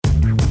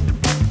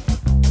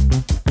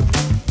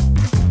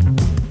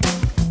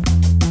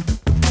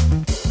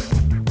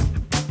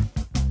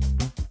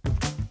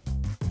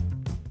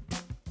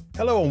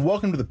Hello and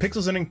welcome to the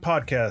Pixels and Ink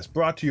podcast,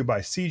 brought to you by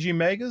CG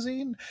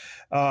Magazine.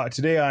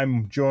 Today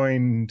I'm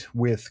joined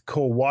with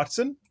Cole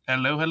Watson.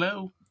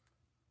 Hello.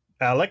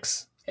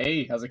 Alex.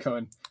 Hey, how's it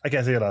going? I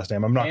can't say your last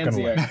name. I'm not going to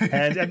lie. Hansiak.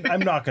 And I'm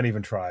not going to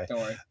even try. Don't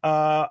worry.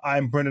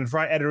 I'm Brendan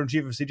Fry,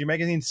 editor-in-chief of CG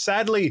Magazine.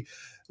 Sadly,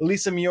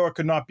 Lisa Mior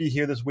could not be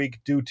here this week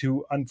due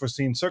to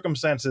unforeseen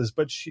circumstances,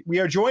 but we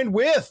are joined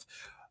with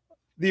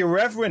the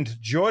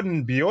irreverent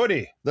Jordan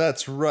Biordi.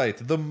 That's right.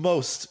 The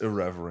most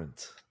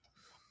irreverent.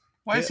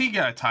 Why does he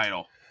get a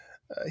title?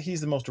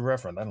 He's the most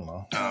irreverent. I don't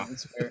know. Oh.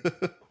 It's weird.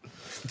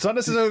 It's not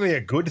necessarily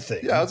a good thing.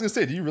 Yeah, I was going to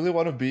say, do you really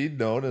want to be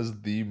known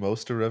as the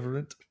most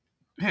irreverent?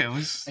 Hey, at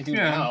least, I do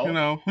now. you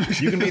know.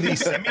 You can be the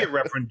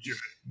semi-irreverent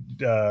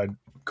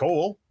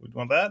Cole. Would you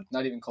want that?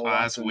 Not even Cole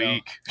That's Watson,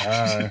 weak.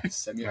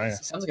 Semi- yeah.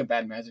 Sounds like a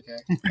bad magic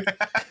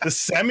act. The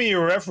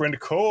semi-irreverent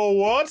Cole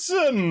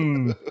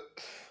Watson.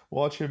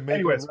 Watch him make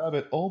Anyways. a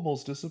rabbit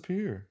almost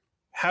disappear.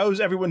 How's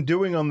everyone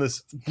doing on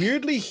this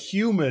weirdly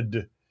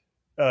humid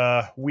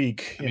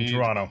week in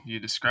Toronto? You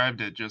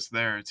described it just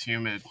there. It's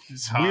humid.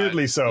 It's hot.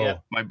 Weirdly so. Yeah.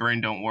 My brain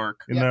don't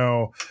work. You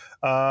know,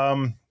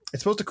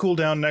 it's supposed to cool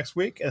down next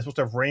week, and it's supposed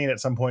to have rain at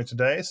some point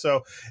today.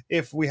 So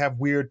if we have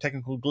weird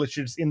technical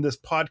glitches in this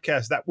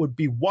podcast, that would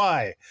be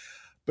why.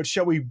 But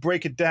shall we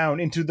break it down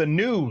into the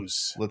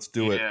news? Let's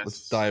do it. Yes.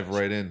 Let's dive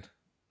right in.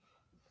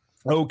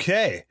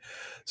 Okay,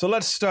 so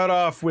let's start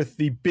off with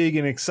the big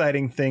and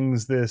exciting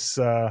things. This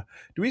do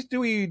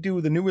we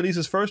do the new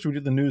releases first, or do we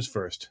do the news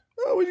first?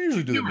 Oh, we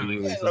usually do New the new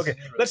releases. releases. Okay,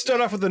 let's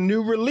start off with the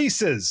new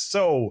releases.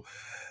 So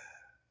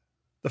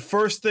the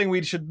first thing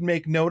we should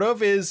make note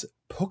of is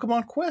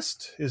Pokemon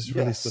Quest is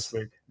released this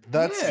week.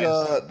 That's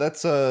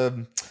Yes.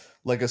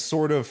 like a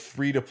sort of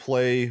free to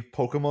play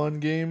Pokemon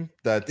game.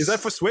 Is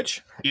that for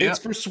Switch? Yeah. It's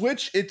for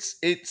Switch.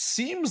 It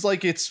seems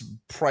like it's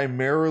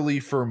primarily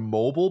for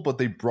mobile, but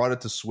they brought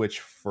it to Switch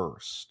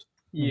first.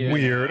 Yeah.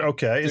 Weird.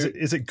 Okay,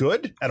 is it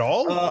good at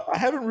all? I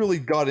haven't really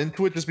got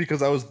into it just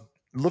because I was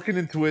looking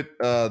into it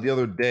the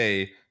other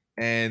day,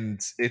 and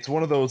it's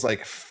one of those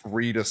like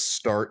free to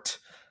start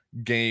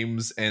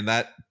games, and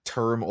that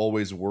term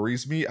always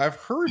worries me. I've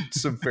heard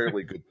some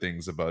fairly good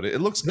things about it.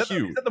 It looks Is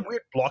cute. that the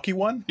weird blocky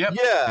one? Yep.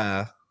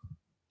 Yeah.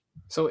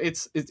 So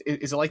is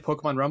it like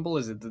Pokemon Rumble?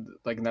 Is it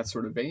like in that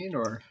sort of vein,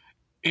 or?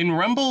 In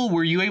Rumble,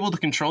 were you able to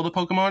control the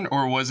Pokemon,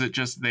 or was it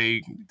just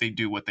they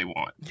do what they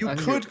want? You I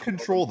think could you're-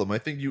 control them. I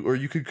think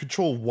you could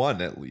control one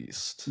at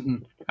least.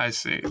 I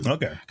see.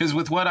 Okay. Because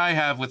with what I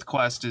have with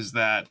Quest is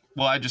that,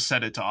 well, I just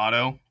set it to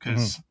auto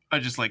because I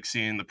just like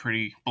seeing the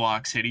pretty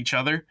blocks hit each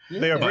other.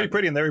 They are Yeah. very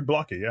pretty and very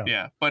blocky, yeah.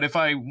 Yeah, but if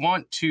I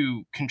want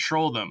to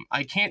control them,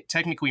 I can't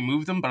technically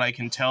move them, but I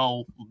can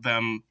tell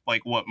them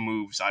like what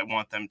moves I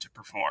want them to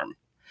perform.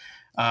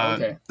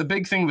 Okay. The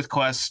big thing with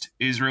Quest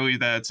is really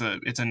that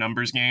it's a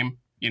numbers game,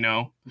 you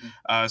know.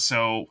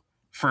 So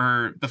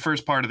for the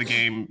first part of the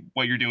game,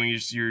 what you're doing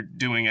is you're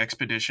doing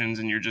expeditions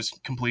and you're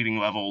just completing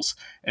levels,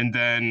 and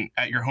then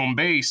at your home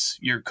base,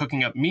 you're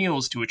cooking up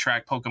meals to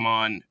attract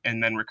Pokemon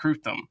and then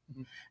recruit them.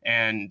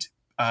 And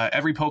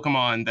every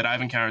Pokemon that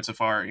I've encountered so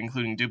far,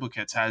 including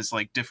duplicates, has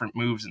like different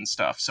moves and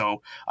stuff.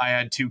 So I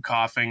had two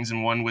Coughings,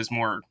 and one was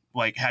more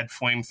like had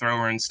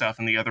flamethrower and stuff,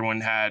 and the other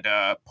one had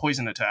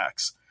poison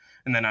attacks.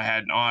 And then I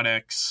had an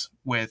Onyx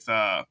with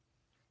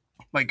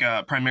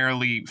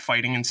primarily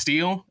fighting and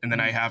steel, and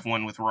then I have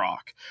one with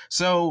rock.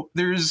 So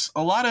there's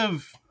a lot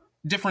of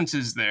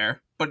differences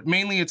there, but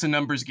mainly it's a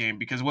numbers game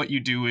because what you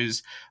do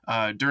is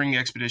during the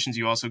expeditions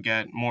you also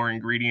get more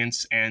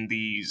ingredients and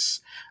these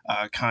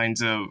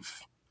kinds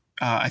of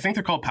I think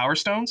they're called Power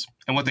Stones,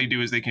 and what they do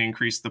is they can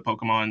increase the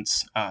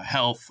Pokemon's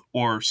health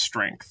or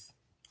strength.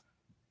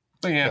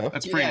 But yeah,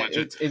 that's pretty much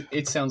it.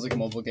 It sounds like a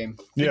mobile game.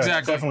 Yeah,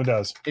 Exactly. it definitely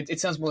does. It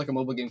sounds more like a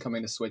mobile game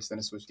coming to Switch than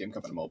a Switch game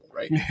coming to mobile,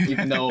 right?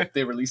 Even though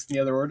they released in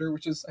the other order,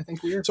 which is I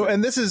think weird. So,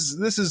 and this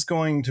is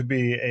going to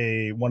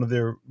be one of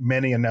their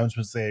many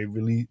announcements they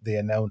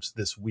announced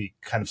this week.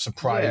 Kind of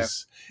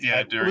surprise.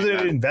 Yeah, during Was it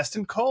that. an Invest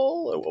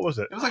Call? What was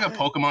it? It was like a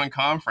Pokemon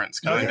conference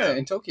kind yeah, of.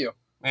 in Tokyo.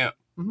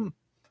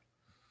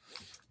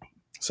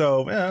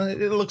 So yeah,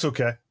 it looks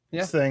okay.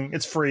 Yeah.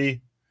 It's free.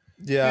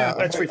 Yeah,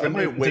 that's free I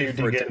might to wait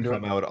for it get to into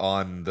come out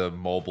on the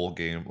mobile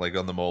game, like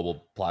on the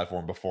mobile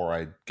platform, before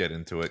I get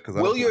into it. Because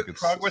Will your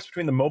progress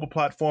between the mobile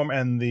platform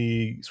and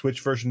the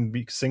Switch version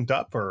be synced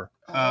up, or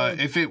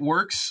If it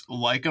works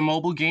like a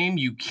mobile game,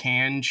 you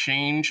can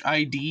change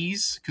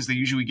IDs because they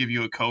usually give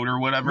you a code or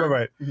whatever.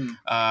 right?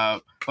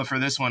 But for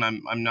this one,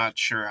 I'm not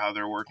sure how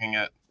they're working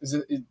it.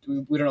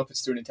 We don't know if it's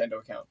through a Nintendo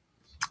account.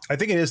 I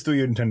think it is through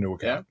your Nintendo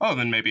account. Oh,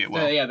 then maybe it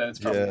will. Yeah, then it's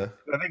probably. Yeah,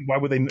 I think why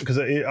would they? Because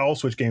all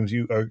Switch games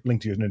you are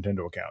linked to your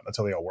Nintendo account. That's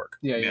how they all work.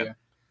 Yeah.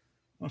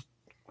 But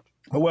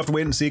we'll have to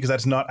wait and see because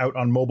that's not out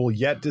on mobile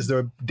yet. Is there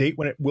a date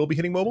when it will be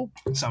hitting mobile?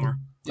 Summer.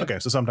 Yeah. Okay,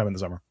 so sometime in the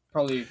summer.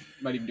 Probably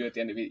might even do it at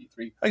the end of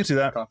E3 I can see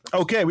that. conference.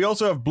 Okay, we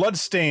also have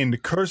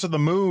Bloodstained: Curse of the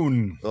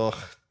Moon. ugh,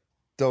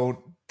 don't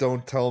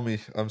tell me.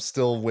 I'm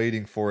still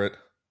waiting for it.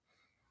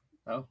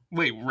 Oh.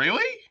 Wait,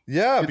 really?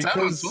 Yeah, It's out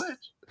on because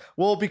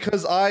Switch.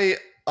 because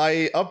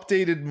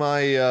updated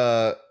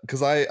my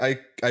because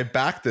I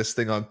backed this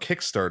thing on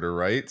Kickstarter,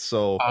 right?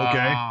 So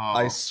Okay.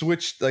 I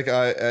switched. Like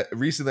I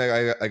recently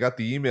I got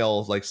the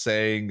email like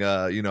saying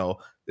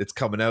it's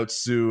coming out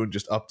soon.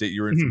 Just update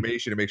your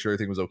information to make sure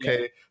everything was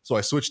okay. So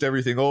I switched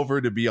everything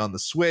over to be on the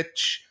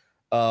Switch.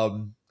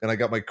 And I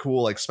got my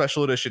cool like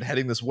special edition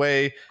heading this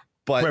way,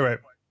 but Right.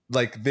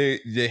 like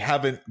they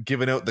haven't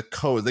given out the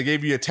code. They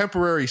gave you a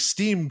temporary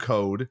Steam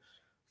code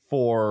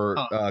for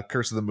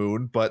Curse of the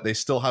Moon, but they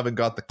still haven't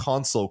got the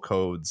console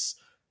codes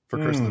for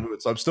Curse of the Moon.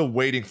 So I'm still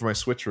waiting for my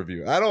Switch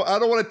review. I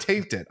don't want to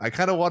taint it. I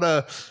kind of want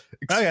to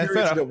experience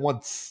it at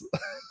once.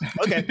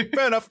 Okay,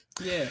 fair enough.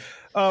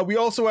 Yeah. We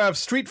also have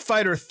Street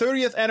Fighter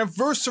 30th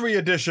Anniversary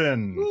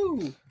Edition.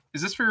 Woo.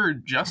 Is this for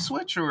just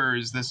Switch, or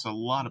is this a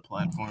lot of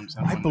platforms?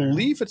 I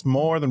believe it's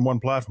more than one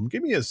platform.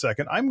 Give me a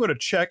second. I'm going to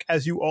check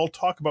as you all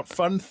talk about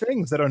fun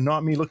things that are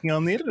not me looking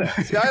on the internet.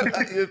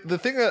 The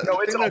thing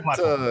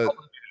that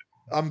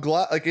I'm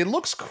glad, like, it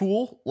looks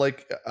cool.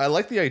 Like, I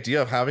like the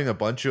idea of having a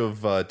bunch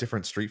of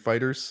different Street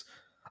Fighters.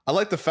 I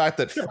like the fact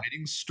that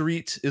Fighting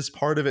Street is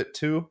part of it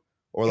too,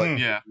 or like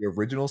the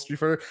original Street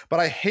Fighter. But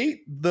I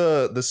hate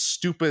the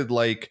stupid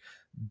like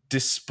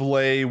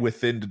display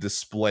within the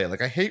display.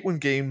 Like, I hate when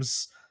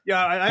games.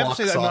 Yeah, I have to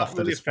say that I'm not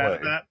really a fan of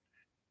display. that.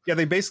 Yeah,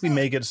 they basically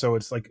make it so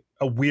it's like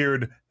a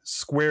weird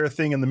square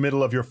thing in the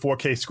middle of your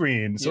 4K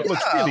screen. So it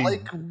looks really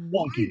like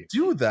wonky.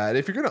 Do that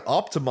if you're going to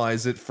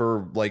optimize it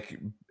for like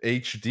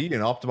HD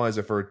and optimize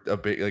it for a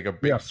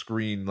big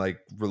screen like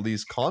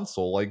release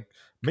console. Like,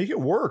 make it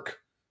work.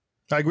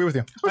 I agree with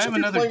you. Especially if you're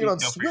another playing it on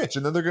detail for you. Switch,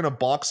 and then they're going to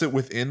box it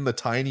within the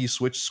tiny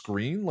Switch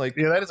screen. Like,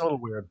 Yeah, that is a little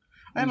weird.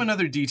 I have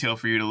another detail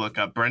for you to look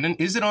up, Brendan.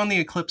 Is it on the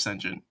Eclipse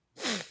engine?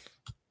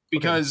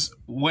 Because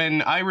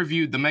when I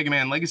reviewed the Mega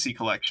Man Legacy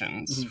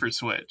collections for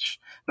Switch,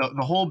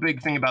 the whole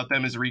big thing about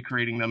them is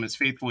recreating them as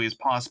faithfully as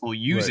possible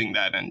using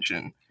that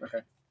engine. Okay.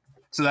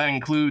 So that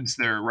includes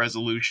their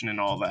resolution and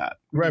all that.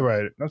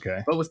 Right.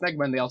 Okay. But with Mega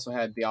Man, they also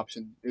had the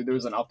option. There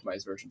was an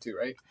optimized version too,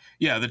 right?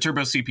 Yeah, the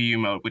Turbo CPU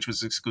mode, which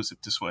was exclusive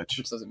to Switch.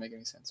 Which doesn't make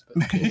any sense.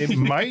 But It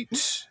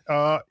might.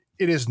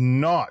 It is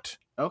not.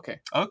 okay.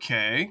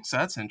 Okay, so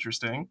that's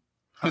interesting.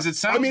 Because it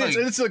sounds I mean, like...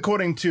 it's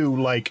according to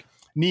like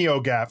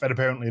NeoGAF, and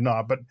apparently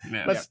not. But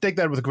let's take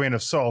that with a grain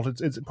of salt.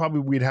 It's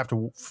probably we'd have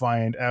to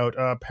find out.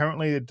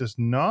 Apparently, it does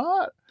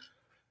not.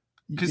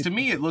 Because to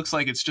me, it looks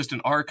like it's just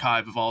an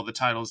archive of all the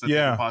titles that they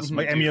could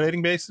possibly like do.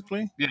 emulating,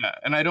 basically. Yeah,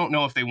 and I don't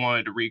know if they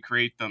wanted to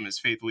recreate them as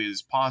faithfully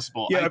as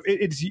possible. Yeah,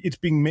 it's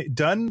being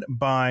done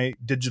by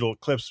Digital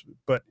Eclipse,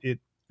 but it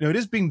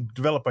is being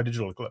developed by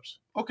Digital Eclipse.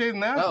 Okay,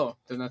 then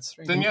Then that's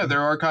strange. Then yeah, they're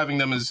archiving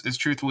them as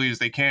truthfully as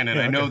they can, and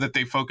I know that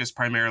they focus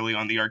primarily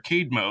on the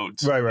arcade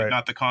modes, right,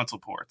 not the console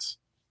ports.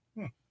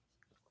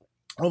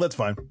 Well, that's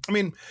fine. I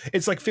mean,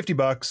 it's like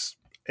 $50.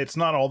 It's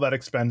not all that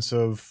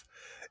expensive.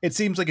 It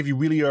seems like if you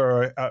really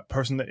are a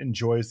person that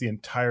enjoys the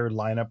entire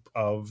lineup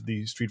of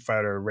the Street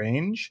Fighter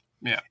range,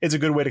 it's a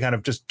good way to kind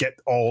of just get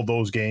all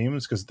those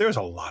games because there's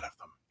a lot of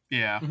them.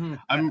 Yeah,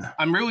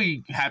 I'm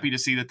really happy to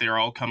see that they're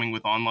all coming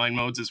with online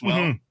modes as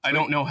well. I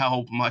don't know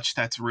how much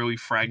that's really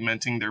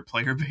fragmenting their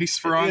player base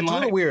for online. It's a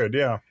little weird,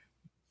 yeah.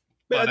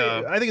 But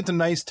I think it's a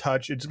nice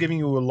touch. It's giving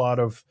you a lot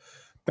of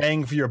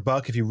bang for your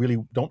buck if you really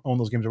don't own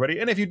those games already.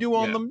 And if you do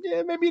own them,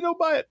 maybe you don't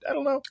buy it. I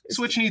don't know.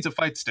 Switch needs a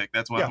fight stick.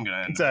 That's why I'm going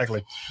to end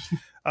exactly.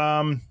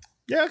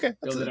 Okay.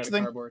 Build it out of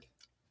cardboard.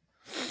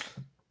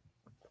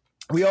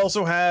 We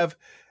also have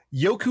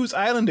Yoku's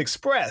Island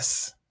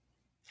Express.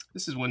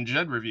 This is one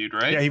Judd reviewed,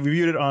 right? Yeah, he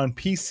reviewed it on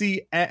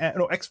PC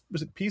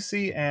was it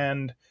PC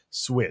and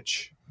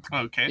Switch.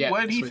 Okay. Yeah,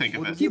 what did he think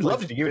of it? He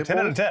loved it. He gave it 10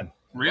 out of 10.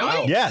 Really?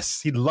 Wow.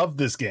 Yes, he loved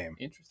this game.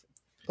 Interesting.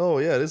 Oh,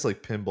 yeah, it is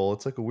like pinball.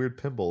 It's like a weird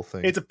pinball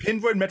thing. It's a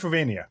Pinvoid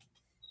Metrovania.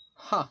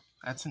 Huh.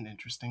 That's an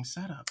interesting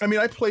setup. I mean,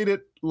 I played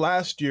it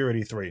last year at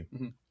E3.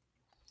 And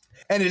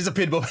it is a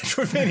Pinball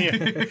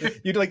Metrovania.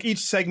 You like each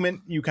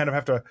segment, you kind of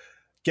have to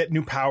get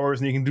new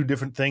powers and you can do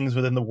different things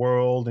within the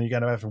world and you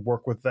kind of have to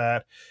work with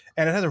that.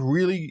 And it has a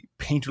really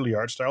painterly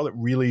art style that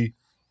really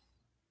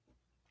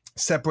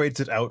separates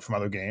it out from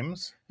other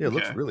games. Yeah, it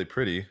looks really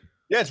pretty.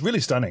 Yeah, it's really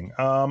stunning.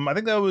 I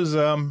think that was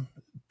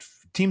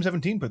Team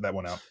 17 put that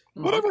one out.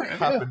 Whatever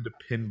happened to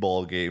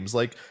pinball games?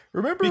 Like,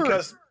 remember...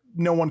 Because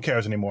no one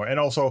cares anymore. And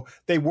also,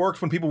 they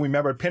worked when people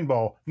remembered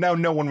pinball. Now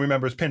no one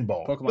remembers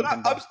pinball.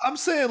 Pokemon Pinball. I'm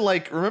saying,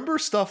 like, remember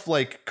stuff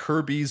like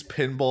Kirby's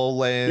Pinball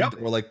Land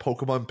or, like,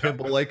 Pokemon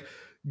Pinball? Like,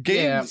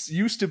 games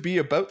used to be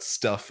about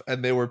stuff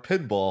and they were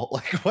pinball.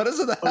 Like, why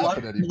doesn't that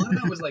happen anymore? A lot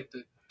of that was, like,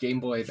 the Game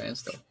Boy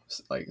Advance, though.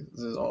 Like,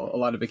 a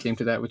lot of it came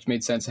to that, which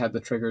made sense to have the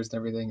triggers and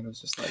everything. And it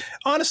was just like...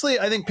 Honestly,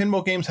 I think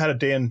pinball games had a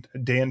day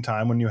and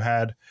time when you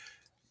had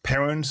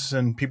parents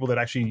and people that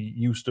actually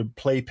used to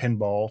play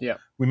pinball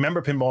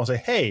remember pinball and say,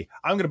 hey,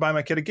 I'm going to buy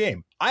my kid a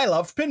game. I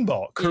love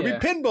pinball. Kirby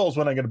Pinball's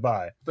what I'm going to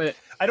buy. But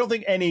I don't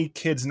think any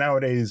kids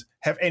nowadays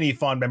have any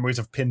fond memories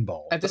of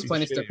pinball. At this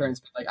point, it's their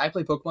parents like, I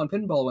played Pokemon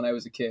Pinball when I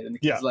was a kid. And the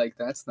kid's like,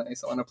 that's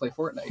nice. I want to play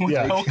Fortnite.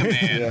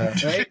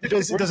 Pokemon. Right?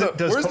 Does Where's Pokemon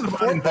the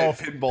Fortnite involve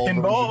pinball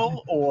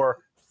pinball or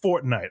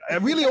Fortnite. I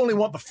really only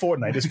want the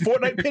Fortnite. Is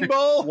Fortnite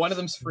pinball? One of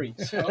them's free.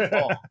 So.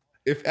 Oh,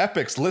 if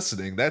Epic's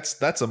listening,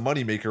 that's a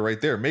moneymaker right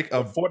there. Make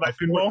a Fortnite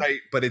pinball?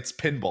 but it's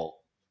pinball.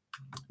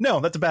 No,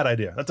 that's a bad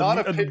idea. That's Not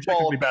a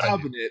objectively pinball bad idea.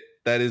 cabinet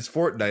that is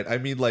Fortnite. I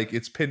mean, like,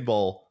 it's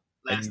pinball.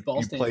 Last And ball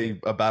you standing. play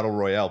a battle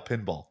royale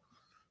pinball.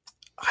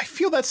 I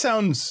feel that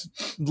sounds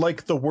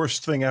like the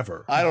worst thing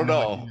ever. I don't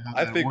know. Yeah,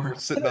 I that think we're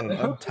works. sitting on an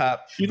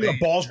untapped. You know, the vein.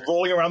 ball's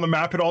rolling around the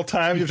map at all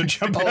times. You have to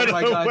jump Oh out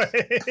my of the gosh.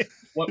 way.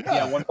 One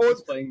Or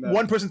person's playing that.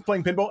 One person's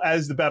playing pinball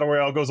as the battle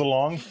royale goes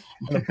along,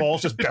 and the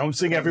ball's just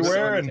bouncing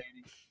everywhere. And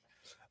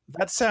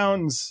that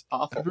sounds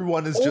Awful.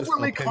 Everyone is just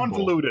overly a pinball,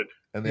 convoluted.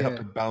 and they have Yeah.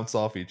 to bounce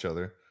off each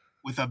other.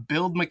 With a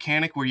build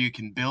mechanic where you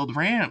can build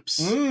ramps.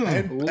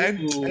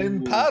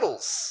 And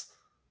paddles.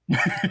 Well,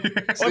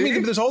 I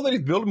mean, there's already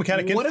build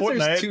mechanic in What if Fortnite.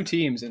 there's two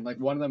teams and like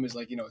one of them is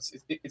like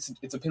it's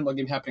a pinball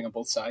game happening on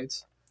both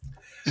sides?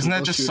 Isn't that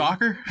Both just shooting.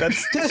 soccer?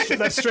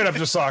 That's straight up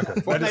just soccer.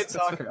 That Fortnite is-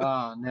 soccer.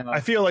 Oh no. I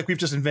feel like we've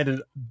just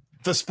invented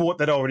the sport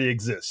that already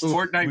exists.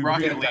 Fortnite We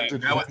Rocket reinvented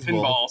League, now with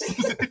football.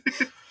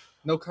 pinballs.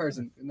 No cars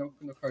in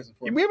Fortnite.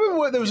 Remember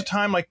where there was a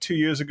time like 2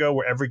 years ago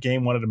where every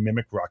game wanted to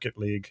mimic Rocket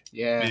League,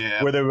 Yeah.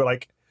 Yeah. where they were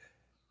like,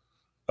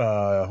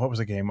 what was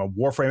the game? A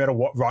Warframe had a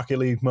Rocket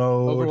League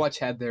mode. Overwatch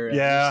had their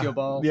Yeah. Lucio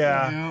ball.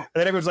 Yeah. Yeah. And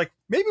then everyone's like,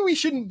 maybe we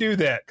shouldn't do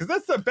that because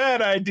that's a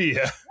bad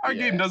idea. Our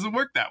Yeah. game doesn't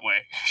work that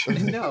way.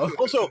 No.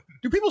 Also,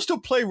 do people still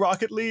play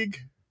Rocket League?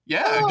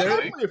 Yeah, Oh, actually.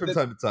 I play it from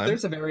time to time.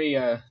 There's a very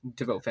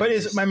devout fan But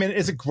base.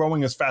 is it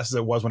growing as fast as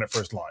it was when it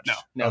first launched? No.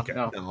 No, Okay.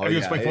 no. No, Have you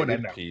explained Fortnite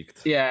it now?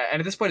 peaked. Yeah, and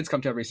at this point, it's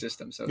come to every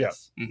system, so Yeah.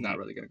 it's Mhm. not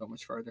really going to go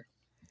much farther.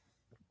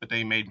 But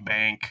they made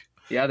bank.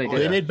 Yeah, they Oh,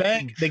 did. They made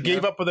bank. They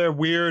gave up with their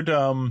weird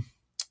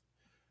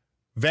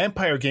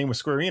vampire game with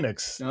Square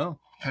Enix. No,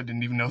 I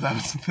didn't even know that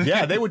was a thing.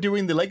 Yeah, they were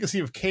doing the Legacy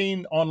of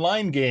Kain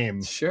online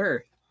game.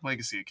 sure.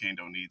 Legacy of Kain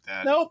don't need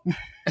that. Nope,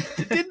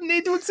 it didn't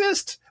need to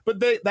exist. But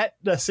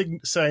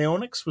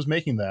Psyonix was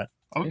making that.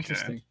 Okay.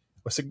 Interesting.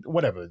 Or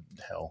whatever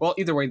the hell. Well,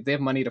 either way, they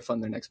have money to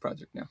fund their next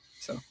project now.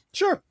 So.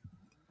 Sure.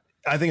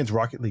 I think it's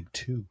Rocket League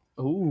 2.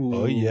 Ooh.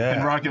 Oh, yeah.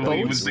 And Rocket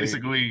League Both was sweet.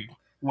 basically,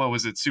 what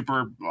was it?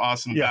 Super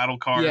awesome Yeah. battle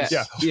cars.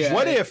 Yeah.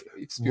 What if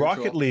it's spiritual.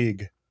 Rocket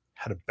League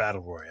had a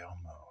Battle Royale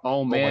mode?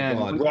 Oh man,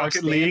 God. look,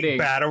 Rocket League outstanding.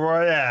 Battle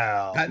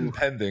Royale. Patent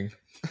pending.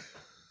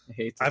 I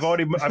hate this. I've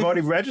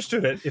already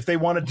registered it. If they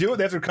want to do it,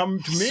 they have to come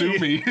to me. Sue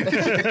me.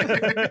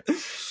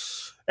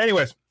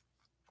 Anyways,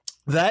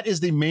 that is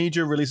the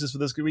major releases for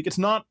this week. It's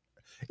up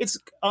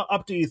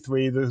to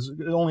E3. There's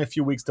only a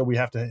few weeks till we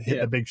have to hit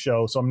Yeah. the big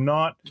show, so I'm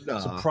not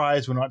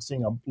surprised we're not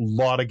seeing a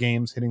lot of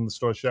games hitting the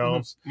store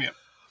shelves.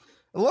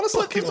 A lot of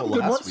stuff But came some out good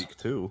last ones. week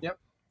too. Yep.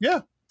 Yeah,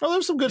 well,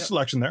 there's some good Yep.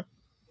 selection there.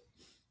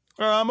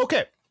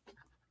 Okay.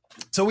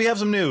 So we have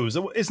some news.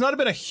 It's not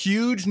been a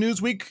huge news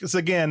week because,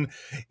 again,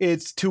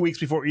 it's 2 weeks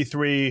before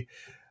E3.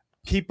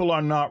 People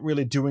are not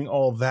really doing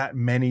all that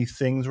many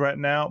things right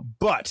now,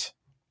 but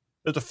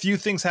there's a few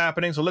things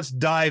happening. So let's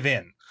dive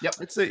in.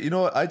 I'd say, you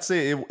know what? I'd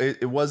say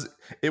it was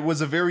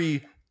a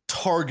very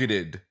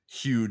targeted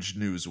huge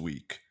news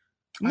week.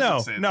 I No,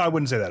 would say no, that. I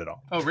wouldn't say that at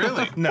all. Oh,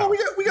 really? No. Well,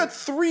 we got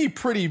three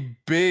pretty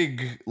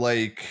big,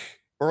 like,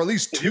 or at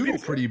least two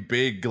pretty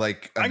big,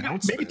 like, I got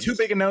announcements. maybe two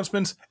big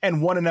announcements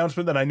and one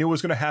announcement that I knew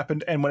was going to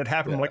happen. And when it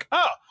happened, I'm Yeah. like,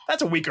 oh,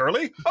 that's a week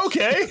early.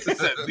 Okay. Says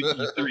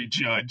the E3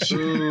 judge.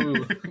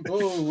 Ooh.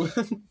 Ooh.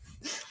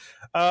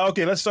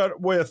 Okay, let's start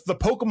with the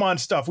Pokemon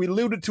stuff. We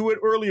alluded to it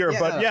earlier,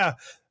 but yeah,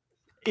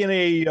 in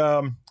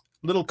a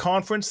little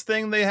conference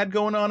thing they had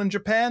going on in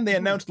Japan, they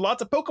announced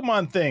lots of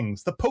Pokemon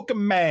things. The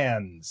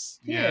Pokemans.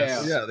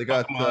 Yes. Yeah, they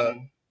got.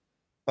 Pokemon,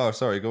 Oh,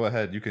 sorry. Go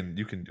ahead. You can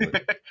do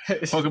it.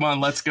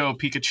 Pokemon Let's Go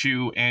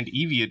Pikachu and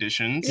Eevee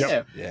editions.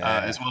 Yeah.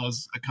 Yeah. As well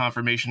as a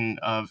confirmation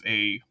of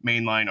a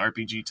mainline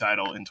RPG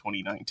title in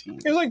 2019.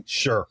 It was like,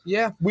 sure,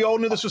 Yeah. we all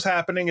knew this was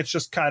happening. It's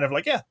just kind of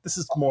like, yeah, this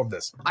is more of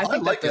this. I I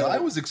think like that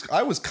it.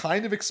 I was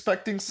kind of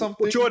expecting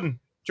something. Jordan,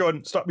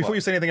 stop before What?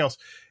 you say anything else.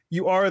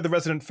 You are the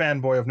resident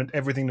fanboy of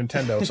everything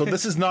Nintendo, so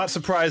this is not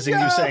surprising.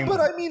 Yeah, You saying, but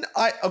I mean,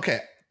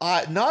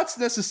 not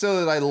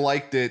necessarily that I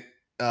liked it.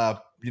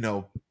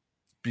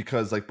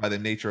 Because like by the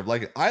nature of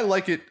like it, I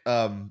like it.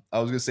 I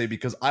was gonna say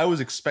because I was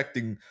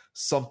expecting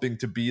something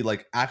to be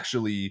like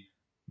actually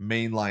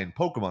mainline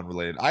Pokemon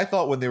related. I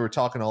thought when they were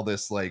talking all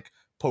this like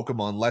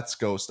Pokemon Let's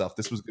Go stuff,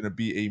 this was gonna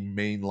be a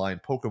mainline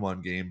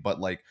Pokemon game,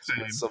 but like Same.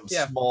 with some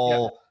Yeah,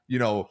 small,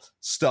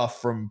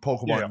 stuff from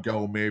Pokemon Yeah.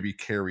 Go maybe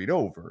carried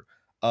over.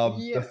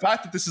 Yeah. The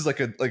fact that this is like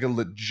a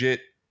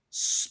legit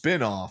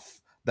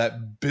spin-off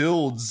that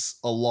builds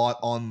a lot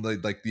on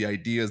the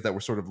ideas that were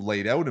sort of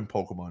laid out in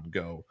Pokemon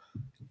Go.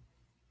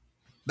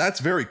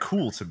 That's very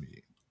cool to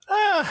me.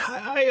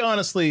 I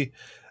honestly,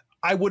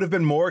 I would have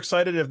been more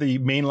excited if the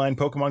mainline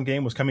Pokemon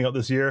game was coming out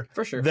this year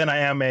For sure. than I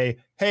am hey,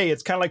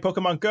 it's kind of like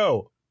Pokemon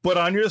Go, but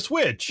on your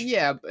Switch.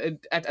 Yeah,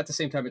 but at the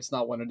same time, it's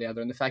not one or the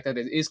other. And the fact that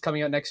it is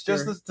coming out next year.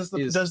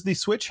 Does the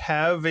Switch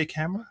have a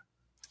camera?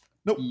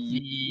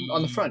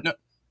 on the front. No,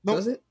 Nope.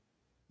 Does it?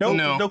 No,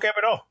 No. no camera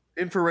at all.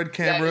 infrared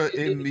camera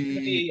in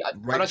the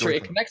I'm right not sure. It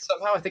Joy-Con. connects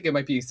somehow. I think it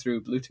might be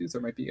through Bluetooth or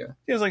might be a.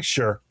 He was like,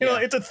 sure, you know,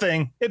 Yeah. it's a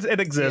thing. It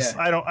exists.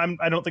 Yeah.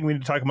 I don't think we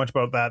need to talk much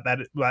about that. That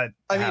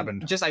I mean,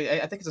 happened. I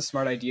think it's a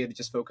smart idea to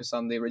just focus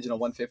on the original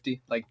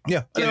 150. Like,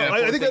 Yeah, Yeah,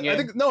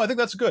 No, I think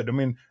that's good. I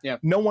mean, Yeah.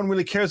 no one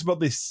really cares about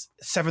this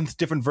seventh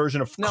different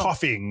version of No.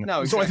 coughing.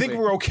 No, So I think exactly.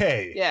 we're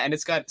okay. yeah, and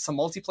it's got some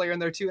multiplayer in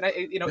there too.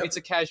 And Yep. it's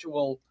a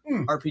casual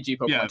Mm. RPG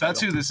Pokemon. Yeah, that's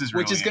title, who this is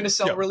really. which is going to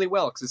sell Yeah. really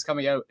well because it's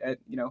coming out at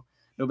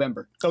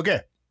November.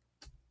 Okay.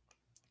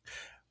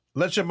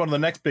 Let's jump on to the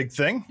next big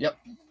thing. Yep.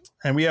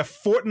 And we have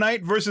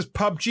Fortnite versus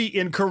PUBG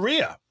in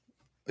Korea.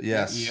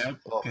 Yes. Yep.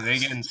 Oh. Because they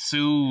getting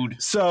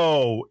sued.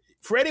 So,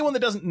 for anyone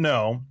that doesn't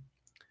know,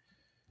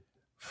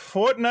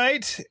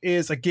 Fortnite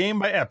is a game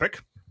by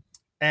Epic,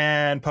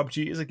 and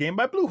PUBG is a game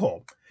by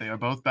Bluehole. They are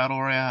both battle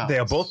royale. They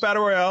are both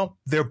battle royale.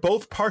 They're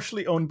both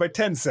partially owned by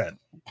Tencent.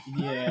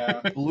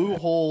 Yeah. Blue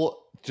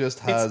Hole just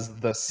has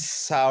the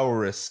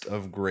sourest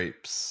of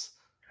grapes.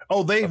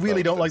 Oh, they About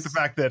really don't like the this.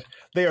 fact that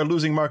they are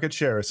losing market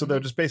share. So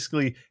they're just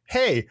basically,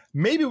 hey,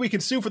 maybe we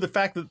can sue for the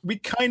fact that we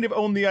kind of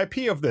own the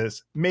IP of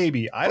this.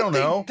 Maybe. I don't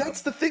know.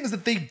 That's the thing, is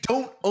that they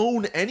don't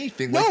own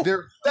anything. No, Like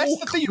their that's whole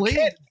the thing, you claim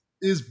can't-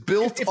 is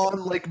built if-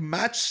 on like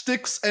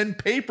matchsticks and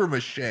paper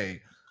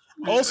mache.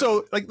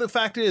 Also, like the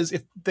fact is,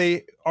 if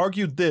they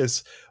argued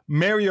this,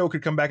 Mario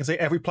could come back and say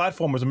every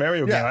platform was a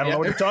Mario game. Yeah, I don't know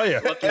what to tell you.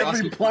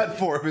 Every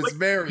platform is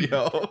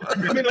Mario. I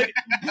mean, like,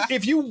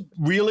 if you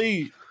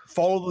really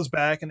follow this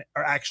back and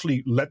or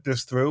actually let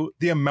this through,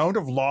 the amount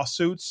of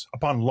lawsuits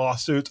upon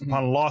lawsuits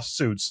upon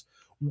lawsuits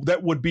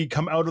that would be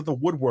come out of the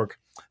woodwork.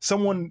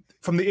 Someone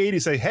from the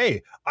 80s say,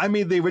 hey, I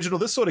made the original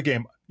this sort of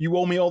game. You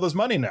owe me all this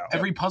money now.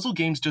 Every puzzle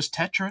game's just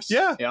Tetris.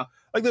 Yeah. Yeah.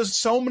 Like there's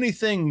so many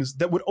things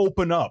that would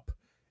open up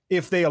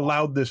if they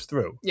allowed this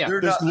through. Yeah.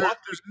 They're There's not-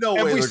 there's no way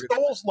Every they're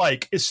gonna-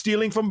 Souls-like is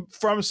stealing from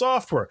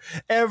software.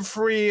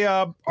 Every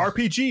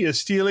RPG is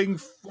stealing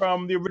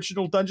from the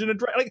original Dungeon and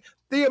Dragons. Like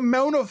the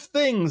amount of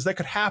things that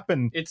could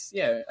happen.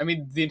 I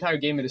mean, the entire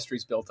game industry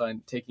is built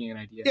on taking an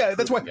idea. Yeah, and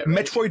that's why improving it,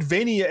 right?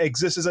 Metroidvania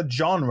exists as a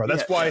genre.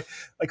 That's Yeah, why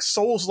like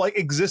Souls-like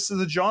exists as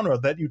a genre,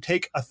 that you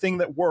take a thing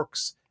that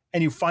works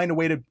and you find a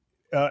way to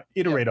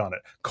iterate on it.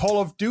 Call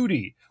of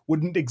Duty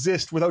wouldn't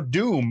exist without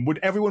Doom.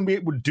 Would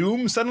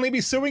Doom suddenly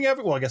be suing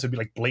everyone? Well, I guess it'd be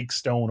like Blake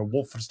Stone or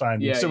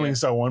Wolfenstein Yeah, suing yeah.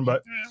 someone,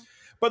 but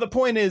the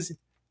point is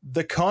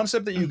the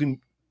concept that you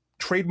can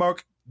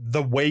trademark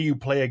the way you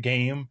play a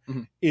game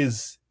Mhm.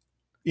 is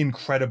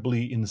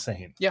incredibly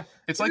insane.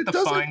 It's like It the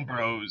doesn't- Fine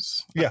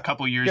Bros Yeah. a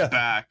couple years Yeah.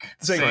 back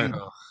It's like- saying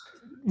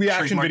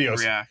Reaction trademark videos.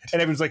 React.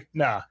 And everyone's like,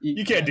 nah,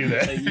 you can't do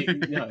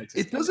that.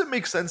 It doesn't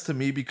make sense to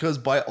me because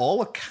by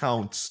all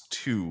accounts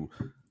too,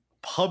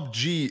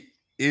 PUBG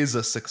is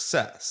a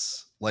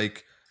success.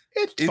 Like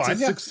it's fine, a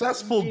yeah.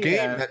 successful Yeah.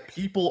 game that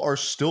people are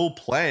still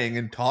playing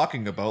and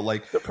talking about.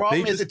 Like The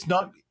problem they is just-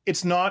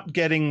 it's not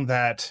getting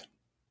that.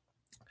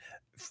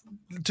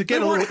 To they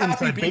get a weren't little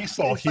happy inside being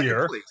baseball second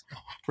here, place,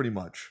 pretty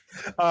much.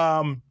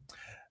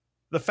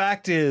 The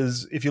fact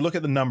is, if you look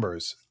at the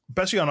numbers,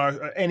 especially on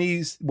any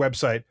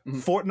website,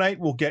 Mhm. Fortnite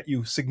will get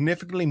you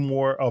significantly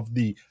more of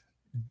the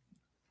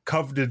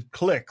coveted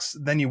clicks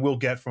than you will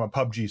get from a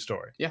PUBG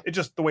story. Yeah. It's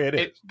just the way it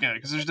is. Yeah,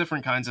 because there's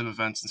different kinds of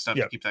events and stuff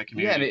Yeah. to keep that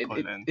Yeah, community and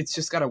put in. it's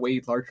just got a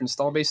way larger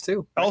install base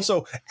too.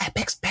 Also,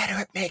 Epic's better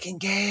at making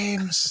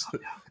games.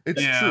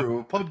 It's Yeah.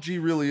 true. PUBG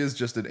really is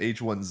just an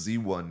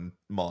H1Z1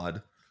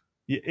 mod.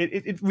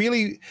 It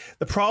really,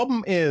 the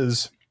problem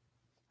is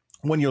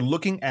when you're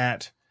looking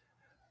at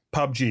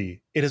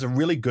PUBG, it is a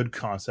really good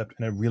concept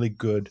and a really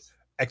good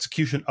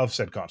execution of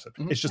said concept.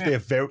 Mhm. It's just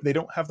Yeah. they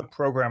don't have the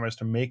programmers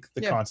to make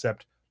the Yeah.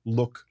 concept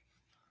look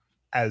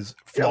as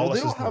Yeah, well, flawless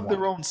they don't as they have want.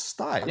 their own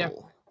style. Yeah.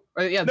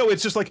 Yeah, No,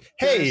 it's just like,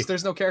 hey,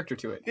 there's no character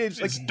to it. it's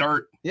like It's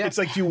dirt. Yeah. it's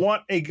like you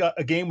want a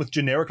game with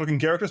generic looking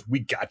characters. We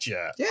got you.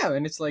 Yeah,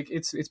 and it's like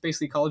it's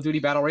basically Call of Duty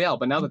Battle Royale.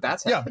 But now that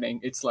that's Yeah. happening,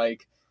 it's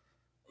like,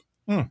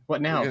 Hmm.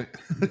 what now?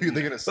 They're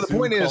gonna But sue the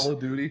point Call is- of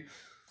Duty.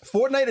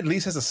 Fortnite at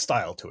least has a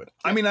style to it.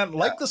 I mean, I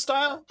like the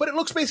style, but it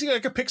looks basically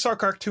like a Pixar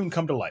cartoon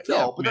come to life.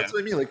 No, but that's Yeah.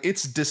 what I mean. Like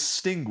it's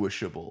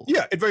distinguishable.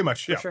 Yeah, it very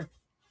much. For Yeah. sure.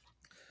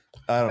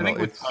 I don't I think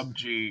know. with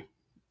PUBG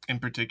in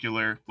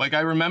particular, like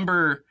I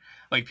remember,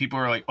 like people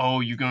are like, "Oh,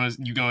 you gonna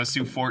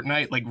sue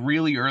Fortnite?" Like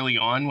really early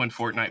on when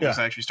Fortnite was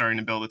actually starting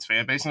to build its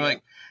fan base, and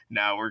like,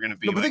 now we're gonna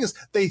be. No, but the like, thing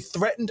is, they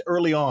threatened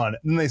early on,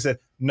 and then they said,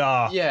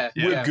 "Nah, Yeah,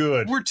 we're yeah.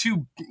 good." we're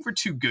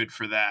too good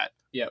for that.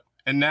 Yep.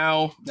 And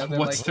now, Now they're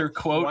what's like, their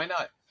quote? Why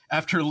not?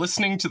 After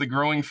listening to the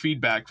growing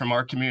feedback from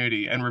our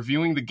community and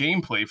reviewing the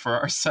gameplay for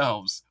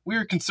ourselves, we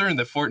are concerned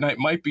that Fortnite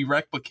might be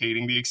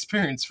replicating the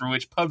experience for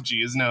which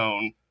PUBG is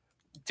known.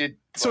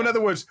 So in other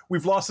words,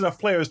 we've lost enough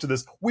players to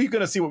this. We're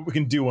going to see what we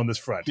can do on this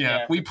front. Yeah,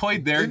 Yeah. we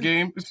played their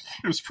game.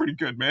 It was pretty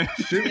good, man.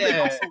 Didn't they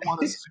Yeah. also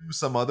want to sue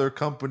some other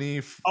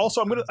company?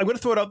 Also, I'm gonna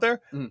throw it out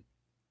there. Mm.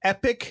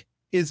 Epic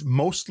is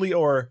mostly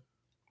or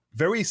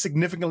very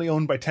significantly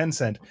owned by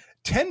Tencent.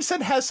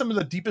 Tencent has some of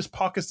the deepest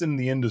pockets in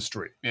the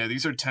industry. Yeah,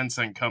 these are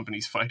 10-cent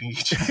companies fighting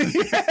each other.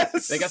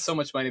 Yes. They got so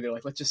much money. They're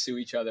like, let's just sue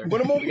each other.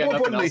 But more We got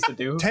nothing importantly, else to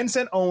do.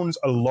 Tencent owns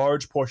a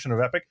large portion of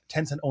Epic.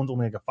 Tencent owns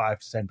only like a 5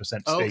 to 10%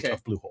 stake Okay.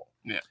 of Bluehole.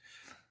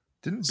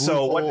 Didn't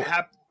So what Bluehole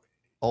happened?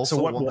 also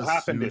so what want will to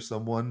happen sue is-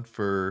 someone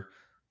for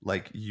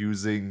like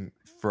using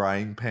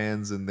frying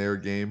pans in their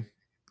game?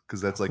 Because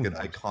that's like an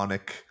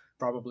iconic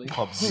Probably.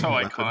 PUBG So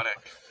weapon. iconic.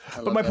 I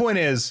But love my that. point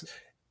is,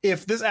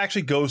 if this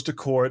actually goes to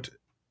court,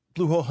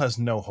 Bluehole has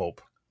no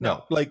hope.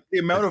 No. Like the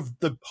amount of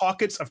the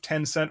pockets of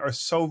Tencent are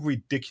so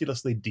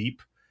ridiculously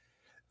deep,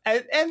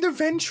 and they're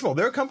vengeful.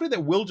 They're a company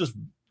that will just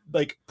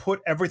like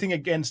put everything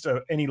against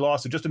any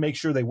lawsuit just to make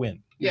sure they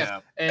win.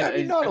 Yeah. And, I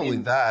mean, not only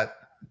that,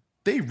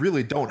 they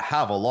really don't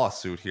have a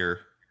lawsuit here.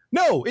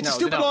 No, it's a no,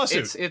 stupid no,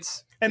 lawsuit.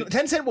 It's And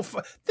Tencent will.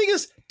 Thing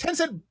is,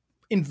 Tencent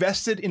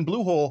invested in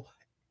Bluehole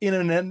in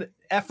an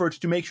effort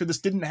to make sure this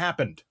didn't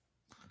happen.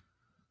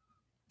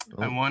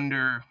 I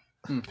wonder.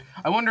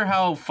 I wonder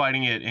how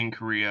fighting it in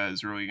Korea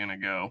is really going to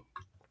go.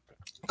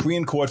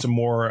 Korean courts are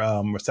more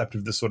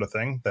receptive to this sort of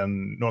thing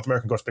than North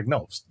American courts. Like,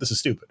 no, this is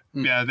stupid.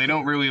 Yeah, they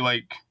don't really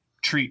like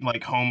treat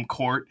like home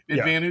court Yeah.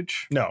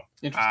 advantage. No.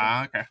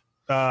 Ah,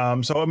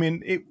 okay. So I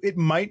mean, it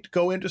might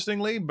go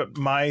interestingly, but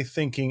my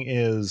thinking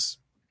is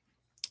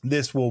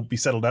this will be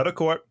settled out of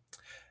court.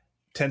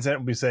 Tencent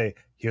will be say,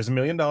 "Here's $1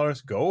 million,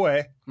 go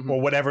away," or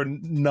whatever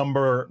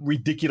number,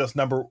 ridiculous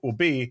number will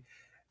be,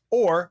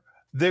 or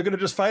they're going to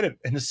just fight it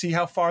and to see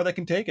how far they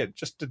can take it,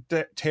 just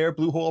to tear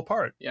Bluehole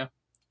apart. Yeah.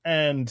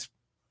 And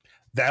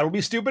that'll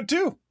be stupid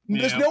too.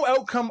 There's Yeah. no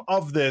outcome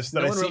of this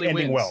that no I one see really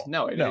ending wins.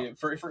 well. No.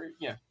 For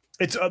yeah.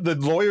 It's the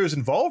lawyers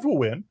involved will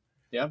win.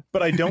 Yeah.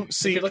 But I don't If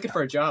see. you're looking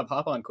for a job,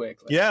 hop on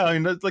quick. Like, Yeah, I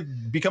mean, let's, like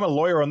become a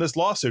lawyer on this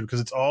lawsuit because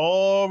it's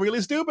all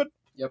really stupid.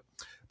 Yep.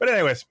 But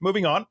anyways,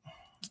 moving on.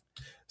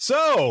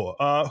 So,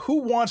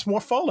 who wants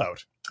more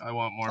Fallout? I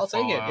want more. I'll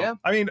take it. Fallout. Yeah.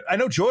 I mean, I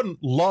know Jordan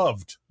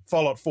loved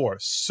Fallout 4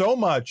 so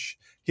much.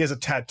 He has a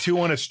tattoo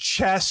on his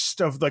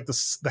chest of like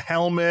the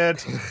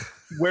helmet.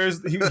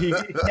 Where's he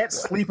can't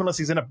sleep unless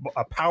he's in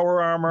a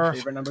power armor.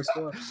 Favorite number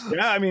score.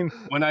 Yeah, I mean,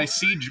 When I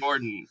see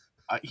Jordan,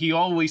 he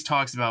always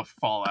talks about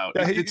Fallout.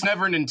 Yeah, It's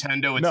never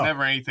Nintendo. It's No.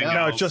 never anything no,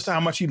 else. it's just how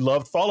much he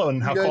loved Fallout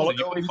and how You guys Fallout.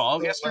 Did you play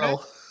Fallout yesterday?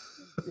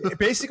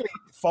 Basically,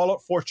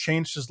 Fallout 4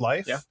 changed his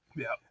life. Yeah.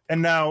 Yeah.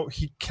 And now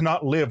he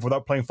cannot live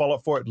without playing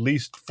Fallout 4 at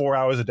least 4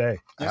 hours a day.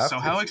 So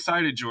how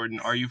excited, Jordan,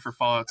 are you for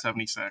Fallout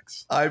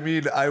 76? I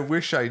mean, I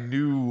wish I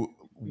knew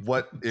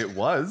what it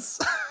was.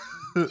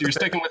 You're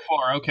sticking with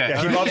 4, okay.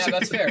 Yeah, he Yeah, loves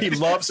that's fair. He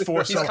loves 4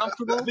 He's so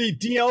comfortable. the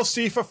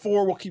DLC for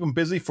 4 will keep him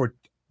busy for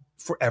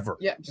forever.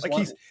 Yeah, just Like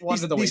wander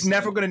he's the wasteland.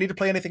 never going to need to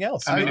play anything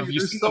else. I mean, have you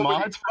there's seen so the many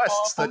mods for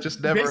quests Fallout? that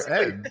just never Basically.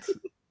 end.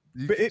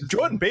 You But just-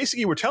 Jordan,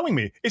 basically, you were telling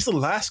me it's the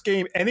last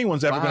game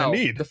anyone's ever Wow, going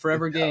to need. the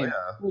forever Oh, game. yeah.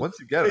 Once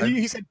you get it,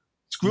 He said,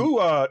 "Screw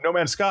No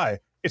Man's Sky.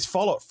 It's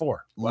Fallout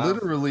 4." Wow.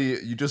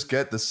 literally, you just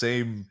get the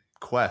same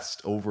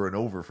quest over and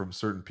over from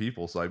certain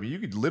people. So I mean, you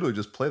could literally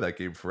just play that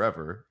game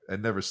forever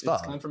and never It's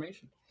stop.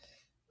 confirmation.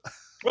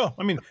 Well,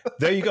 I mean,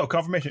 there you go.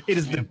 Confirmation. It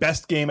is the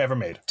best game ever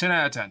made. 10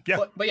 out of 10. Yeah.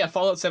 But yeah,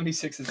 Fallout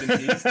 76 has been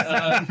teased. It's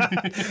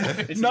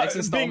the Not- next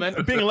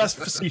installment. being less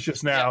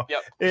facetious now.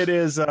 Yep. It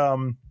is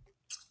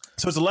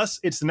so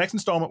it's the next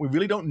installment. We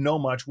really don't know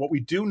much. What we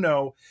do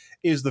know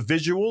is the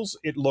visuals.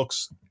 It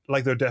looks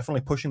like they're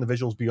definitely pushing the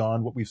visuals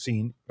beyond what we've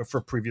seen for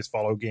previous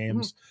Fallout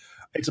games.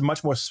 It's a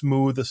much more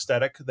smooth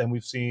aesthetic than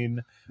we've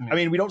seen. I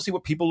mean, we don't see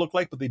what people look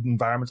like, but the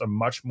environments are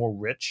much more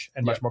rich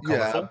and much more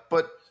colorful. Yeah,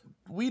 but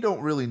we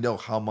don't really know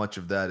how much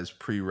of that is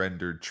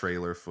pre-rendered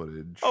trailer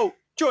footage. Oh,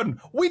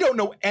 Jordan, we don't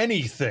know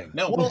anything.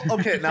 No. well,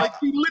 okay. Now,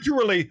 Like, we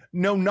literally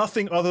know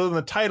nothing other than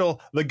the title.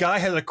 The guy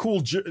has a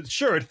cool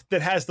shirt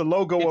that has the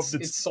logo it's,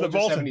 of it's the Soldier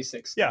Vault.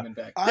 76 Yeah. coming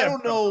back. I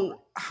don't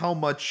know how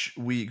much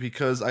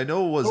because I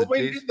know it was Well, a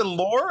wait, date- the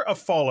lore of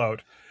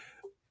Fallout,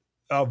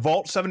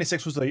 Vault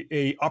 76 was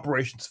a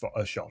operations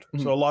shelter.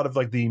 So a lot of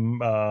like the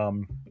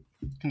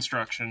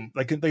Construction.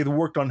 like they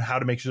worked on how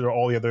to make sure that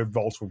all the other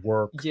vaults would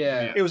work.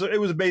 Yeah. It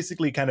was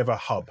basically kind of a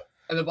hub.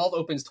 And the vault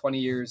opens 20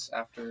 years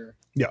after.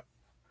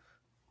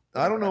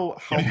 I don't know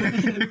how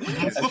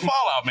It's the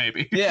Fallout,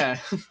 maybe. Yeah.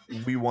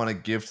 we want to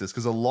give this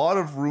because a lot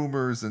of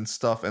rumors and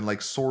stuff and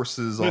like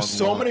sources. There's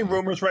so many online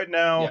rumors right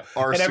now, Yeah.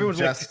 are and everyone's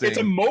like, suggesting "It's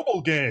a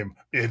mobile game.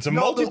 It's a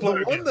no, the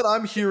multiplayer one game. that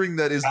I'm hearing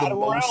that is the Battle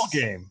Royale most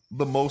game."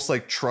 the most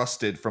like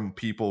trusted from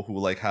people who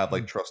like have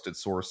like trusted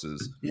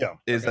sources Yeah,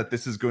 is that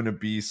this is going to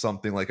be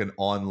something like an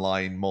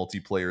online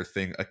multiplayer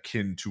thing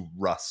akin to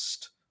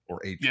Rust or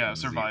H1Z1, Yeah,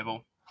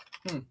 survival.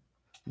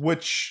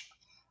 which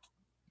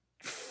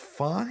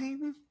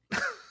fine.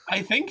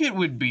 I think it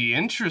would be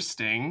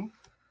interesting.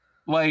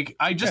 Like,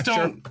 I just Yeah,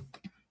 sure. don't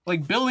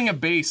like building a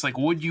base. Like,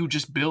 would you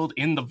just build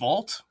in the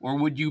vault, or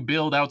would you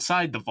build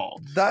outside the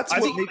vault? That's I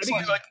what think makes you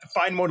like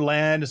find more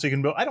land so you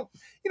can build. I don't,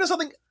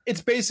 something.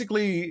 It's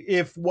basically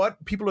if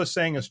what people are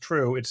saying is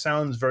true, it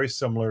sounds very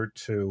similar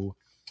to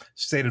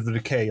State of the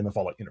Decay in the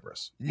Fallout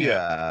universe,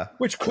 yeah.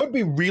 which could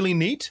be really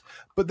neat.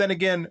 But then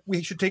again,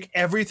 we should take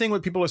everything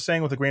what people are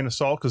saying with a grain of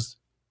salt because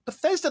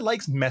Bethesda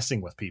likes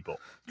messing with people.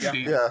 Yeah.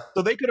 Yeah.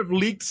 So they could have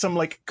leaked some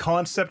like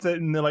concept that,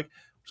 and they're like,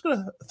 I'm just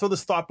gonna throw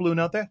this thought balloon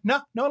out there.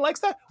 No one likes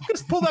that. We're gonna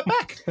just pull that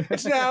back.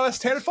 It's now a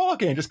standard Fallout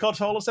game, just called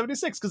Fallout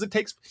 76, because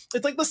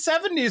it's like the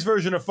 70s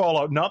version of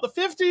Fallout, not the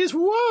 50s.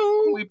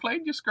 Whoa! We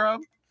played you,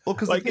 scrub. Well,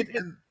 because Like,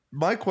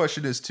 my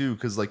question is too,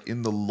 because like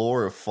in the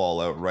lore of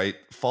Fallout, right?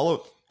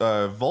 Fallout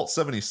Vault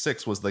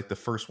 76 was like the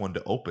first one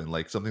to open,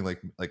 like something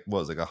like what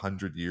was it, like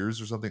 100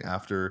 years or something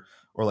after,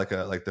 or like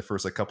the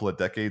first like couple of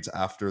decades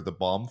after the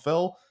bomb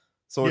fell.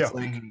 So it's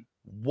like,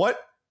 what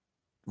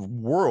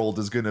world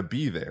is going to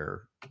be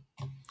there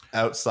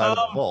outside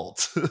of the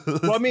vault?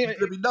 Well, I mean, there's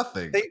gonna be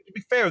nothing. to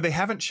be fair, they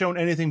haven't shown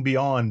anything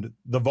beyond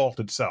the vault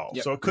itself.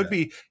 Yep. So it could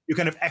be you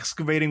kind of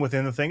excavating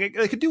within the thing.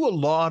 They could do a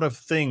lot of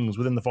things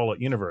within the Fallout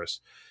universe,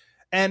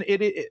 and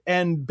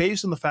and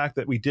based on the fact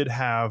that we did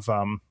have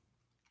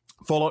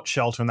Fallout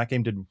Shelter, and that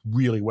game did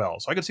really well.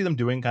 So I could see them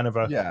doing kind of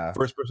a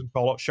first-person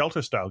Fallout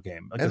Shelter style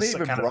game. Like and they a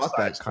even kind of brought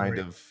that side kind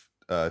story.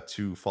 of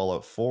to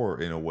Fallout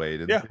 4 in a way,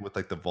 didn't they? With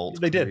like the vault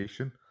They did.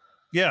 creation.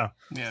 Yeah,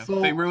 Yeah, So-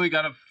 they really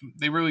gotta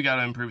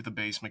improve the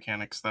base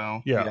mechanics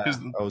though. yeah. Yeah, 'Cause-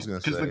 I was gonna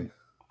say.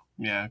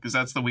 because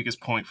that's the weakest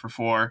point for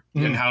 4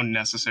 and how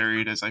necessary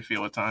it is. I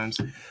feel at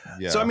times.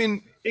 Yeah. So I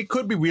mean, it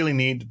could be really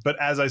neat, but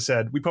as I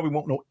said, we probably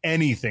won't know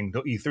anything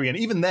till E3, and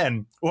even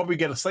then, we'll probably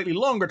get a slightly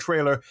longer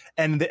trailer,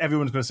 and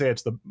everyone's going to say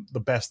it's the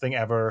best thing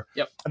ever.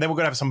 Yep. And then we're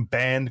going to have some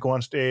band go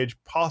on stage,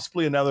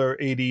 possibly another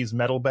 80s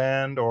metal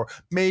band, or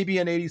maybe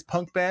an 80s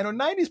punk band or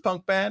 90s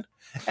punk band,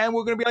 and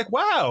we're going to be like,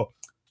 wow,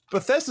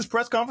 Bethesda's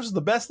press conference is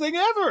the best thing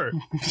ever.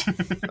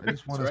 I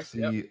just want to Correct. see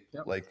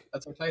Yep. like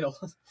That's our title.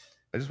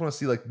 I just want to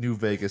see like New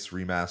Vegas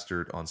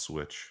remastered on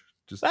Switch.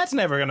 Just That's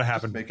never going to just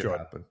happen, make it Jordan.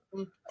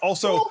 happen.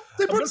 Also, Well,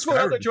 they I'm put gonna throw it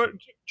out there, Skyrim.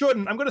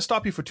 Jordan, I'm going to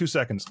stop you for 2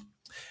 seconds.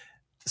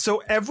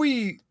 So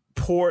every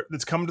port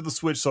that's come to the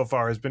Switch so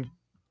far has been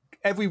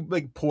every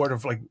like port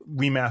of like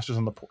remasters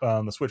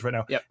on the Switch right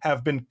now Yep.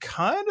 have been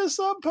kind of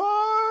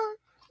subpar.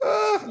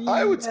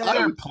 I would. Yeah. I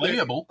They're would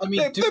playable. I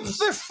mean,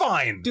 They're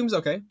fine. Doom's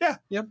okay.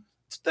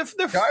 They're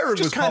Skyrim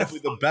just was kind of probably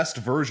the best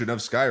version of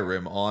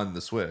Skyrim on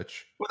the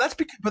Switch. well. That's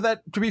because, but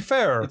that to be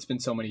fair, It's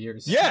been so many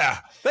years. yeah,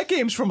 that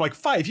game's from like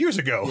 5 years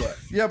ago. Yeah.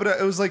 Yeah, but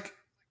it was like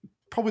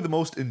probably the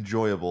most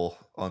enjoyable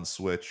on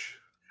Switch.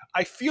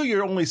 I feel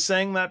you're only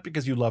saying that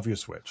because you love your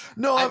Switch.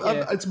 No,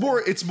 Yeah. it's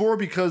more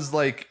because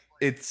like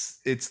it's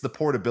the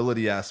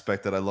portability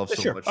aspect that I love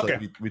so Sure, much. okay.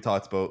 Like we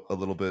talked about a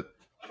little bit.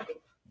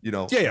 You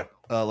know, Yeah.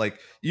 like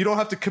you don't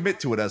have to commit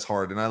to it as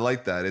hard, and I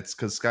like that. It's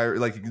because Skyrim,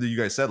 like you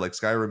guys said, like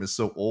Skyrim is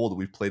so old,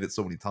 we've played it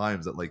so many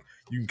times that like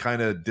you can kind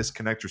of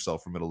disconnect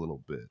yourself from it a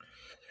little bit.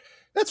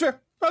 That's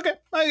fair. Okay,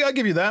 I'll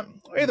give you that.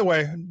 Either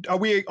way, are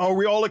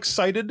we all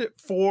excited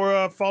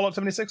for Fallout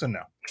 76 or no?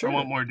 I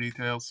want more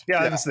details.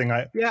 Yeah, Yeah. this thing.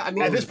 Yeah, I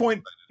mean, At this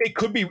point, it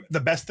could be the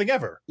best thing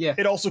ever. Yeah.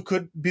 It also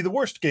could be the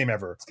worst game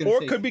ever, It's gonna or it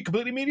take- could be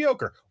completely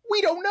mediocre. We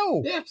don't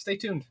know. yeah, stay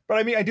tuned. But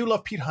I mean, I do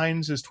love Pete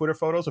Hines' Twitter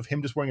photos of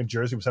him just wearing a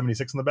jersey with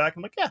 76 in the back.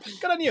 I'm like, yeah,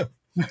 good on you.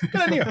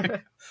 Good on you.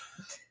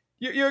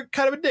 You're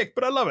kind of a dick,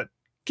 but I love it.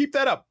 Keep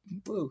that up.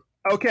 Woo.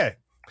 Okay.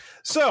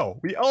 So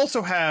we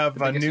also have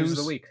The biggest news news. of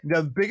the week.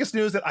 The biggest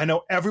news that I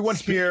know everyone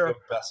here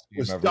Best game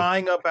was ever.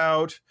 dying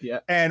about. Yeah.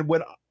 And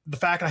when the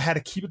fact I had to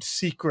keep it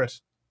secret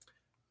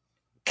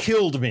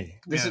killed me.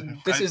 This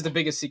Yeah, is the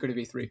biggest secret of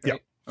E3,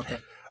 right?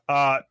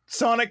 Okay.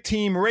 Sonic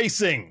Team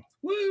Racing.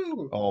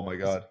 Woo! Oh my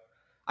god!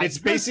 It's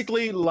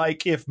basically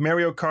like if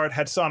Mario Kart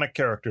had Sonic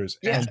characters.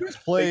 Yeah. And Did you guys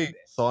play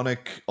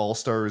Sonic All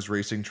Stars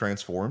Racing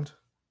Transformed?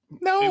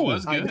 no, It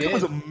was I good. did. It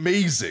was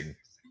amazing.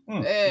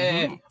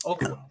 Okay.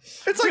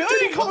 It's like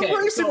Diddy Kong Okay,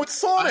 Racing so- with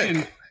Sonic.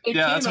 It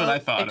Yeah, came that's what out- I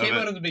thought It came of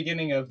it. out at the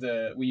beginning of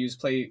the Wii U's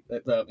play,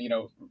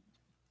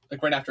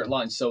 like right after it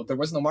launched. So there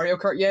was no Mario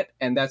Kart yet,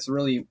 and that's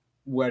really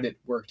what it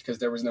worked because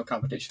there was no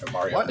competition of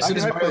Mario. What? As soon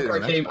as I Mario played it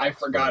on Kart came, I Xbox.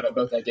 forgot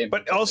about that game.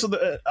 but also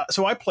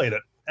so I played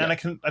it, and I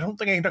don't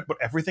think I can talk about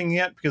everything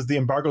yet because the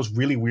embargo's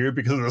really weird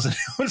because of this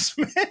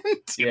announcement.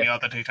 Give me all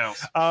the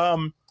details.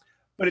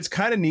 But it's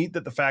kind of neat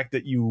that the fact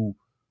that you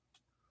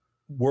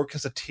work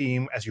as a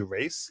team as you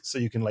race, so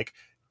you can like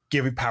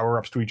give power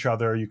ups to each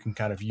other. You can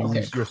kind of use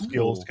Okay, your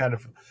skills to kind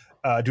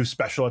of do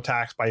special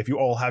attacks by if you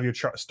all have your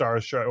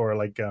stars or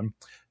like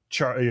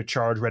your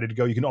charge ready to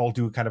go. You can all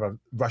do kind of a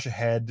rush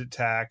ahead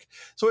attack.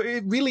 So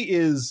it really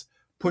is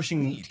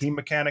pushing team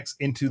mechanics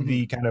into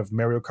the kind of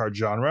Mario Kart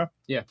genre.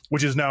 Yeah.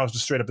 Which is now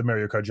just straight up the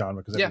Mario Kart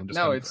genre because yeah, everyone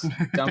just no, kind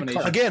it's of-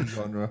 domination. again.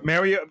 Genre.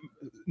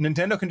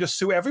 Nintendo can just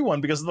sue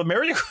everyone because of the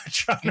Mario Kart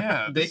genre.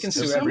 Yeah, They can it's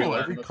sue similar. everyone.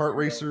 Every kart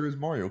racer is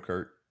Mario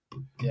Kart.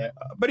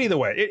 But either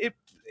way, it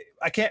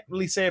I can't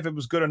really say if it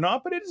was good or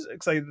not, but it is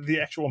exciting. The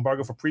actual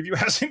embargo for preview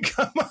hasn't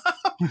come up.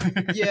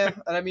 Yeah,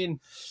 and I mean,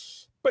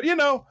 But you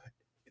know,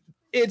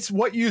 it's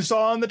what you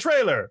saw in the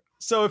trailer.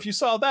 So if you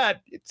saw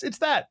that, it's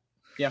that.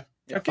 yeah.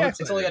 Okay.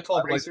 It's only got 12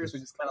 I like racers, this.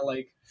 which is kind of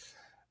like,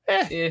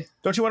 Eh.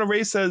 Don't you want to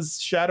race as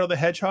Shadow the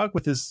Hedgehog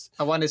with his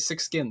I want his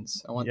 6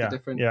 skins. I want yeah the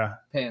different yeah.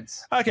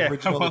 pants. Okay,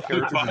 Original Well,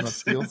 characters are not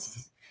sealed.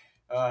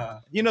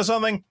 you know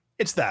something?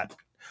 It's that.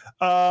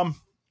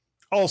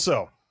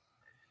 Also,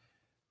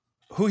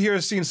 who here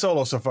has seen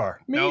Solo so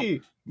far?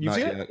 Me. You've Not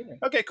seen yet. it?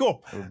 Okay,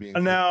 cool. That would be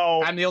And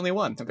now, I'm the only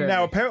one.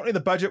 apparently the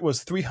budget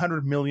was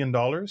 $300 million.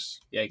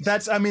 Yikes.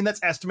 That's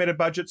estimated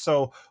budget,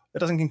 so that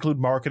doesn't include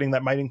marketing.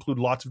 That might include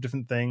lots of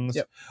different things.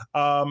 Yep.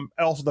 And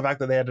also the fact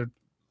that they had to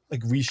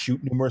like reshoot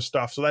numerous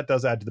stuff, so that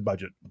does add to the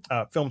budget.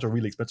 Films are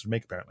really expensive to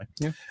make, apparently.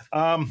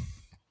 Yeah.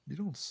 You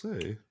don't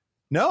say.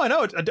 No, I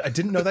know. I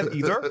didn't know that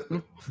either.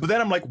 But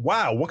then I'm like,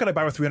 wow, what can I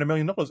buy with $300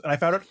 million? And I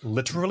found out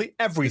literally This is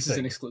an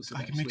everything. exclusive. I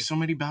can actually. make so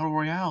many battle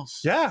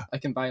royales. Yeah. I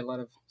can buy a lot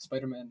of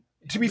Spider-Man.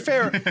 To be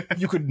fair,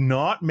 you could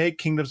not make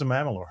Kingdoms of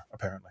Amalur,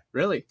 apparently.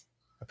 Really?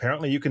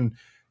 Apparently you can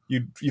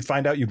you'd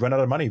find out you'd run out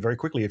of money very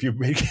quickly if you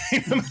make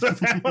Kingdoms of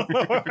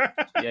Amalur.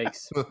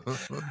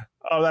 Yikes.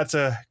 Oh, that's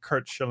a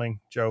Kurt Schilling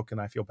joke, and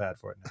I feel bad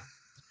for it now.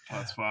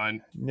 That's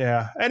fine.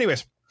 Yeah.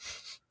 Anyways,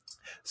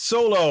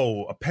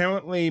 Solo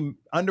apparently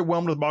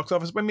underwhelmed with the box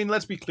office. I mean,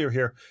 let's be clear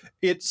here.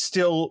 It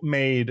still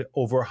made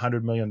over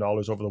 $100 million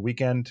over the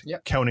weekend,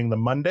 Yep. counting the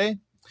Monday.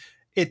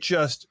 It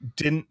just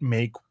didn't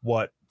make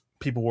what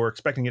people were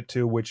expecting it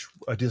to, which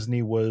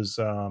Disney was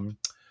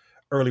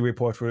early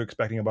reports were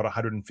expecting about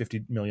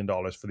 $150 million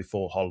for the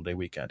full holiday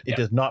weekend. It Yeah.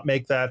 did not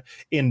make that.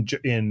 In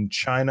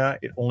China,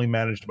 it only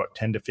managed about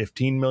 $10 to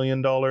 $15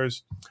 million,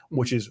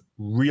 which is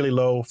really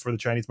low for the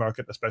Chinese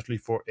market, especially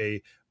for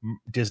a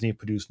Disney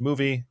produced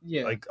movie.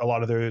 Yeah. Like a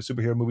lot of their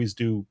superhero movies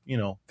do,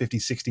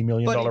 $50-60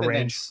 million But even then,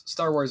 range.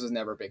 Star Wars was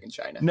never big in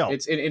China. No.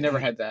 It never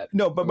had that.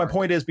 No, but my market.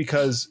 point is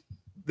because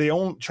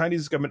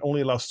Chinese government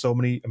only allows so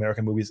many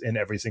American movies in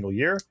every single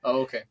year. Oh,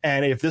 okay.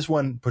 And if this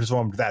one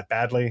performed that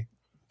badly,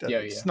 Yeah,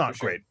 it's yeah, not for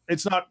sure. great.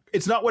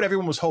 It's not what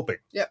everyone was hoping.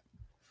 Yep.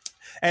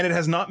 And it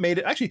has not made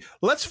it. Actually,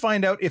 let's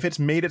find out if it's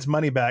made its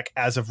money back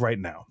as of right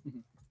now.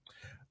 Mhm.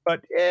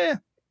 But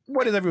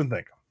what does everyone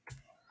think?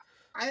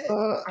 I'm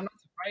not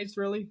surprised,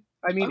 really.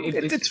 I mean,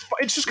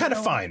 It's just kind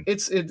of fine.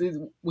 It's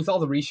with all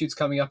the reshoots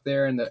coming up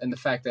there, and the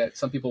fact that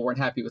some people weren't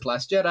happy with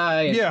Last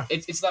Jedi. And Yeah.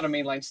 it's not a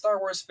mainline Star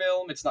Wars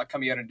film. It's not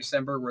coming out in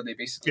December, where they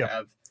basically Yeah.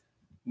 have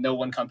no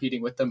one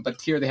competing with them.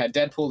 But here they had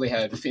Deadpool, they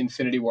had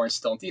Infinity War, and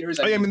still in theaters.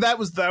 I mean, that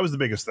was the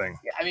biggest thing.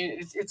 yeah, I mean,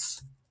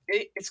 it's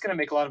going to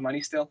make a lot of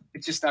money still.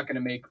 It's just not going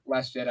to make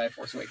Last Jedi,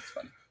 Force Awakens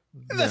funny.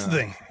 That's the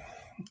thing.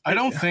 I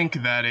don't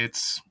think that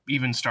it's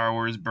even Star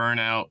Wars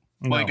burnout.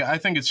 No. Like, I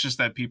think it's just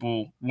that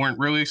people weren't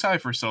really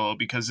excited for Solo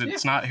because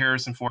it's not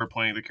Harrison Ford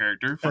playing the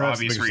character for And that's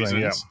the obvious biggest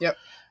reasons. thing, Yep.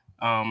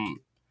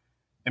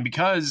 And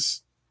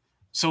because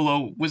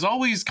Solo was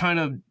always kind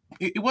of,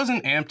 it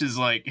wasn't amped as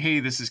like, hey,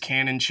 this is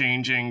canon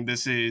changing.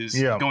 This is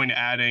Yeah. going to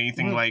add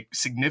anything Mhm. like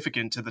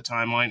significant to the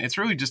timeline. It's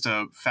really just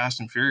a Fast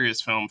and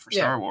Furious film for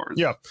Yeah. Star Wars.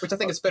 Yeah. Which I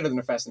think is better than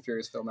a Fast and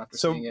Furious film after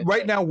So seeing it.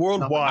 right now, I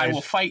worldwide,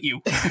 will fight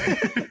you.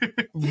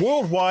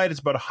 worldwide, it's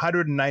about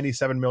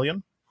 197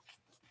 million.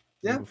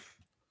 Yeah.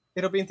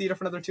 It'll be in theater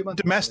for another 2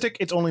 months. Domestic,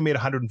 it's only made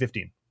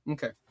 115.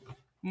 Okay.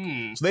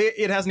 So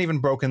it hasn't even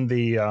broken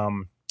the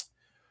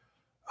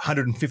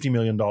 $150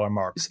 million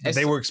mark that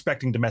they were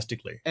expecting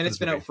domestically. And for it's this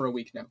been movie. out for a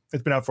week now.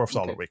 It's been out for a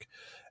solid Okay. week.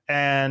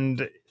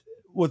 And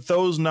with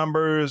those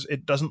numbers,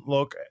 it doesn't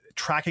look,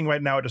 tracking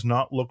right now, it does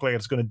not look like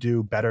it's going to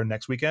do better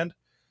next weekend.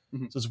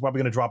 Mhm. So it's probably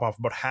going to drop off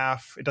about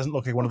half. It doesn't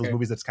look like one of those Okay.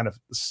 movies that's kind of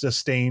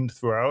sustained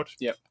throughout.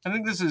 I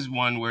think this is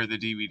one where the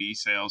DVD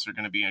sales are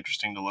going to be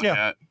interesting to look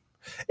Yeah. at.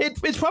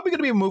 It's probably going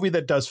to be a movie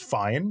that does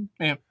fine.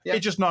 Yeah. Yeah.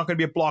 It's just not going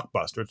to be a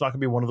blockbuster. It's not going to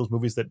be one of those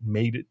movies that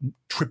made it,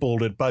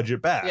 tripled its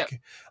budget back. Yeah.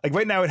 Like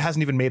right now, it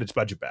hasn't even made its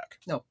budget back.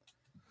 No.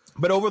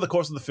 But over the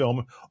course of the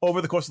film,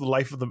 over the course of the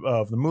life of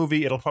the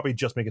movie, it'll probably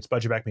just make its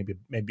budget back, maybe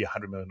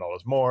 $100 million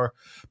more.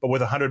 But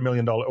with $100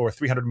 million or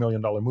 $300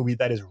 million movie,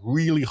 that is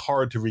really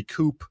hard to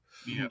recoup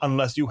Yeah.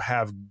 unless you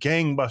have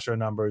gangbuster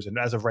numbers. And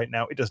as of right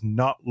now, it does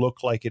not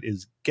look like it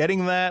is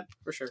getting that.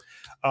 For sure.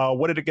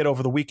 What did it get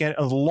over the weekend?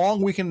 The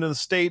long weekend in the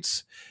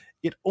States,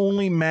 it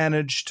only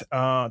managed,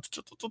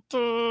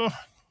 where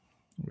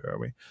are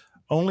we?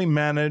 Only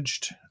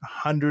managed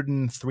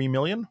 103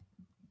 million,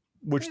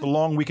 which the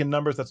long weekend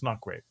numbers, that's not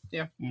great.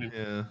 Yeah.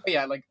 But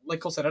yeah, like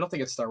Cole said, I don't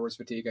think it's Star Wars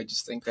fatigue. I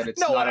just think that it's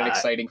No, not an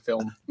exciting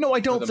film. No, I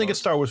don't the think it's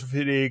most. Star Wars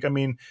fatigue. I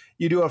mean,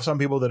 you do have some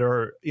people that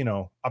are,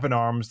 up in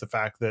arms, the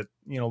fact that,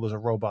 there's a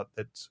robot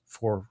that's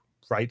for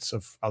rights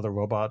of other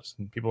robots,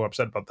 and people are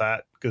upset about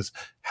that because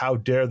how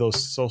dare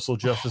those social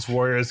justice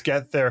warriors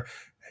get their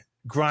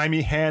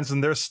grimy hands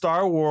in their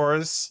Star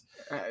Wars.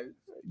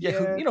 Yeah.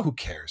 Who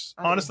cares?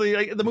 I don't-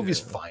 Honestly, the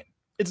movie's Yeah. fine.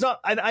 It's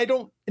not, I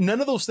don't, none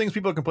of those things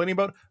people are complaining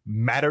about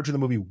matter to the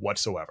movie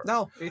whatsoever.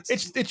 No, it's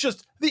It's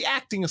just, the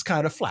acting is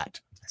kind of flat.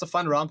 a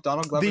fun romp.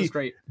 Donald Glover's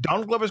great.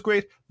 Donald Glover's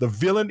great. The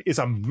villain is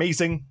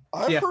amazing.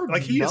 I've Yeah, heard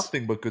like, he is-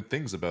 nothing but good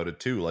things about it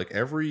too. Like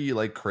every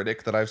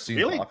critic that I've seen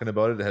Really? talking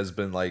about it has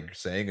been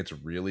saying it's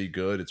really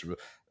good. It's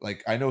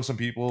I know some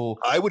people.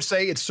 I would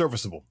say it's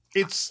serviceable.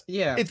 It's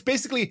Yeah. it's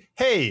basically,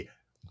 hey,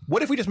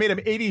 what if we just made an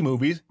 80s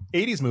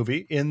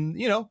movie in,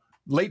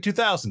 late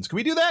 2000s? Can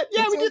we do that?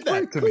 Yeah, That we did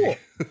sounds that. great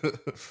Cool. to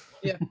me.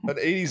 Yeah. An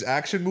 80s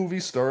action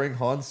movie starring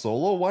Han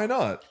Solo? Why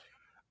not?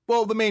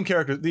 Well, the main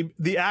character,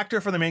 the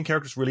actor for the main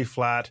character is really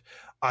flat.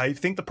 I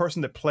think the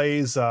person that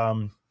plays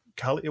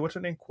Kali, what's her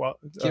name?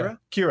 Kira?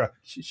 Kira.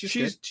 She's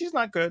good. She's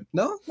not good.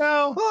 No?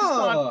 No,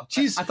 Oh,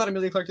 she's I thought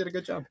Emilia Clarke did a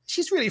good job.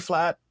 she's really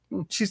flat.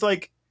 She's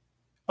like,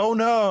 oh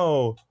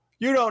no,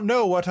 you don't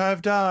know what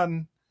I've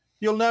done.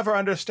 You'll never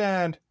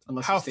understand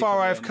Unless how you stay far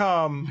till the I've end.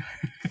 come.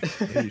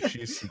 Maybe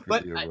she's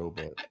secretly But a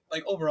robot.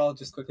 Like overall,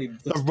 just quickly.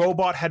 The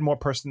robot had more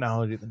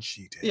personality than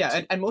she did.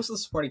 Yeah, and most of the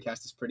supporting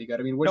cast is pretty good.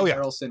 I mean, Woody Oh, yeah.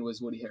 Harrelson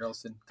was Woody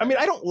Harrelson. I mean,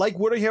 I don't like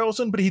Woody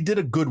Harrelson, but he did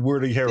a good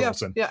Woody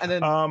Harrelson. Yeah, and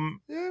then Yeah, I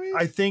mean,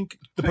 I think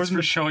the Thanks person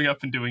for that, showing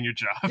up and doing your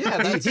job.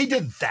 yeah, he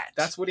did that.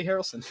 that's Woody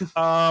Harrelson.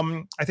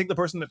 I think the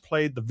person that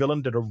played the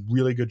villain did a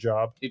really good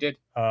job. He did.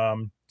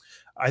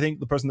 I think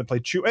the person that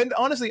played Chewie, and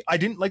honestly, I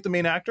didn't like the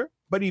main actor,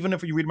 but even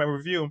if you read my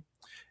review,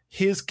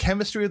 his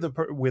chemistry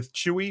with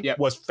Chewie Yep.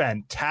 was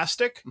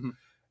fantastic. Mhm.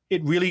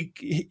 It really,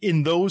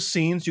 in those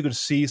scenes, you could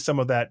see some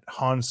of that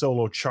Han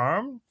Solo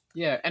charm.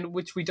 Yeah, and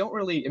which we don't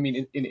really. I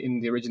mean, in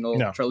the original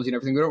No. trilogy and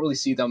everything, we don't really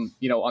see them,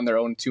 on their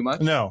own too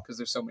much. No. because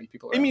there's so many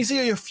people. I Around. mean, you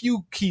see a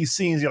few key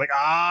scenes, you're like,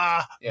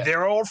 Yeah.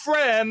 they're old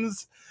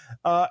friends.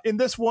 In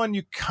this one,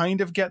 you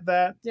kind of get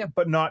that, Yeah.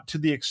 but not to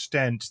the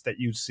extent that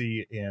you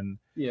see in.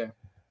 yeah,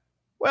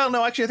 Well,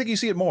 no, actually, I think you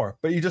see it more,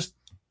 but you just.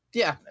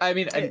 yeah. I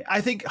mean, I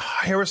think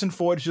Harrison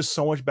Ford is just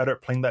so much better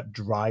at playing that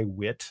dry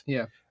wit.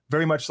 Yeah.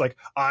 Very much like,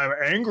 I'm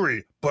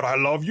angry, but I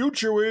love you,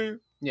 Chewie.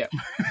 yeah.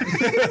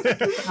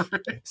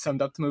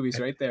 Summed up the movies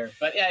right there.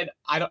 But yeah,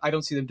 I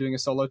don't see them doing a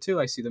Solo 2.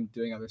 I see them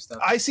doing other stuff.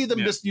 I see them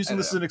Yeah. just using I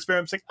this as know. an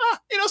experiment, saying,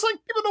 something,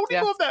 people don't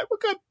Yeah. know of that. We're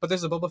good. But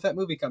there's a Boba Fett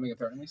movie coming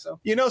apparently. So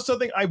You know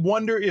something? I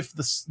wonder if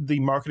the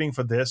marketing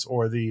for this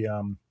or the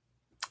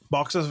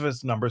box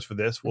office numbers for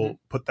this will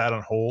put that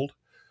on hold.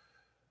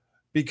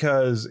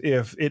 Because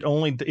if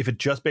it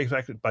just based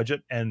back to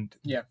budget and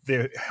Yeah.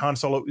 the Han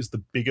Solo is the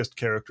biggest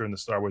character in the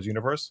Star Wars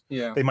universe,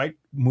 yeah, they might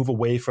move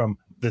away from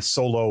the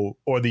Solo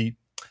or the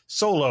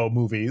Solo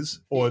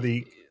movies or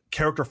the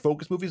character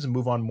focused movies and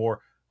move on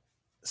more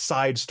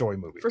side story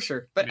movies. for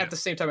sure. But Yeah. at the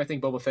same time, I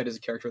think Boba Fett is a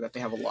character that they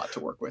have a lot to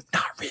work with.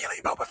 Not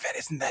really. Boba Fett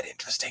isn't that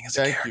interesting as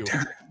a Thank you.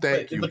 character. Thank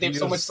But, you. but they have He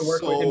so is much to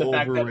work with so in the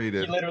fact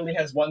overrated. that he literally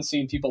has one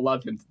scene people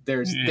love him.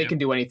 They Yeah. can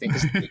do anything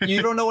 'cause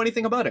you don't know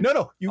anything about him.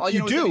 No, you All you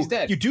know is that do. he's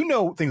dead. You do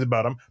know things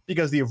about him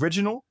because the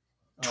original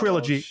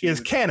trilogy is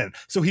shoot. canon.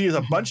 So he is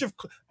a bunch of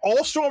all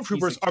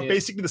stormtroopers He's a are kid.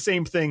 basically the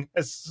same thing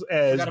as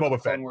Forgot about Boba the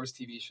Fett. Clone Wars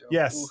TV show.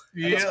 Yes. Ooh.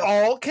 It's Yeah.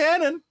 all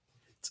canon.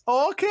 It's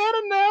all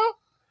canon now.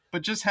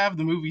 But just have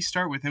the movie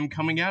start with him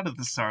coming out of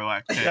the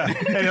Sarlacc pit. Yeah.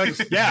 And you're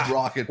like, yeah.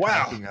 Rocket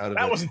Wow. popping out of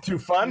That it. wasn't too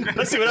fun.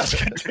 Let's see what else we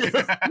can do.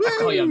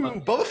 call you on Woo!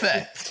 Monday. Boba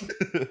Fett.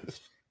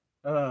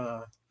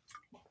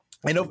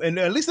 I know, and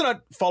at least they're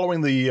not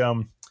following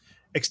the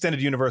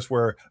extended universe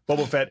where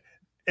Boba Fett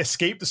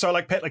escaped the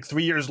Sarlacc pit like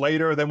 3 years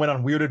later, then went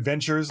on weird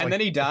adventures. And like,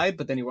 then he died,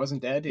 but then he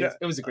wasn't dead. Yeah.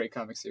 It was a great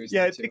comic series.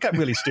 yeah, too. it got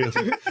really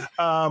stupid.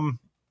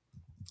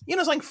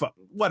 It's like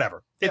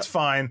whatever. It's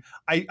fine.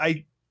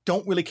 I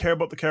don't really care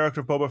about the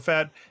character of Boba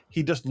Fett.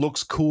 He just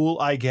looks cool,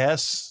 I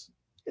guess.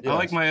 I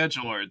like my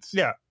edgelords.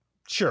 Yeah,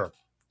 sure.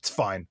 It's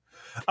fine.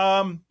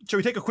 Shall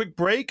we take a quick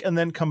break and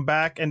then come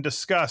back and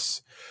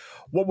discuss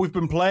what we've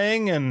been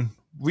playing and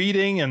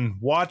reading and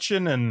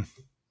watching and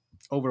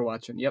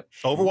Overwatching. Yep.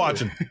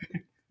 overwatching?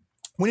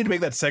 We need to make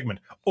that segment.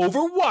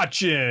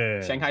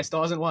 Overwatching. Shanghai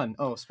still hasn't won.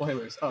 Oh,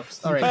 spoilers. Oh,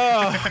 all right.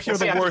 You're We'll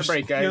see the after worst.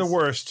 break, guys. You're the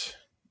worst.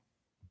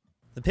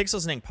 The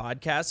Pixels and Ink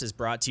podcast is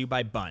brought to you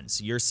by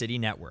Buns, your city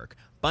network.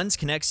 Buns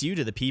connects you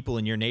to the people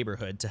in your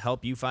neighborhood to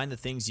help you find the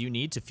things you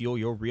need to fuel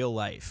your real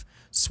life.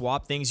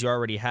 Swap things you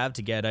already have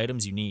to get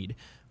items you need.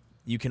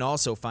 You can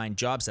also find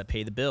jobs that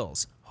pay the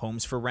bills,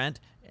 homes for rent,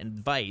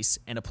 advice,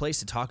 and a place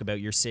to talk about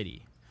your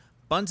city.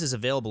 Buns is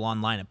available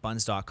online at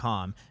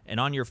buns.com and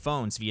on your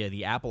phones via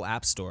the Apple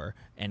App Store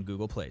and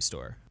Google Play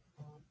Store.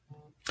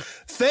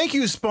 Thank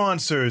you,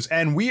 sponsors.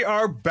 And we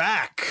are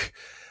back.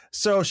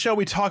 So, shall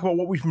we talk about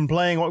what we've been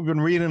playing, what we've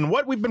been reading, and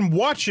what we've been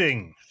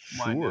watching?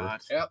 Why Sure.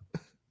 not? Yep.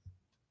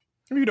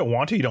 If you don't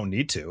want to, you don't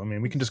need to. I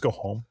mean, we can just go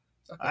home.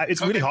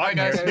 It's really Okay, hot bye, in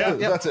here. guys. Yeah.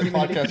 Yeah. That's it.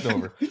 Podcast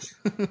over.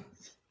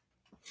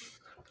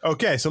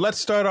 Okay, so let's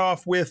start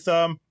off with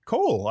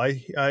Cole.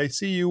 I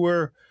see you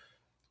were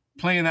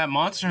Playing that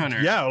Monster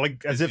Hunter.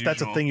 like as As if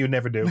that's a usual. thing you'd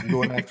never do.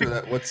 Going after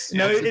that. What's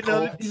No, what's it-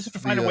 called? you just have to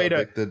find a way to-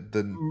 like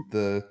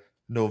the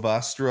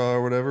Novastra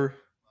or whatever.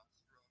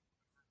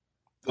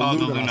 Oh,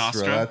 the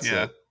Lunastra, That's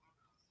yeah. it.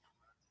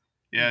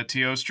 Yeah,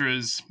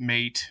 Teostra's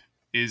mate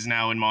is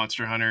now in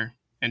Monster Hunter,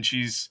 and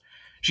she's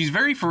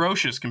very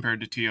ferocious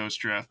compared to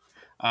Teostra.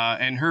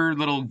 And her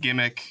little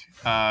gimmick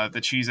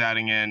that she's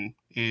adding in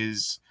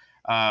is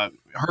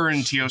her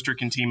and Teostra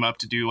can team up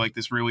to do like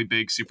this really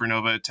big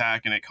supernova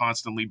attack, and it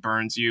constantly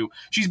burns you.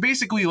 She's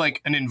basically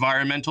like an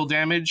environmental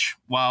damage,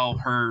 while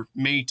her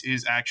mate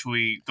is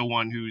actually the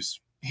one who's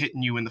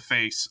hitting you in the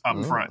face up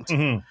Oh. front.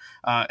 Mhm.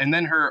 And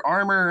then her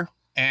armor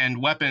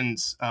and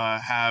weapons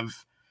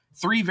have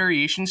 3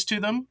 variations to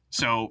them.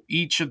 So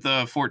each of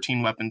the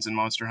 14 weapons in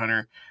Monster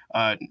Hunter,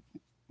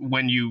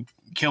 when you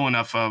kill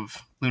enough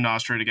of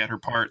Lunastra to get her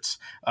parts.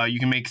 You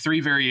can make 3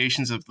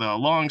 variations of the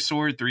long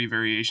sword, 3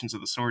 variations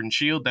of the sword and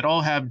shield that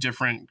all have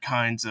different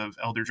kinds of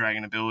Elder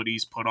Dragon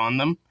abilities put on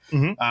them.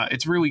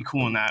 It's really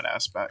cool in that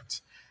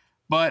aspect.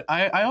 But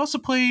I also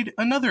played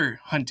another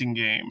hunting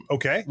game.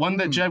 Okay. One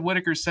that Jed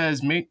Whittaker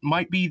says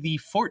might be the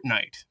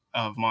Fortnite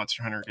of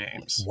Monster Hunter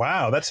games.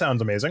 Wow, that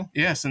sounds amazing.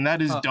 Yes, and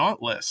that is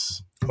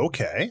Dauntless.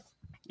 Okay.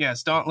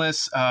 Yes,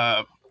 Dauntless,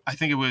 I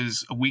think it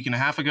was a week and a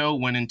half ago,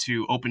 went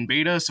into open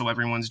beta, so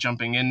everyone's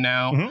jumping in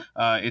now.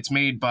 It's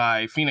made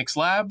by Phoenix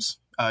Labs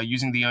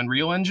using the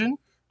Unreal Engine.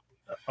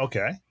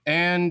 Okay.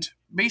 And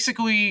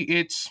basically,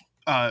 it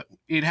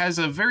has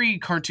a very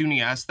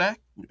cartoony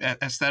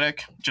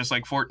aesthetic, just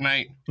like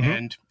Fortnite,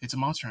 and it's a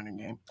monster hunting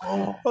game.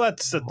 Well,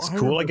 that's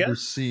cool, I guess.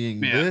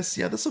 Seeing this,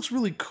 this looks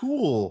really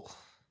cool.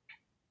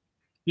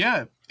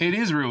 Yeah, it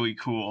is really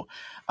cool.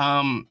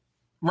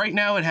 Right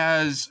now, it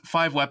has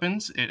 5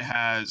 weapons. It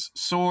has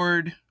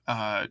sword,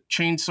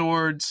 chain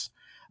swords.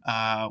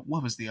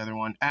 What was the other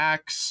one?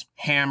 Axe,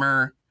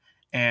 hammer,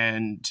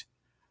 and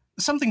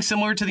something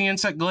similar to the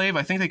insect glaive.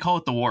 I think they call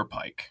it the war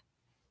pike.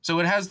 So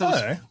it has those.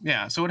 Okay.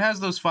 Yeah. So it has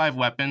those 5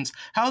 weapons.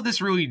 How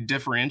this really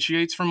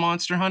differentiates from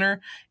Monster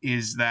Hunter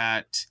is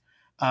that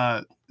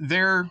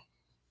their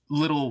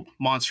little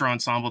monster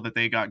ensemble that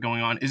they got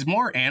going on is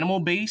more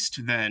animal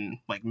based than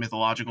like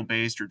mythological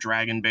based or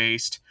dragon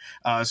based.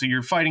 So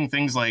you're fighting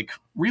things like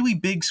really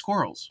big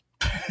squirrels.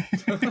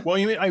 Well,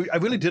 you mean I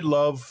really did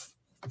love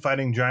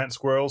fighting giant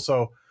squirrels,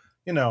 so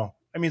it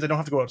means I don't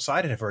have to go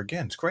outside it ever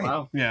again. It's great.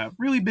 Wow. Yeah,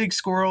 really big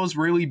squirrels,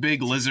 really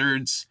big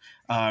lizards,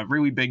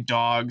 really big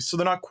dogs. So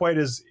they're not quite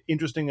as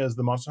interesting as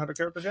the Monster Hunter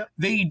characters yet?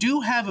 They do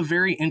have a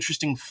very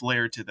interesting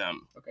flair to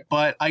them,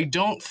 but I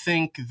don't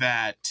think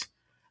that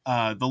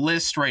the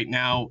list right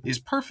now is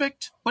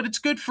perfect, but it's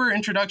good for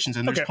introductions,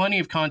 and there's plenty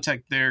of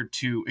content there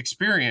to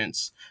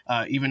experience,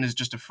 even as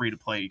just a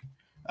free-to-play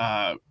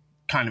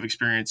kind of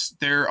experience.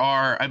 There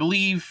are, I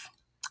believe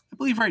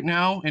right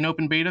now in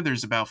open beta,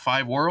 there's about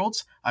 5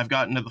 worlds. I've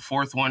gotten to the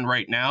 4th one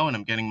right now, and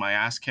I'm getting my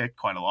ass kicked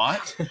quite a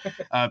lot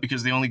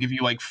because they only give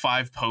you like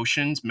 5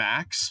 potions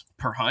max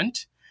per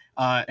hunt.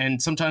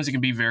 And sometimes it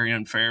can be very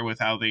unfair with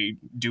how they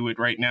do it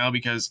right now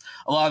because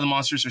a lot of the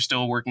monsters are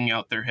still working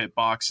out their hit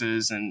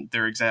boxes and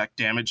their exact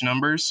damage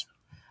numbers.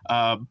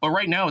 But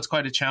right now it's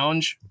quite a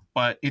challenge,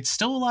 but it's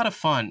still a lot of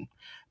fun.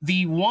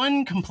 The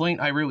one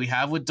complaint I really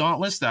have with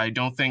Dauntless that I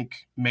don't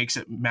think makes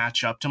it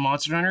match up to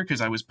Monster Hunter,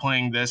 because I was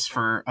playing this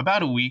for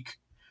about a week,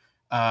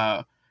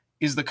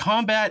 is the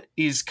combat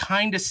is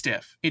kind of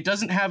stiff. It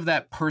doesn't have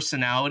that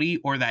personality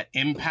or that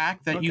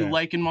impact that you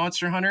like in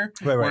Monster Hunter,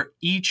 where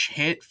each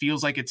hit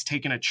feels like it's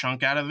taken a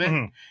chunk out of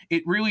it.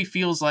 It really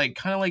feels like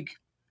kind of like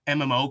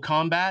MMO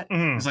combat.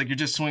 It's like you're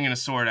just swinging a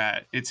sword at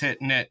it. It's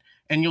hitting it.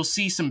 And you'll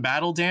see some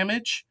battle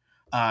damage,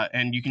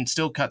 and you can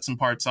still cut some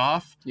parts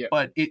off.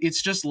 But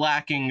it's just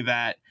lacking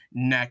that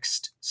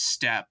next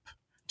step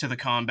to the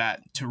combat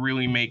to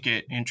really make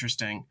it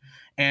interesting.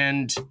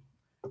 And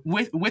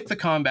with the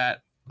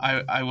combat,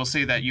 I will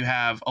say that you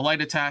have a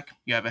light attack,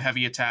 you have a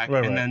heavy attack,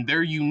 and then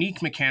their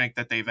unique mechanic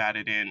that they've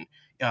added in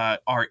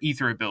are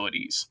ether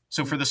abilities.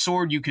 So for the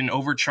sword, you can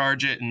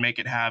overcharge it and make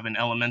it have an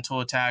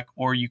elemental attack,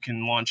 or you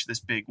can launch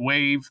this big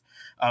wave.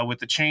 With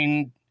the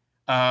chain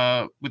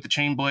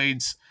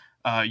blades,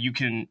 you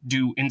can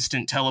do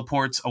instant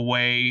teleports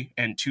away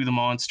and to the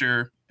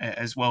monster,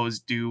 as well as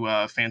do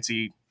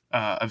fancy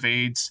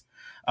evades.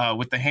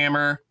 With the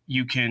hammer,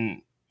 you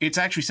can. It's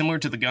actually similar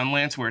to the gun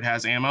lance where it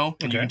has ammo,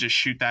 and you can just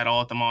shoot that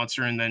all at the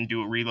monster and then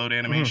do a reload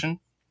animation.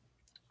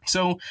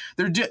 So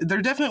they're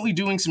definitely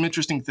doing some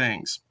interesting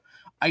things.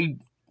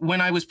 When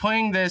I was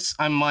playing this,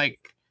 I'm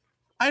like,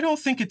 I don't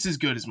think it's as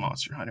good as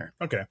Monster Hunter.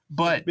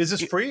 But is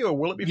this free or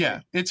will it be free?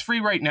 Yeah, it's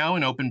free right now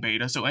in open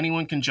beta, so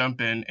anyone can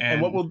jump in.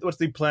 And what's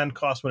the planned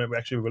cost when it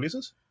actually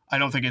releases? I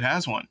don't think it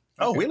has one.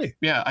 Oh, really?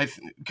 Yeah,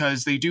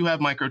 because they do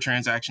have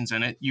microtransactions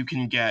in it. You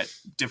can get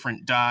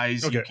different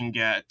dyes. You can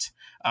get,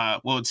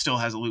 it still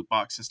has a loot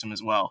box system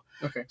as well.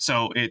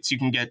 So you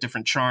can get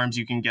different charms.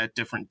 You can get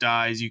different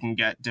dyes. You can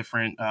get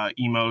different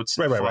emotes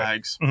and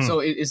flags. So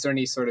is there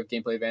any sort of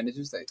gameplay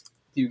advantages that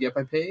you get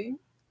by paying?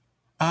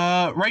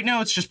 Right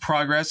now, it's just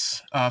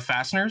progress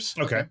fasteners.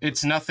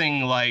 It's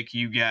nothing like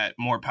you get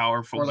more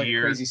powerful or like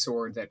gear. A crazy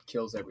sword that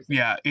kills everything.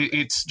 Yeah,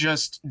 it's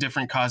just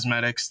different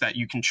cosmetics that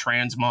you can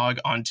transmog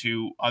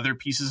onto other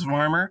pieces of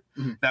armor.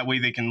 That way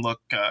they can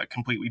look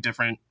completely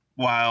different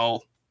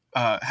while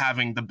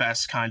having the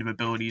best kind of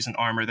abilities and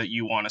armor that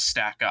you want to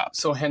stack up.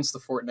 So hence the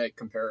Fortnite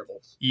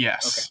comparables.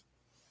 Yes.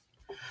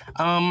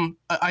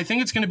 I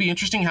think it's going to be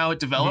interesting how it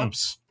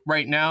develops.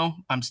 Right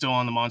now, I'm still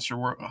on the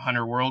Monster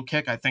Hunter World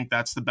kick. I think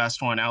that's the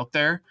best one out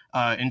there.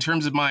 In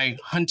terms of my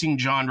hunting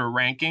genre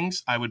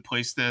rankings, I would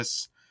place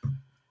this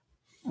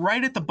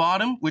right at the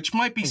bottom, which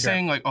might be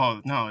saying like, oh,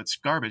 no, it's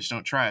garbage,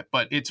 don't try it.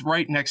 But it's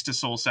right next to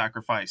Soul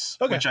Sacrifice,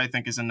 which I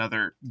think is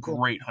another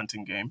great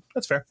hunting game.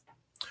 That's fair.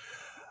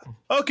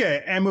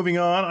 Okay, and moving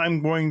on,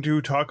 I'm going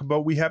to talk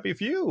about We Happy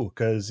Few,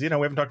 because, we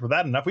haven't talked about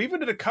that enough. We even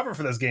did a cover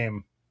for this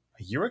game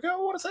a year ago, I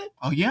want to say.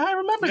 Oh, yeah, I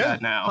remember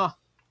that now.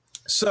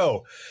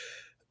 So...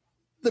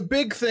 The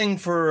big thing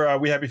for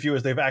We Happy Few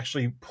is they've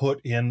actually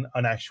put in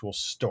an actual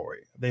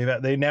story.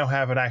 They now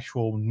have an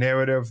actual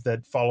narrative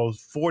that follows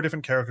 4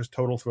 different characters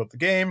total throughout the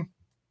game.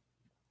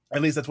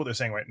 At least that's what they're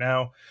saying right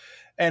now.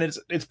 And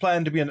it's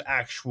planned to be an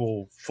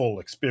actual full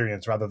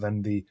experience rather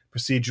than the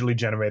procedurally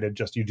generated,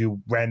 just you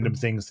do random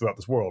things throughout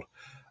this world.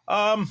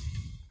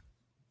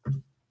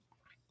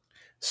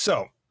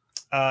 So,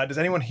 does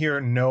anyone here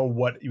know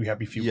what You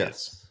Happy Few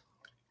is?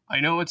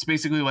 I know it's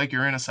basically like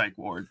you're in a psych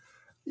ward.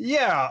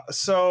 Yeah,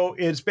 so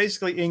it's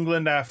basically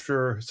England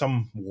after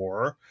some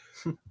war.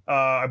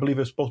 I believe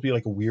it was supposed to be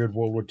like a weird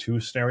World War II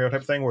scenario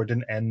type thing where it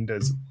didn't end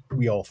as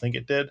we all think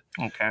it did.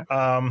 Okay.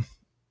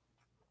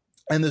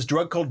 And this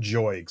drug called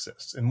joy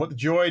exists. And what the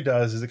joy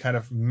does is it kind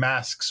of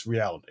masks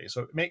reality.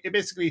 So it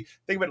basically,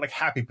 think of it like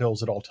happy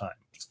pills at all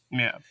times.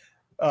 Yeah.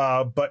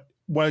 But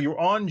while you're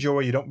on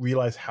joy, you don't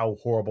realize how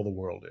horrible the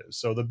world is.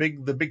 So the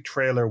big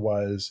trailer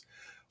was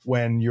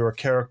when you're a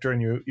character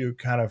and you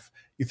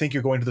think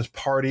you're going to this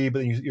party, but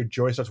then your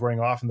joy starts wearing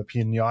off, and the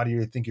pinata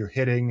you think you're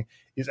hitting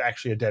is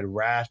actually a dead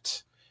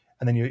rat.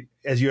 And then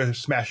as you're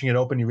smashing it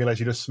open, you realize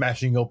you're just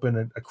smashing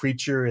open a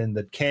creature, and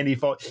the candy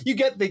fall. You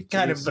get the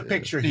kind of the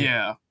picture here.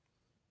 Yeah.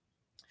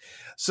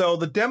 So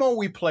the demo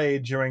we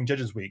played during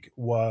Judges Week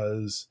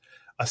was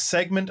a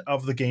segment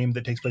of the game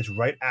that takes place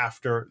right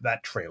after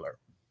that trailer.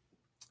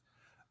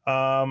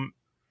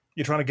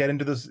 You're trying to get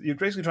into this. You're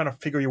basically trying to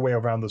figure your way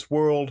around this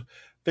world,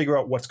 figure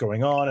out what's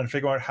going on, and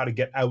figure out how to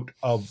get out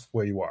of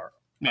where you are.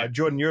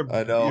 Jordan, you're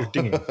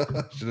dinging.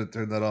 Should have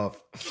turned that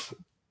off.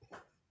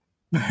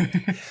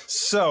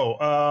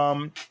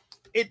 So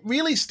it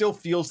really still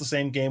feels the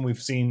same game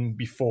we've seen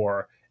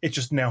before. It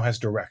just now has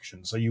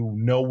direction, so you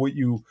know what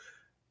you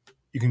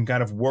can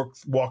kind of walk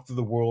through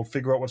the world,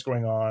 figure out what's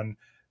going on,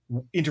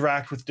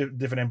 interact with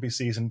different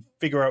NPCs, and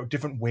figure out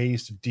different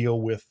ways to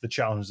deal with the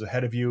challenges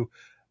ahead of you.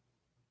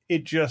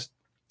 It just,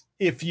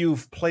 if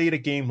you've played a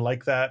game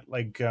like that,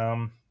 like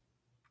hell,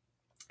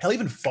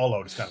 even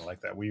Fallout is kind of like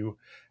that, where you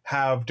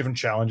have different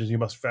challenges, you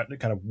must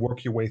kind of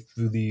work your way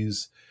through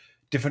these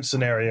different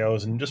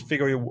scenarios and just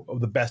figure out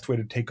the best way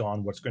to take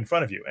on what's in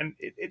front of you. And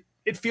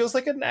it feels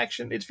like an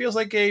action. It feels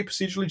like a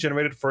procedurally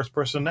generated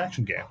first-person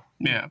action game.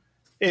 Yeah.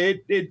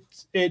 It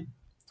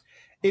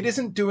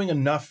isn't doing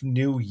enough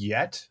new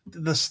yet.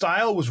 The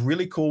style was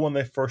really cool when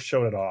they first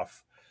showed it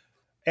off,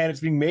 and it's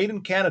being made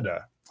in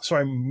Canada. So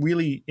I'm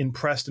really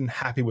impressed and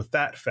happy with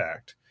that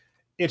fact.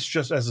 It's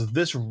just as of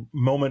this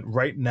moment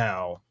right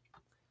now,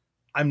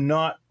 I'm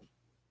not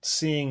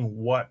seeing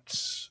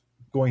what's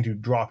going to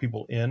draw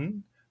people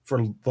in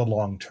for the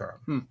long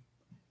term.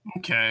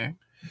 Okay.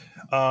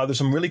 There's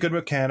some really good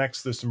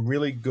mechanics. There's some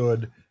really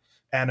good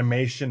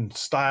animation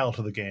style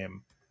to the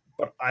game.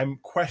 But I'm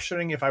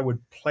questioning if I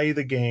would play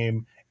the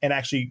game and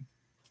actually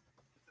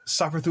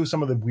suffer through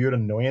some of the weird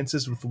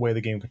annoyances with the way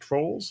the game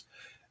controls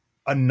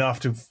enough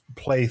to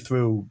play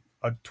through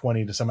a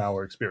 20 to some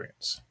hour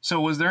experience.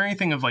 So was there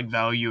anything of like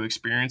value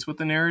experience with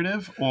the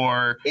narrative,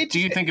 or do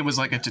you think it was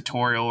like a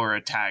tutorial or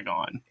a tag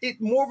on?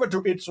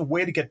 It's a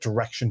way to get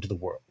direction to the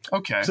world.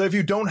 Okay. So if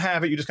you don't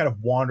have it, you just kind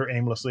of wander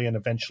aimlessly and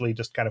eventually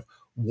just kind of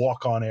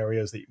walk on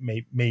areas that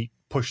may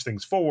push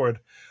things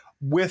forward.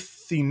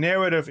 With the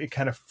narrative, it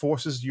kind of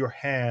forces your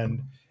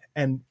hand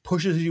and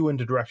pushes you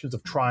into directions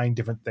of trying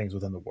different things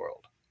within the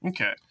world.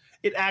 Okay.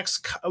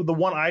 The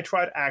one I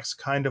tried acts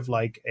kind of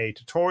like a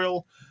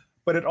tutorial,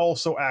 but it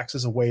also acts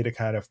as a way to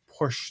kind of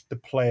push the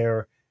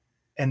player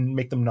and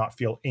make them not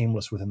feel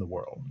aimless within the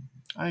world.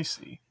 I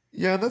see.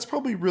 Yeah, that's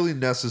probably really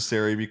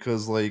necessary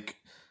because like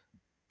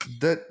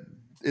that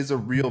is a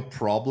real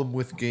problem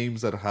with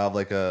games that have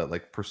like a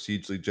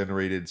procedurally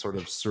generated sort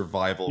of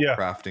survival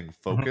crafting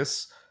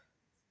focus. Mm-hmm.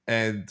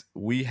 And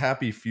We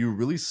Happy Few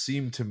really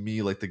seemed to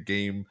me like the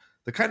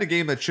kind of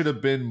game that should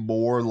have been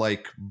more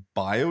like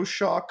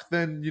BioShock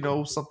than,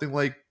 something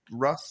like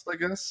Rust, I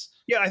guess.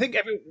 Yeah, I think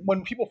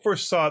when people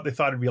first saw it, they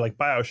thought it'd be like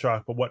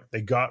BioShock, but what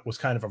they got was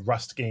kind of a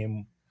Rust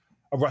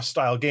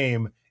style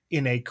game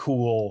in a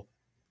cool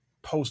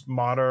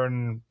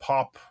postmodern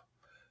pop,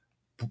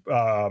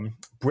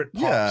 Brit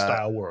pop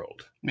style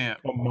world. Yeah,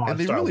 and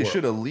they really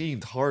should have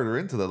leaned harder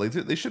into that. Like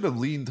they should have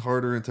leaned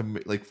harder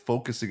into like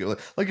focusing.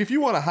 Like if you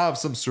want to have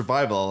some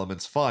survival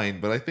elements, fine.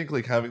 But I think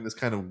like having this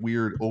kind of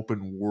weird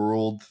open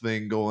world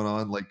thing going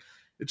on, like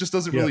it just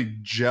doesn't really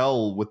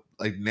gel with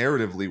like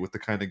narratively with the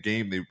kind of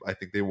game I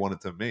think they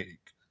wanted to make.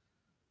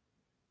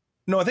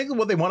 No, I think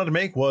what they wanted to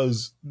make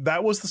was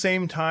the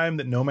same time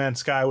that No Man's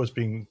Sky was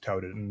being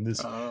touted, and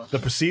the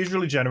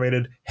procedurally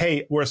generated.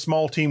 Hey, we're a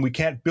small team. We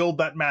can't build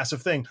that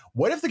massive thing.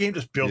 What if the game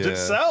just built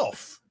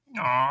itself?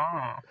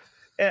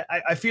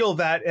 I feel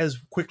that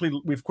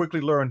we've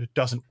quickly learned, it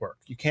doesn't work.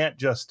 You can't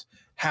just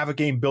have a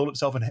game build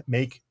itself and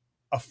make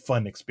a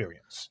fun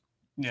experience.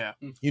 Yeah,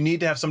 you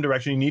need to have some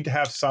direction. You need to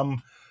have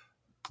some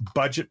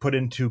budget put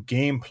into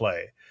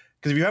gameplay,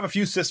 because if you have a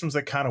few systems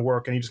that kind of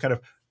work and you just kind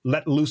of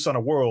let loose on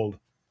a world,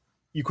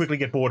 you quickly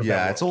get bored of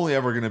that. Yeah, it's only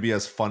ever going to be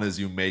as fun as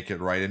you make it,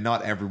 right? And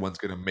not everyone's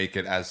going to make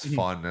it as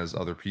fun as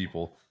other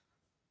people.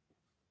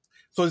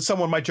 So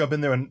someone might jump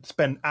in there and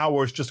spend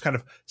hours just kind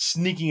of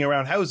sneaking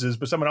around houses,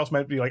 but someone else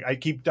might be like, I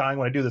keep dying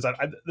when I do this.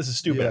 This is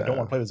stupid. I don't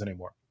want to play this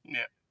anymore.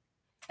 Yeah.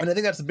 And I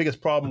think that's the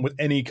biggest problem with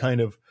any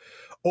kind of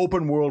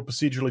open world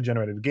procedurally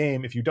generated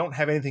game. If you don't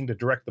have anything to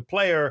direct the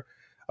player,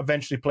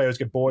 eventually players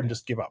get bored and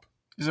just give up.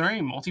 Is there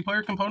any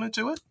multiplayer component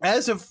to it?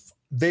 As if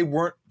they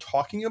weren't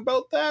talking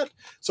about that.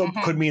 So it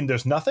could mean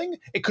there's nothing.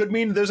 It could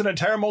mean there's an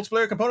entire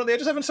multiplayer component they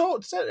just haven't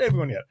said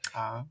everyone yet.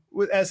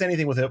 As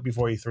anything with it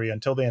before E3,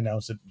 until they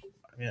announce it,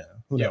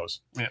 who knows?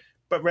 Yeah.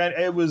 But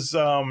it was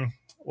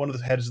one of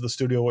the heads of the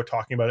studio were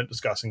talking about it,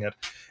 discussing it.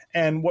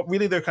 And what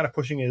really they're kind of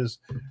pushing is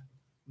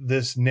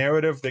this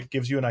narrative that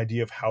gives you an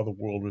idea of how the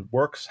world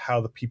works,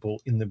 how the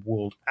people in the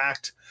world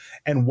act,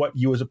 and what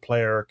you as a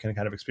player can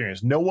kind of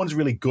experience. No one's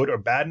really good or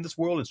bad in this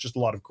world. It's just a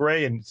lot of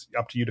gray, and it's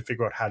up to you to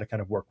figure out how to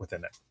kind of work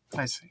within it.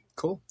 I see.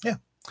 Cool. Yeah.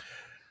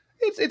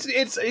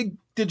 It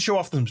did show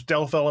off some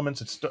stealth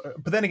elements.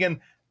 But then again,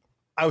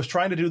 I was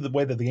trying to do the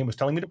way that the game was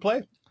telling me to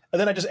play,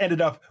 and then I just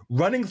ended up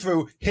running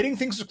through, hitting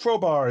things with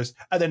crowbars,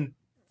 and then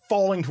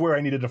falling to where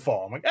I needed to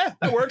fall. I'm like,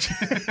 that worked.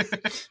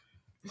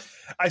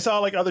 I saw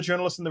like other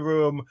journalists in the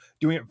room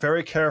doing it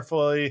very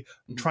carefully,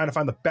 trying to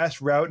find the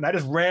best route, and I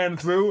just ran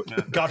through,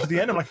 got to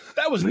the end. I'm like,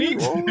 that was neat.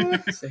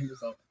 Same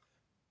result.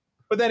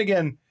 But then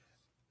again,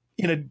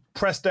 in a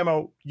press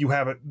demo, you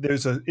have it.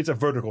 It's a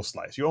vertical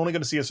slice. You're only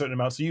going to see a certain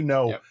amount,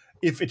 so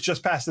if it's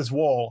just past this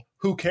wall,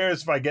 who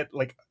cares if I get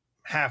like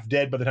half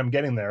dead by the time I'm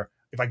getting there?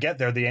 If I get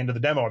there at the end of the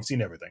demo, I've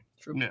seen everything.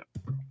 True. Yeah.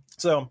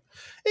 So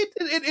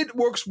it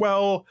works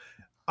well.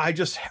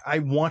 I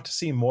want to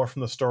see more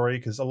from the story,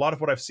 because a lot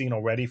of what I've seen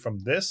already from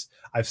this,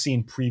 I've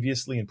seen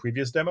previously in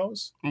previous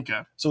demos.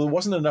 Okay. So there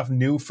wasn't enough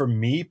new for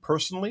me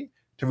personally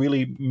to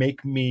really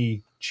make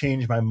me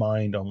change my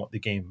mind on what the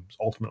game's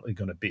ultimately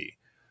going to be.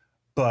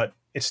 But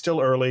it's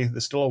still early.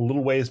 There's still a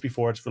little ways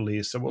before it's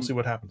released, so we'll see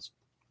what happens.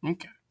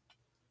 Okay.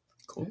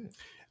 Cool.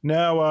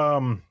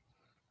 Now,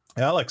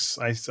 Alex,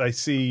 I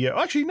see.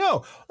 Actually,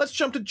 no. Let's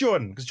jump to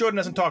Jordan, because Jordan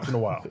hasn't talked in a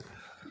while.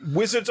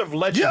 Wizards of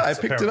Legends. Yeah, I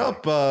picked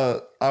apparently. it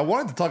up. I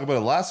wanted to talk about it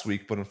last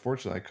week, but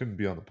unfortunately, I couldn't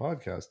be on the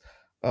podcast.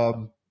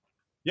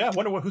 Yeah, I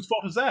wonder whose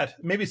fault is that.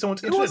 Maybe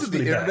someone's It interested. wasn't the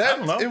internet. I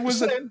don't know.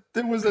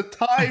 It was a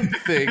time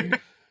thing.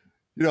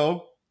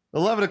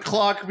 11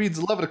 o'clock means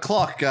 11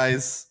 o'clock,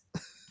 guys.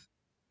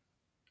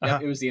 Yeah,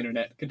 it was the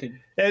internet. Continue.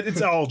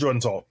 It's all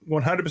Jordan's fault.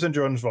 100%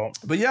 Jordan's fault.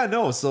 But yeah,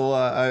 no. So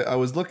I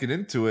was looking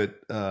into it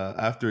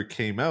after it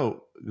came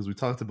out, because we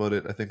talked about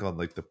it, I think, on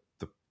like the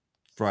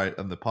Friday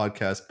on the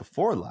podcast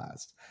before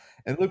last,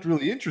 and it looked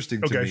really interesting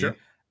to me. Sure.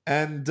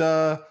 And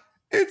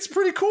it's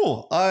pretty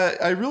cool.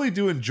 I really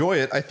do enjoy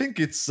it. I think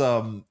it's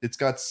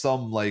got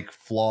some like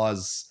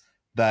flaws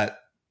that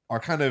are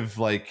kind of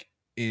like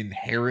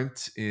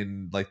inherent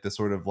in like the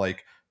sort of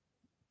like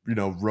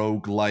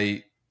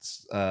roguelite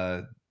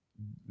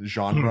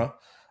genre.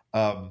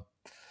 Roguelike.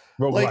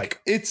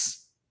 Like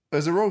is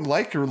it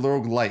roguelike or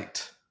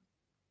roguelite?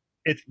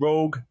 It's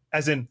rogue,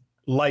 as in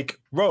like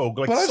rogue,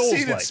 like but I've Souls-like.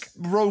 seen it's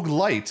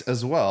roguelite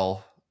as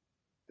well.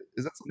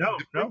 Is that No,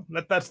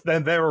 that's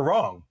then they were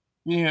wrong.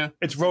 Yeah.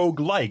 It's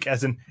rogue-like,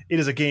 as in it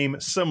is a game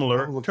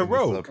similar to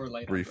Rogue. Or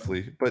light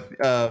briefly, but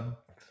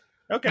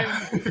Okay.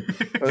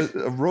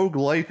 a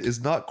roguelite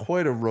is not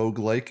quite a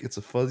roguelike. It's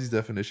a fuzzy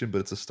definition, but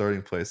it's a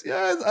starting place.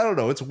 Yeah, I don't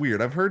know. It's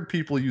weird. I've heard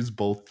people use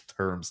both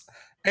terms.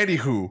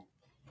 Anywho,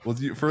 for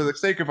the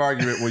sake of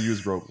argument, we'll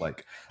use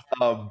roguelike.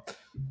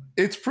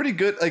 It's pretty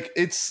good. Like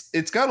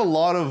it's got a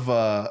lot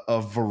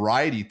of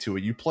variety to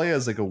it. You play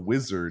as like a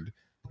wizard,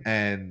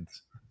 and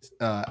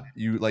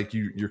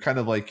you're kind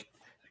of like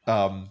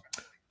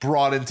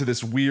brought into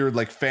this weird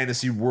like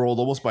fantasy world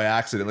almost by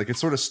accident. Like it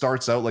sort of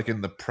starts out like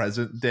in the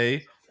present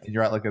day, and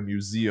you're at like a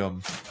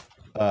museum.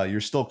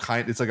 You're still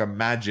it's like a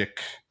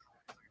magic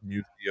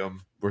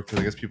museum, because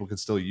I guess people can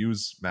still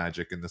use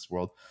magic in this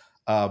world.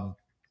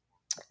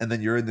 And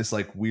then you're in this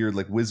like weird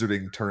like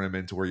wizarding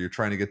tournament where you're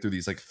trying to get through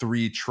these like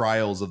 3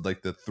 trials of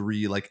like the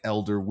 3 like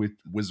elder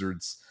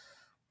wizards.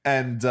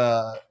 And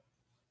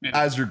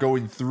as you're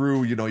going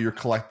through, you're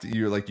collecting,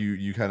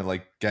 you kind of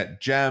like get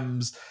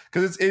gems,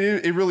 because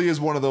it really is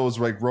one of those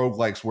like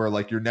roguelikes where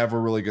like you're never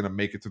really going to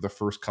make it through the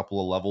first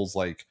couple of levels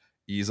like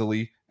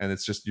easily, and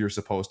it's just you're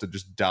supposed to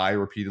just die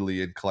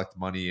repeatedly and collect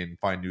money and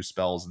find new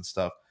spells and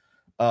stuff.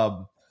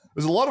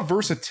 There's a lot of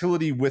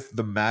versatility with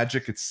the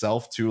magic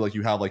itself too. Like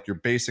you have like your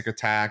basic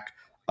attack,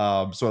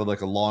 sort of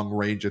like a long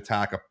range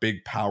attack, a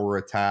big power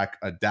attack,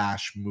 a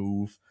dash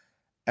move,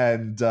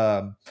 and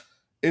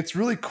it's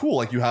really cool.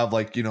 Like you have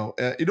like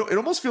it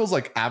almost feels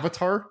like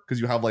Avatar,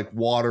 because you have like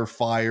water,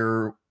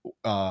 fire,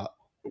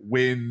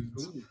 wind,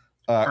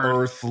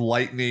 earth,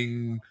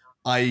 lightning,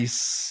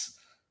 ice.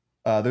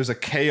 There's a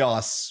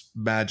chaos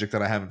magic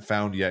that I haven't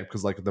found yet,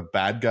 because like the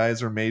bad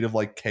guys are made of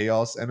like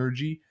chaos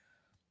energy.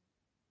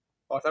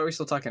 Oh, I thought we were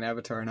still talking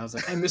Avatar, and I was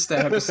like, I missed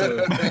that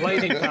episode.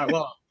 Lightning power.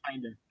 Well,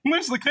 kind of.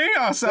 Where's the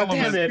chaos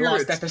element? Damn it,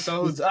 lost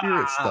episodes.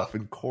 Spirit stuff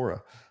in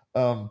Korra.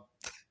 But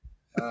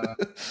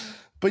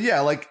yeah,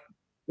 like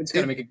it's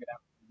gonna make a good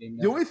game.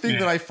 The only thing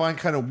that I find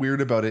kind of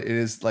weird about it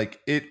is like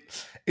it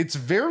it's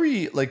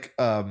very like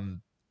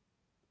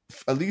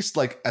at least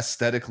like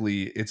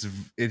aesthetically, it's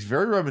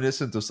very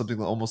reminiscent of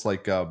something almost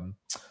like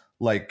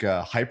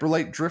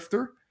Hyperlight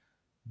Drifter.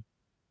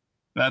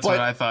 That's But what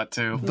I thought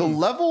too. the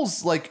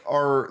levels like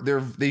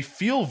they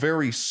feel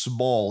very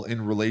small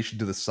in relation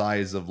to the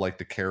size of like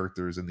the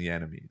characters and the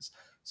enemies.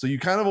 So you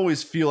kind of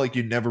always feel like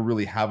you never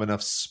really have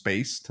enough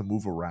space to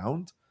move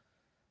around.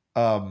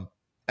 And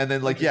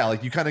then like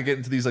like you kind of get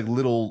into these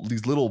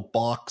little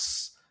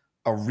box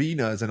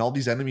arenas, and all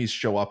these enemies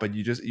show up, and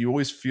you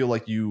always feel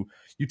like you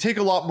take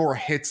a lot more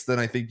hits than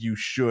I think you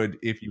should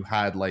if you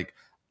had like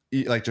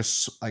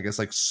just I guess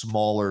like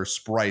smaller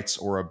sprites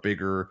or a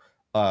bigger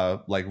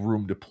like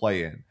room to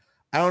play in.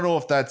 I don't know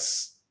if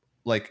that's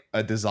like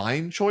a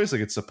design choice, like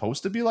it's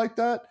supposed to be like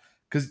that,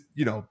 because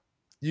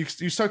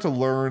you start to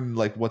learn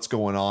like what's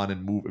going on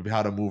and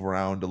how to move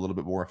around a little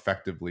bit more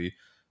effectively.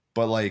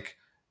 But like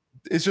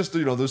it's just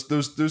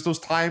there's those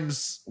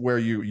times where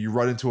you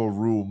run into a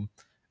room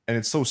and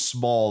it's so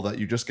small that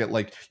you just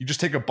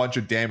take a bunch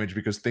of damage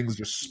because things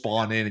just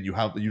spawn in and you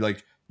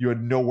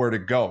had nowhere to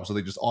go, so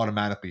they just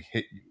automatically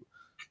hit you.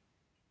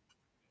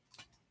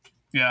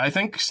 Yeah, I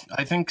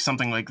think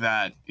something like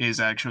that is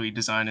actually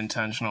designed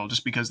intentional,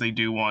 just because they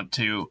do want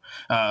to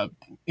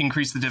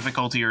increase the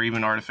difficulty or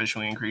even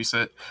artificially increase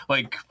it.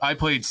 Like, I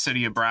played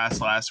City of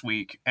Brass last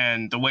week,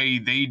 and the way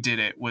they did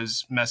it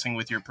was messing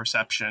with your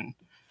perception,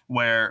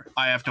 where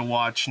I have to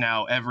watch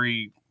now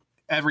every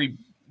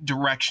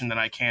direction that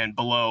I can,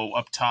 below,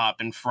 up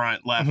top, in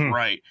front, left,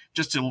 right,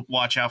 just to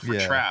watch out for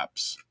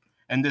traps.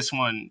 And this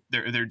one,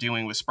 they're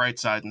dealing with sprite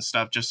size and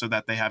stuff just so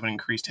that they have an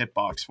increased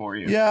hitbox for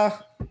you. Yeah.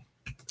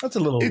 That's a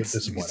little bit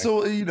disappointing.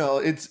 So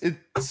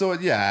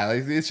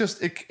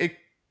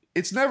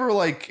it's never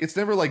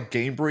like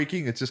game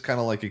breaking. It's just kind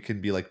of like it can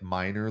be like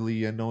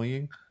minorly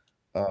annoying.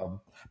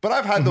 But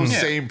I've had those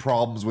same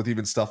problems with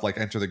even stuff like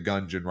Enter the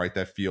Gungeon, right?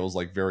 That feels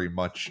like very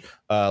much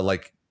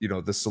like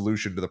the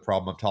solution to the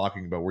problem I'm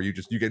talking about, where you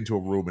get into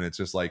a room and it's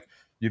just like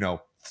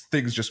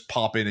things just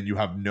pop in and you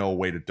have no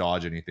way to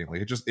dodge anything.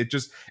 Like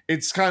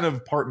it's kind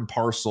of part and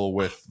parcel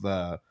with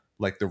the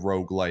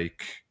roguelike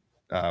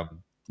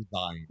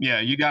design. Yeah,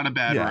 you got a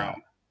bad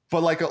room.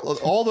 But like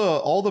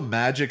all the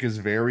magic is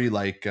very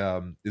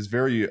is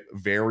very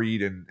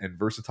varied and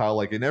versatile.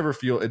 Like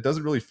it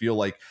doesn't really feel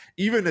like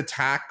even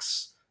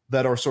attacks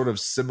that are sort of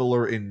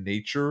similar in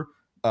nature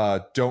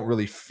don't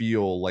really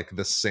feel like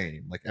the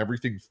same. Like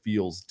everything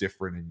feels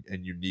different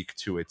and unique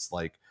to its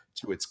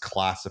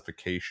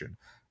classification.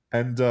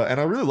 And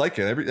I really like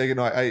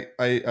it.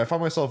 I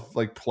find myself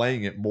like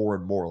playing it more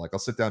and more. Like I'll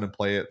sit down and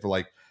play it for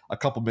like a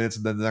couple minutes,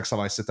 and then the next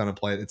time I sit down and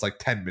play it, it's like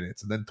 10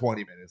 minutes and then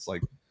 20 minutes.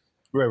 Like,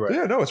 right. So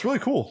yeah, no, it's really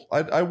cool.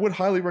 I would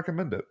highly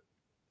recommend it.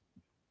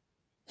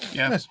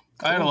 Yeah, nice.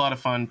 I had a lot of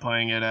fun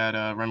playing it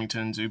at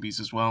Remington Zubies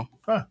as well.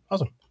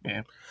 Awesome.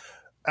 Yeah.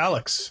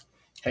 Alex.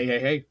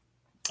 Hey.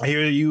 I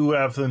hear you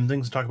have some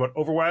things to talk about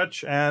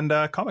Overwatch and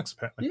comics,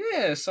 apparently.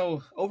 Yeah,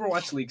 so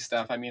Overwatch League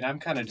stuff. I mean, I'm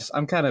kind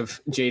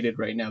of jaded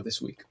right now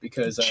this week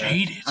because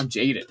I'm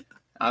jaded.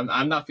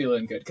 I'm not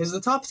feeling good because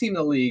the top team in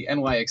the league,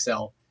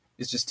 NYXL,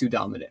 is just too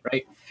dominant,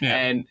 right? Yeah.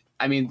 And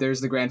I mean, there's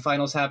the grand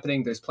finals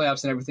happening, there's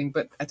playoffs and everything,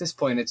 but at this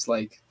point, it's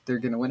like they're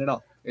going to win it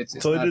all. It's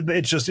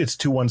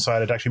too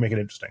one-sided to actually make it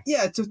interesting.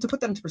 Yeah, to put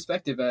that into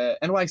perspective,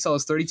 NYXL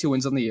has 32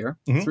 wins on the year,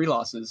 3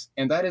 losses,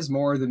 and that is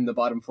more than the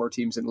bottom 4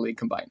 teams in the league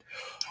combined.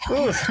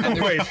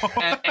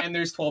 and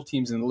there's 12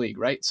 teams in the league,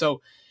 right?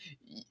 So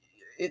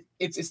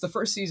it's the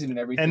first season and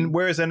everything. And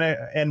where is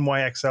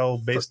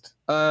NYXL based?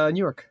 New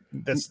York.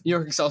 That's New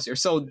York Excelsior.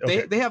 So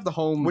they have the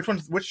home.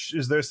 Which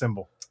is their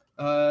symbol?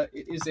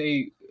 It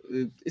is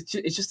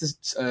it's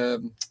just a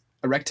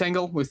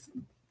rectangle with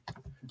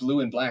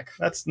blue and black.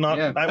 That's not.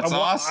 Yeah.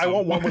 I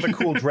want one with a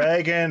cool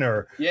dragon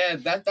or. Yeah,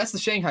 that's the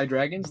Shanghai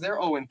Dragons. They're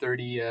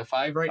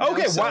 0-35 right now.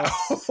 Okay, wow.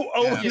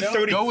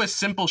 So, go with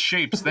simple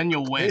shapes, then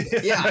you'll win.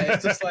 Yeah,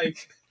 it's just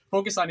like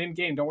focus on in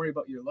game. Don't worry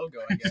about your logo.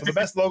 I guess. So the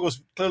best logo is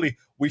clearly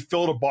we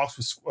filled a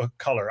box with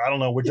color. I don't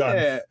know. We're done.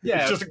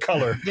 Yeah, it's just a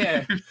color.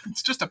 Yeah,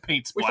 it's just a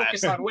paint splash. We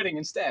focus on winning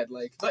instead.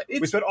 But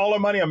we spent all our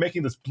money on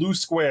making this blue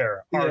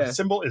square. Our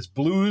symbol is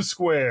blue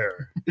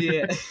square.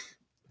 Yeah.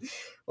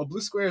 Well,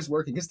 blue square is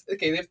working because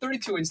they have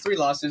 32 wins, 3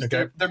 losses.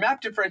 Okay. Their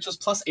map differential is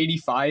plus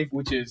 85,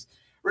 which is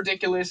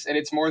ridiculous, and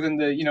it's more than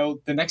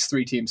the next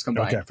 3 teams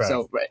combined. Okay,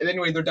 so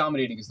anyway, they're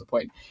dominating is the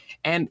point,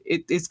 and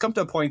it's come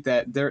to a point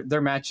that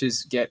their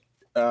matches get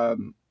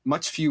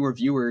much fewer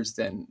viewers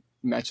than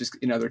matches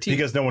in other teams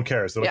because no one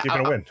cares. They're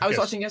going to win. I was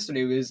watching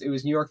yesterday. It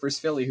was New York versus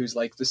Philly, who's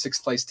like the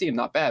 6th place team.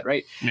 Not bad,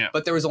 right? Yeah.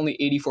 But there was only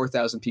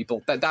 84,000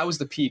 people. That was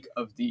the peak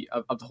of the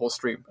whole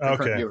stream.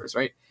 Current viewers,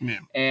 right? Yeah.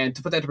 And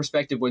to put that into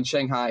perspective, when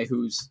Shanghai,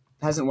 who's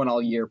hasn't won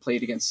all year,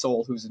 played against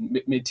Seoul, who's a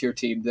mid-tier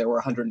team, there were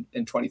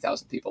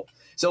 120,000 people.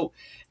 So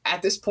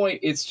at this point,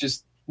 it's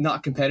just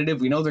not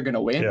competitive. We know they're going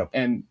to win,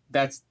 and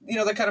that's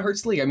that kind of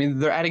hurts the league. I mean,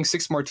 they're adding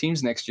 6 more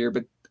teams next year,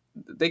 but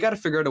they got to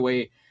figure out a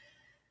way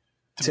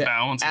to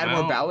add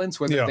more balance,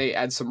 whether they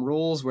add some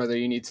rules, whether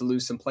you need to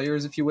lose some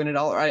players if you win it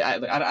all. I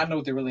don't know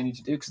what they really need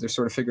to do because they're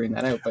sort of figuring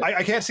that out. But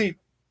I can't see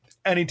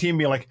any team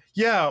being like,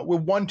 yeah, we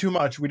won too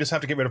much. We just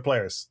have to get rid of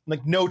players.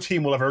 Like, no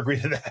team will ever agree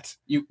to that.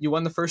 You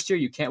won the first year.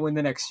 You can't win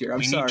the next year.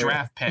 I'm sorry. We need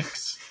draft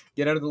picks.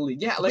 Get out of the league.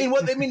 Yeah. Like,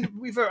 I mean,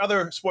 we've heard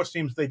other sports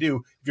teams, they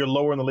do. If you're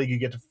lower in the league, you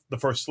get the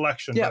first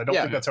selection. Yeah, but I don't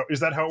think that's how. Is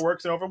that how it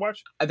works in Overwatch?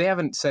 they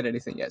haven't said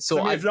anything yet.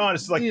 So if not,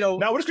 it's like, no,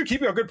 we're just going to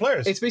keep our good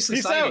players. It's basically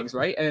Peace signings, out.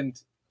 right?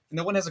 And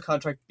no one has a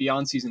contract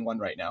beyond season 1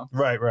 right now.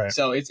 Right.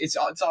 So it's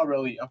all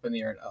really up in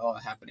the air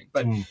happening.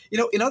 But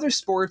in other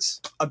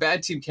sports, a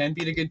bad team can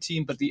beat a good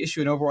team. But the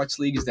issue in Overwatch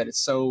League is that it's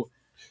so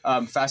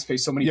fast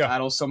paced, so many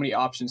battles, so many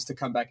options to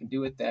come back and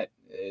do it that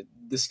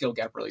the skill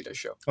gap really does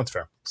show. That's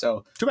fair.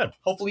 So too bad.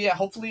 Hopefully,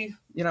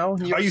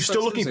 Are you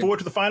still looking forward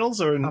to the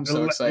finals, or I'm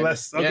so excited.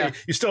 less? Okay, Yeah.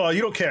 you still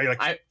you don't care. You're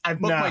like, I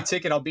booked my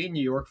ticket. I'll be in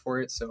New York for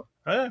it, so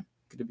gonna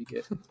be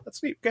good.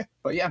 That's neat. Okay,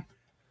 but yeah.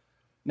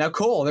 Now,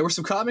 Cole, there were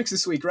some comics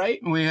this week, right?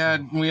 We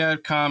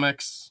had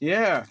comics.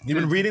 Yeah. You've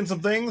been reading some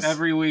things?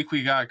 Every week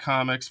we got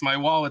comics. My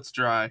wallet's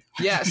dry.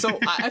 Yeah, so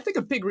I think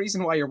a big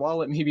reason why your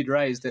wallet may be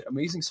dry is that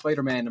Amazing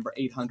Spider-Man number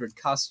 800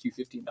 costs you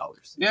 $15.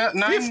 Yeah,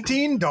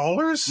 $15?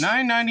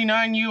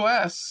 $9.99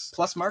 US.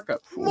 Plus markup.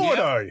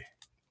 What?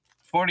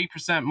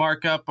 40%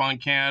 markup on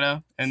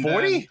Canada. And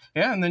 40?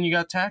 Yeah, and then you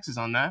got taxes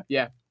on that.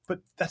 Yeah.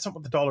 But that's not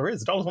what the dollar is.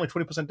 The dollar's only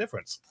 20%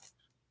 difference.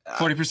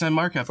 40%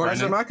 markup.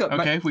 40% markup.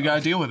 Okay, we got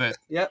to deal with it.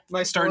 Yeah,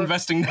 Start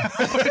investing now.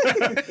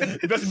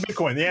 Invest in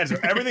Bitcoin. The answer.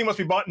 Everything must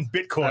be bought in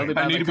Bitcoin.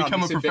 I need to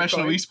become a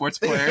professional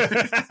esports player.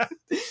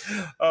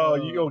 Oh,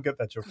 you'll get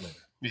that joke later.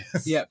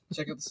 Yes. Yeah,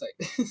 check out the site.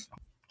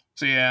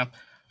 So yeah,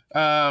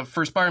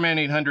 for Spider-Man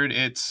 800,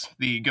 it's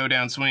the go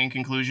down swing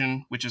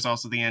conclusion, which is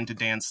also the end to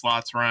Dan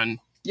Slott's run.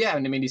 Yeah,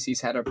 and I mean,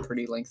 DC's had a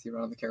pretty lengthy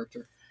run on the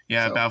character.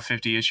 Yeah, so. About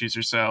 50 issues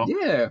or so.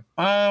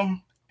 Yeah.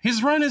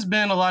 His run has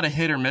been a lot of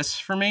hit or miss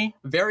for me.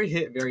 Very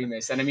hit, very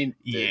miss. And I mean,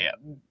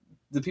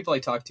 the people I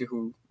talk to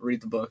who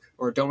read the book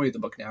or don't read the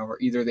book now, or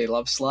either they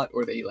love Slott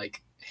or they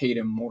like hate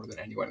him more than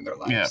anyone in their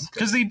lives. Yeah,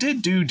 because they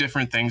did do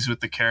different things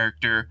with the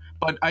character.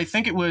 But I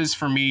think it was,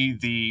 for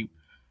me,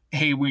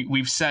 hey,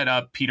 we've set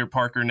up Peter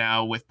Parker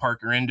now with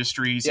Parker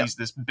Industries. Yep. He's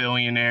this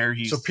billionaire.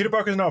 So Peter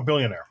Parker's now a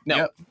billionaire? No.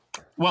 Yep.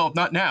 Well,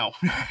 not now.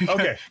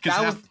 Okay.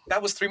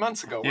 that was 3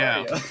 months ago.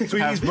 Yeah. Right?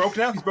 So he's broke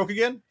now? He's broke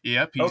again?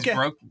 Yep,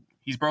 broke.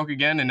 He's broke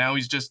again, and now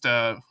he's just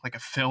like a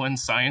fill-in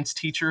science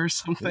teacher or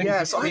something.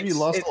 Yeah, so maybe he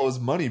lost all his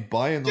money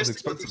buying those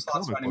expensive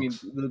comic books. I mean,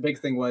 the big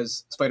thing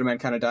was Spider-Man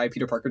kind of died.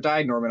 Peter Parker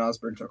died. Norman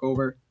Osborn took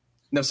over.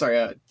 No,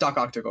 sorry, Doc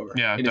Ock took over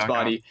in his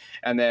body.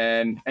 And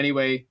then,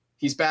 anyway,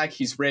 he's back.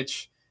 He's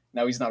rich.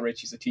 Now he's not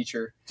rich. He's a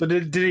teacher. So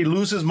did he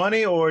lose his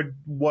money, or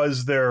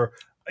was there...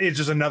 It's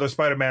just another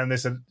Spider-Man. They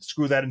said,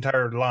 screw that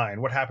entire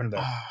line. What happened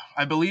there?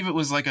 I believe it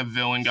was like a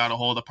villain got a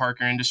hold of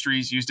Parker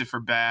Industries, used it for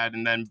bad,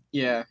 and then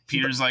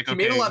Peter's like, okay.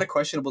 He made a lot of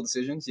questionable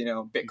decisions,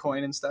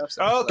 Bitcoin and stuff.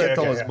 So spent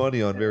all his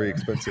money on very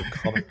expensive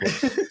comic books.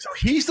 So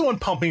he's the one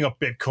pumping up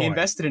Bitcoin. He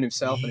invested in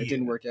himself, and it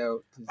didn't work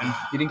out.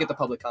 He didn't get the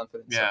public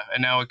confidence. Yeah,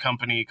 and now a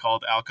company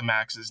called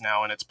Alchemax is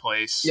now in its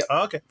place. Yep.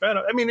 Okay, fair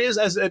enough. I mean, it is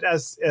as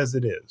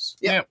it is.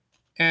 Yeah.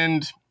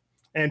 And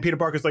Peter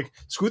Parker's like,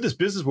 screw this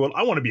business world.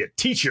 I want to be a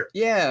teacher.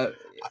 Yeah.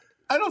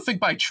 I don't think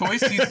by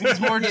choice. He's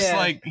more just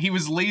like, he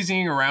was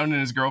lazying around in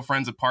his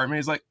girlfriend's apartment.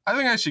 He's like, I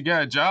think I should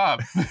get a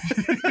job.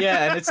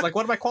 Yeah, and it's like,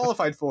 what am I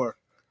qualified for?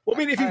 Well, I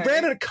mean, if he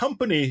ran a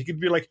company, he could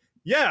be like,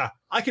 yeah,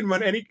 I can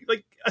run any...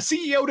 Like, a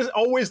CEO doesn't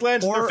always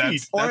land on their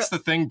feet. That's the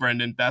thing,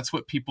 Brendan. That's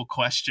what people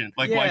question.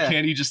 Like, why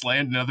can't he just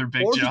land another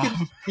big job?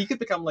 He could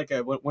become like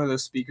one of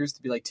those speakers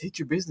to be like, take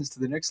your business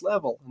to the next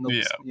level.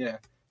 And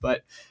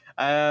But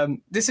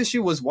this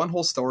issue was one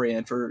whole story,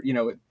 and for,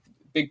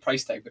 big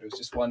price tag, but it was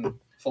just one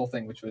full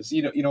thing, which was,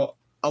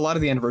 a lot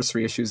of the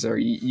anniversary issues are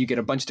you get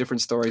a bunch of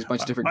different stories, a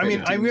bunch of different. I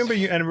mean, I remember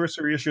your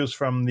anniversary issues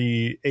from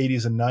the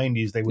 80s and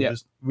 90s. They were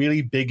just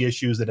really big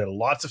issues that had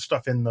lots of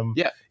stuff in them.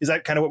 Yeah, is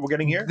that kind of what we're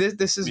getting here?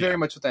 This is very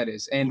much what that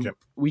is, and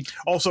we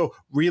also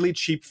really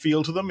cheap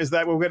feel to them. Is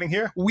that what we're getting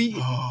here? We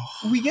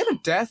get a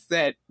death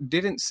that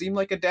didn't seem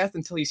like a death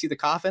until you see the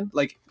coffin.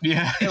 Like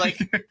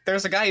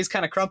there's a guy who's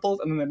kind of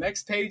crumpled, and then the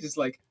next page is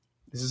like,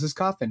 this is his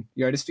coffin.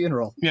 You're at his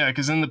funeral. Yeah,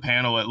 because in the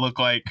panel it looked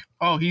like,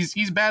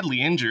 he's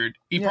badly injured.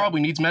 He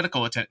probably needs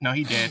medical attention. No,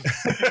 he did.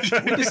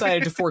 We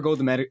decided to forego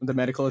the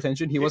medical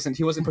attention. He wasn't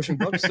pushing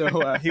books, so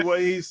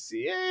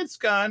it's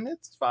gone.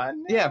 It's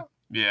fine. Yeah.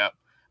 Yeah.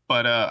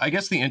 But I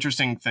guess the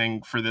interesting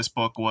thing for this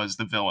book was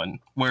the villain,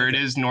 where it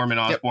is Norman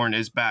Osborn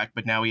is back,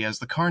 but now he has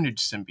the Carnage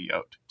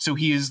symbiote. So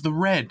he is the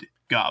Red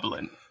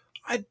Goblin.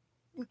 I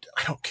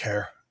don't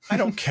care. I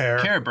don't care.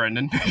 Care,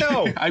 Brendan.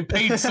 No. I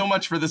paid so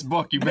much for this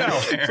book. You better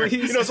care.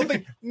 Please.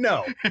 Something?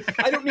 No.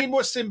 I don't need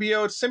more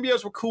symbiotes.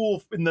 Symbiotes were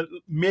cool in the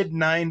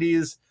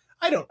mid-90s.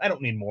 I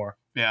don't need more.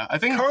 Yeah, I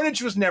think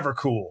Carnage was never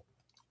cool.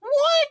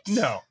 What?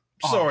 No.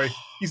 Sorry.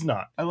 He's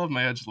not. I love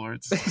my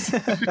edgelords.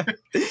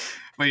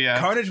 But yeah.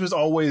 Carnage was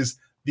always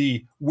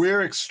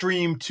we're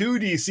extreme 2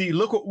 DC.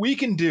 Look what we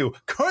can do.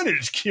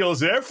 Carnage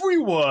kills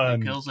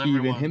everyone. He kills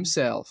everyone. Even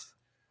himself.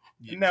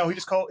 No, he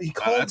called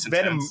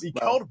Venom. Intense. He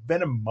called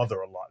Venom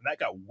Mother a lot, and that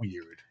got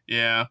weird.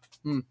 Yeah.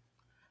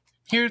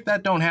 here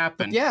that don't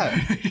happen. Yeah.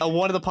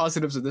 One of the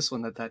positives of this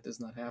one that does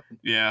not happen.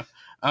 Yeah.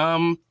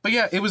 But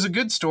yeah, it was a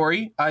good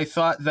story. I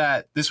thought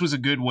that this was a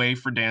good way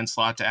for Dan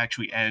Slott to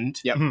actually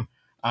end. Yep.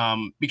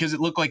 Because it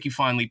looked like you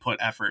finally put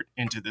effort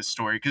into this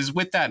story. Because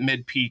with that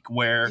mid peak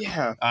where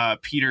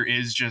Peter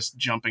is just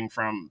jumping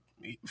from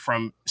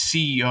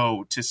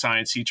CEO to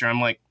science teacher,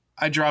 I'm like,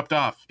 I dropped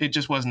off. It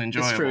just wasn't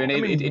enjoyable. It's true, and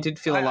it did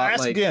feel a lot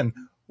like... again,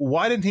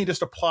 why didn't he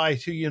just apply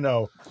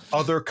to,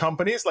 other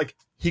companies? Like,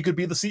 he could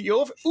be the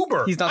CEO of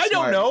Uber. He's not I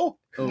smart. don't know.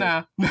 Oh.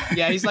 Nah.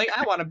 Yeah, he's like,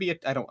 I want to be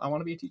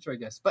a teacher, I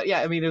guess. But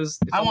yeah, I mean,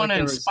 I want to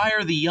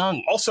inspire the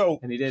young. Also,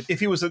 and he did. If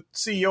he was a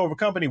CEO of a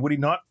company, would he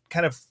not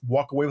kind of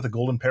walk away with a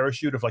golden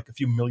parachute of like a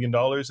few $1 million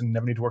and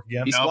never need to work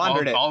again? He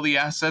squandered it. All the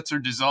assets are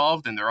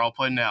dissolved and they're all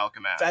put into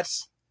Alchemax.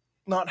 That's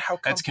not how.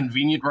 That's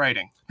convenient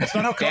writing. That's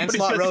not how companies. Dan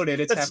Slott wrote it.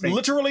 It's that's happening.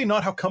 literally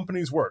not how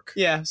companies work.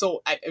 Yeah,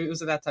 so it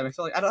was at that time. I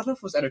felt like, I don't know if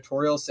it was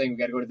editorial saying we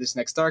got to go to this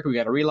next arc, we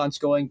got a relaunch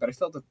going, but I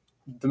felt that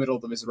the middle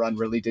of his run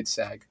really did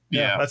sag.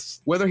 Yeah.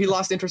 That's whether he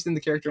lost interest in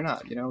the character or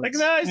not, like,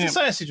 nah, he's a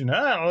science teacher.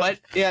 Nah, but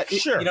yeah,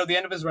 sure. The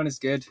end of his run is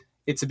good.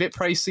 It's a bit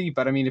pricey,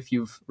 but I mean, if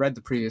you've read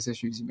the previous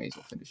issues, you may as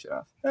well finish it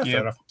off. Yeah,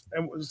 fair enough.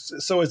 And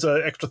so it's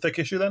an extra thick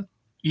issue then?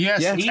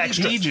 Yes, Yeah, 80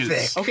 extra pages.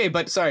 thick. Okay,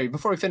 but sorry,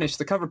 before we finish,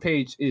 the cover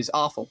page is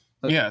awful.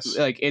 Yes.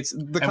 Like it's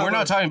the cover. And we're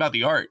not talking about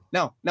the art.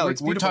 No,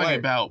 it's we're beautiful talking art.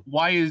 about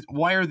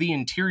why are the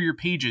interior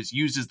pages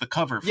used as the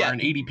cover for an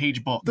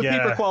 80-page book? The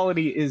paper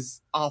quality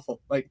is awful.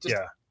 Like just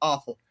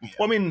awful. Yeah.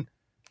 Well, I mean,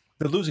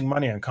 they're losing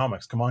money on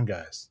comics. Come on,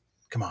 guys.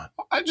 Come on.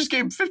 I just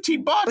gave him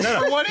 $15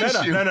 for one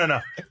issue. No.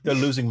 They're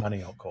losing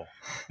money on Cole.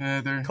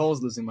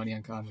 Cole's losing money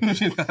on comics.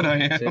 That I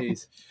am.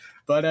 Jeez.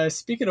 But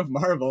speaking of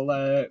Marvel,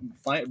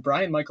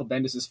 Brian Michael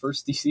Bendis'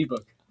 first DC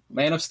book,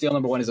 Man of Steel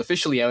 #1, is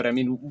officially out. I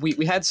mean,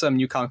 we had some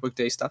new comic book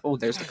day stuff. Oh,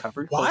 there's the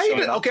cover.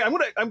 Why? Okay,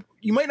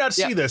 you might not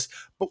see this,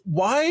 but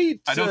why?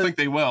 I don't think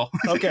they will.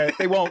 Okay,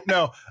 they won't.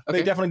 No, Okay.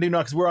 They definitely do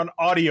not because we're on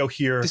audio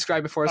here.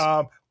 Describe it for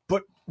us.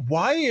 But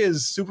why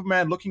is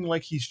Superman looking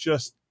like he's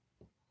just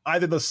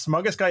either the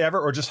smuggest guy ever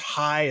or just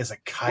high as a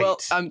kite? Well,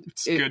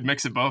 It's good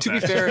mix of both. To be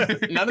fair,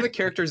 none of the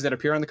characters that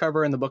appear on the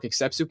cover in the book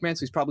except Superman, so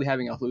he's probably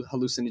having a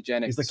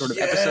hallucinogenic he's like, sort of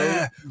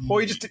episode. Or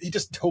he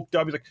just toked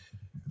up. He's like,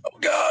 oh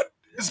God,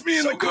 it's me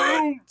in the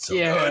crew. So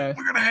good.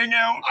 We're gonna hang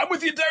out. I'm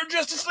with the entire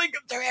Justice League.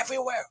 They're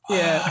everywhere.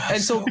 Yeah,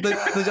 and so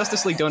the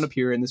Justice League don't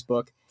appear in this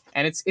book,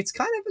 and it's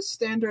kind of a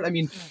standard. I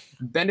mean,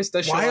 Bendis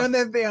does show Why off,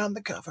 are they on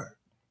the cover?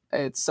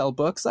 it's sell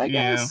books, I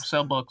Yeah, guess.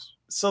 sell books.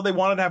 So they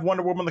wanted to have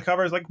Wonder Woman on the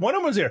cover. It's like, Wonder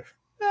Woman's here.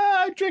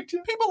 I tricked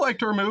you. People liked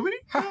her movie.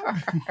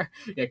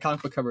 Yeah,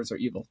 comic book covers are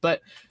evil,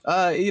 but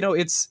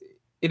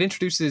it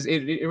introduces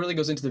it really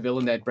goes into the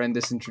villain that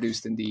Bendis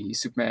introduced in the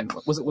Superman.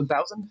 Was it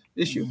 1000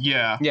 issue?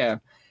 Yeah. Yeah.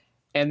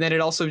 And then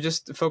it also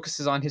just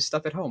focuses on his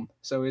stuff at home.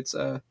 So it's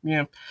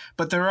Yeah.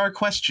 But there are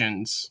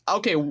questions.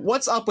 okay,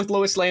 what's up with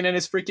Lois Lane and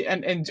his freaking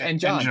and John?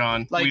 And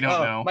John. Like, We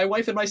don't know. My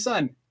wife and my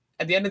son.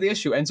 At the end of the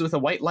issue ends with a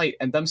white light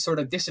and them sort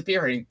of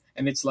disappearing,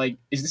 and it's like,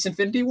 is this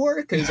Infinity War?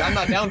 Because I'm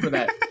not down for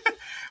that.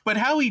 But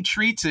how he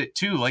treats it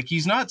too, like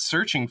he's not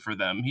searching for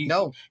them.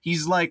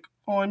 He's like,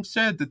 oh, I'm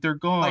sad that they're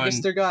gone. I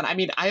guess they're gone. I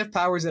mean, I have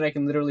powers that I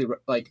can literally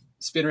like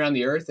spin around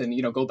the earth and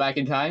go back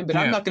in time, but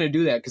I'm not going to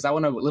do that because I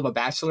want to live a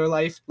bachelor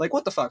life. Like,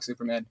 what the fuck,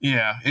 Superman?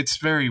 Yeah, it's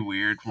very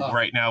weird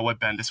right now what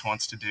Bendis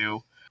wants to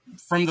do.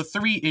 From the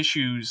 3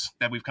 issues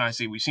that we've kind of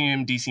seen, we've seen him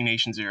in DC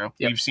Nation Zero.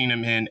 Yep. We've seen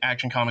him in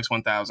Action Comics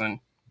 1000.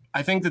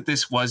 I think that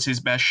this was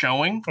his best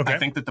showing. Okay. I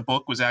think that the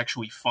book was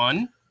actually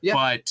fun,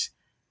 but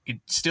it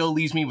still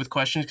leaves me with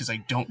questions because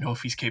I don't know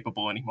if he's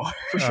capable anymore.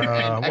 For sure. And,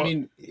 I well,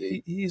 mean,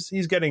 he's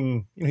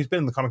getting, he's been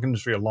in the comic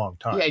industry a long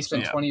time. yeah, he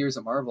spent 20 years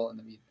at Marvel,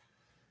 and I mean,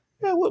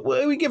 Yeah,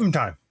 we give him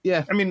time.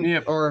 yeah. I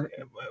mean, Or,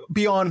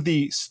 beyond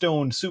the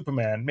stoned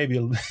Superman, maybe.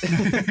 but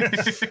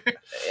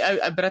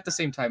at the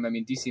same time, I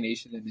mean, DC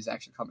Nation and his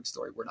Action Comic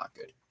story were not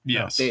good.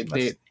 Yes. They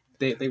were.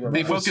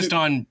 They not. focused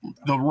on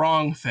the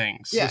wrong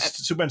things. Yeah. Was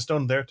Superman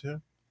stoned there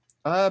too?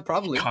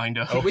 Probably. Kind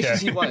of. He wishes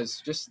Okay. he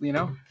was. Just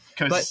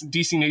Because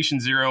DC Nation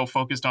Zero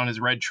focused on his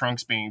red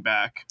trunks being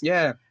back.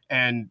 Yeah.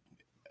 And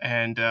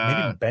Maybe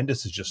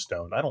Bendis is just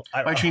stoned. I don't.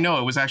 actually, no,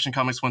 it was Action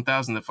Comics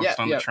 1000 that focused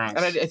on the trunks.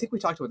 And I think we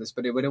talked about this,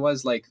 but it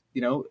was like,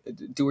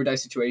 do or die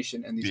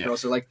situation. And these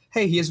girls are like,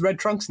 hey, he has red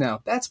trunks now.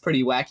 That's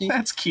pretty wacky.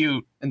 That's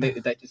cute. And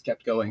that just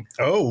kept going.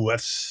 Oh,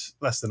 that's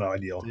less than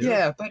ideal.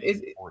 Yeah, but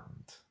it Important.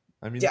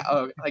 I mean,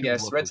 yeah, I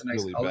guess look red's a nice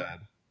really color. bad.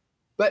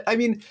 But I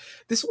mean,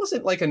 this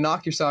wasn't like a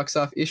knock your socks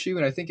off issue,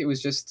 and I think it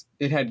was just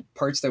it had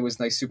parts that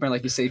was nice Superman,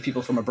 like he saved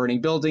people from a burning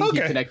building.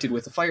 Okay. He connected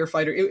with a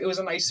firefighter. It was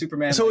a nice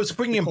Superman. So like, it's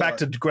bringing him back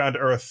to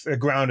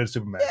grounded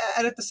Superman. yeah,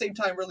 and at the same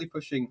time, really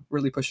pushing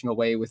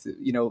away with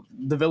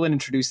the villain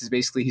introduces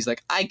basically he's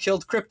like, I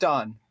killed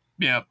Krypton,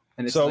 Yeah.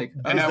 and it's So- like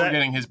And now that- we're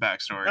getting his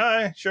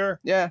backstory.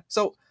 Sure. yeah.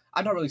 So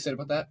I'm not really sad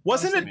about that.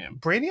 Wasn't honestly.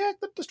 it Brainiac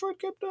that destroyed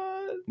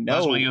Krypton? No,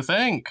 That's what you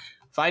think.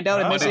 Find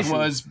out in But this it issue.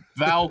 was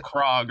Val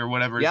Krog or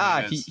whatever his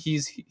Yeah, name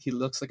is. he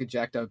looks like a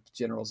jacked up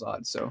General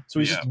Zod. So So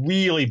he's just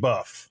really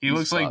buff. He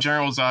looks like buff.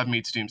 General Zod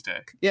meets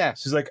Doomsday. yeah,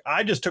 She's like,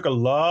 I just took a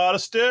lot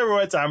of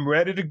steroids. I'm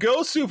ready to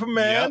go,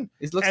 Superman.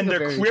 it looks And like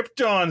they're a very.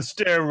 Krypton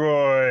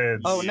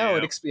steroids. Oh no!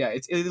 Yeah.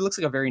 It looks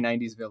like a very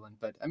 '90s villain,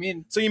 but I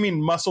mean, So you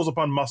mean muscles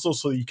upon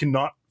muscles so you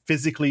cannot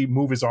physically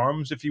move his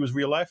arms if he was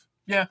real life?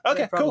 Yeah.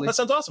 Okay, Yeah, cool. probably. That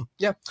sounds awesome.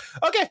 Yeah.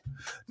 Okay,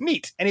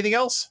 neat. Anything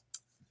else?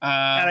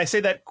 And I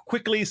say that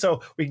quickly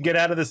so we can get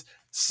out of this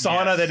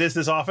sauna Yes. that is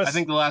this office. I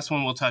think the last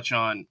one we'll touch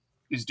on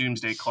is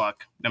Doomsday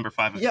Clock, number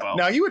 5 of 12.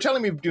 Now, you were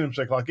telling me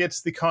Doomsday Clock.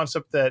 It's the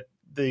concept that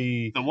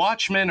the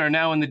Watchmen are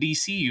now in the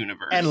DC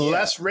universe. and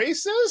less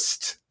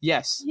racist?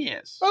 yes,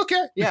 yes.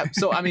 Okay. yeah.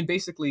 So I mean,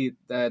 basically,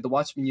 the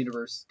Watchmen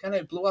universe kind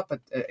of blew up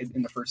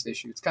in the first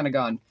issue. It's kind of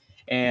gone,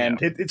 and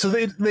So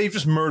they've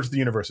just merged the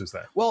universes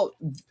then. well,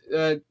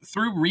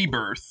 Through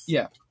Rebirth,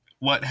 yeah,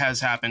 what has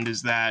happened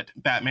is that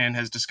Batman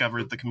has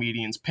discovered the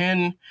comedian's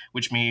pin,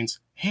 which means,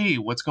 hey,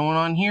 what's going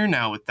on here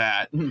now with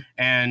that? Mhm.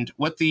 And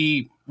what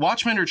the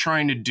Watchmen are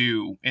trying to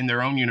do in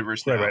their own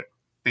universe now, Right.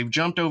 they've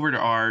jumped over to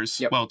ours,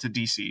 Yep. well, to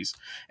DC's,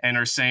 and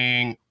are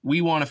saying,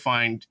 we want to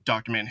find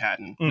Dr.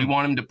 Manhattan. Mm. We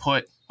want him to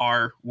put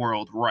our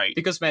world right.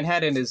 because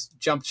Manhattan is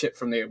jumped ship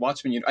from the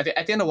Watchmen universe.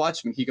 At the end of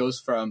Watchmen, he goes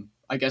from,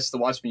 I guess, the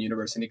Watchmen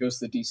universe, and he goes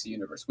to the DC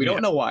universe. We don't Yeah.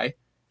 know why.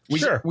 We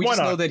Sure. we Why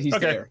just not? know that he's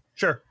Okay. there.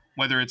 Sure.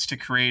 Whether it's to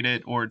create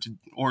it or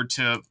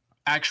to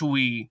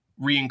actually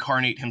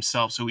reincarnate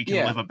himself so he can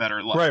Yeah. live a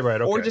better life. Right.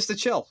 Okay. Or just to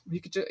chill.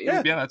 You could just,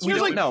 Yeah. Yeah, that's we what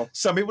don't like, know.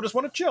 Some people just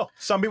want to chill.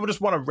 Some people just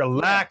want to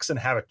relax and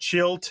have a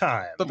chill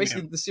time. But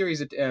basically, the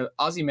series,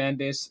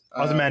 Ozymandias,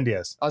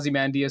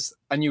 Ozymandias,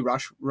 a new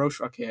Rorschach,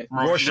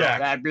 Rorschach.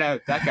 that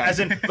guy.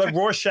 as in the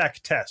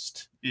Rorschach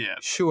test. Yeah.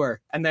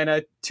 Sure. And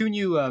then two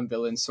new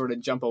villains sort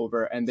of jump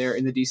over, and they're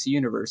in the DC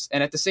universe.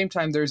 And at the same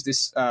time, there's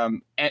this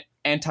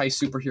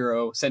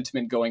anti-superhero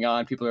sentiment going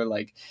on. People are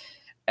like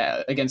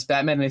against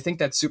Batman, and I think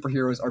that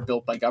superheroes are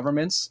built by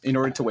governments in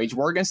order to wage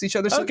war against each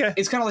other. So Okay.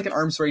 it's kind of like an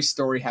arms race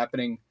story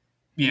happening.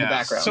 Yeah.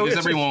 background. So because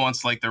it's- everyone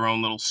wants like their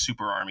own little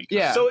super army.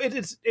 Yeah. So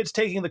it's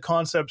taking the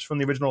concepts from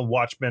the original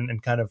Watchmen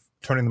and kind of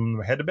turning them in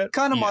their head a bit.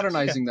 Kind of Yes.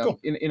 modernizing Yeah, them cool.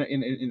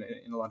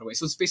 in a lot of ways.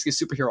 So it's basically a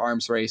superhero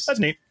arms race. That's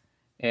neat.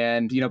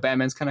 And,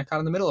 Batman's kind of caught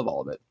in the middle of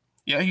all of it.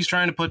 Yeah, he's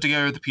trying to put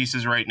together the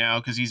pieces right now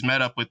because he's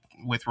met up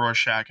with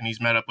Rorschach and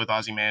he's met up with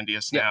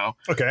Ozymandias Yeah. now.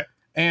 Okay.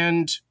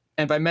 And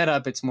And by met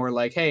up, it's more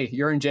like, hey,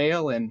 you're in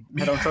jail and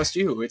I don't trust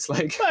you. It's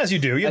like, As you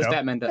do, as know.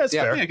 Batman does. That's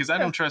Yeah. fair. yeah, because I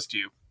don't trust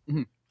you.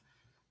 Mhm.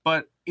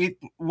 But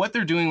what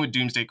they're doing with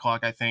Doomsday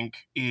Clock, I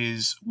think,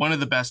 is one of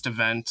the best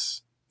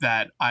events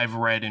that I've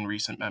read in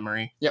recent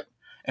memory. Yep.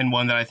 And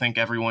one that I think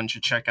everyone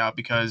should check out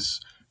because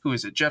who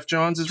is it? Jeff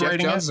Johns is Jeff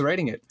writing Johns it. is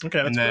writing it. Okay,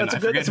 And then I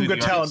that's forget some who good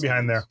the talent artist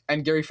behind is. there.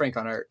 And Gary Frank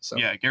on art. So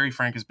Yeah, Gary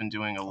Frank has been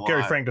doing a lot.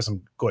 Gary Frank does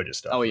some gorgeous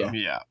stuff. Oh, yeah. though.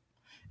 Yeah.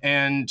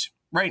 And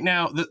right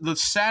now, the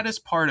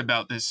saddest part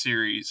about this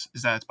series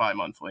is that it's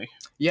bi-monthly.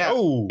 yeah.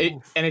 Oh,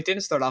 It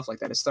didn't start off like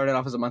that. It started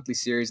off as a monthly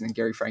series, and then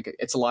Gary Frank.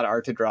 It's a lot of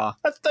art to draw.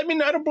 I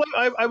mean, I don't blame.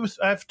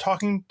 I've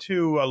talking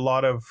to a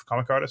lot of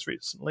comic artists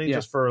recently, Yeah.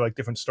 just for like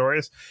different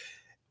stories.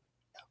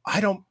 I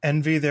don't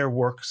envy their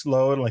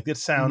workload. Like it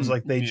sounds Mhm.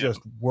 like they Yeah. just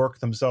work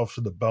themselves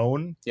to the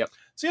bone. Yep.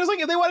 So it's like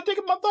if they want to take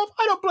a month off,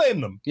 I don't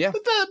blame them. Yeah.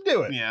 Let them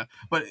do it. Yeah.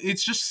 But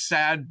it's just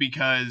sad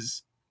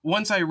because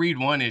once I read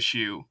one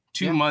issue,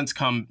 2 Yeah. months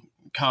come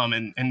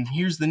and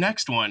here's the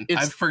next one.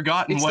 It's- I've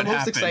forgotten It's what the most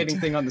happened. exciting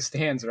thing on the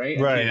stands, right?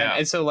 And- Right. And, Yeah.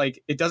 and so,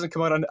 like, it doesn't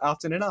come out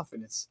often enough,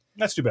 and it's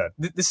That's too bad.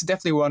 this is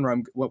definitely one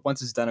where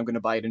once it's done, I'm going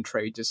to buy it in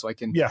trade just so I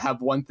can Yeah. have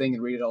one thing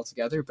and read it all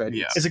together. But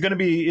Yeah. Is it going to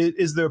be?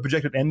 Is there a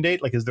projected end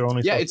date? Like, is there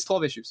only? yeah, 12 it's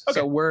 12 issues. Okay.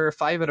 So we're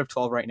 5 out of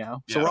 12 right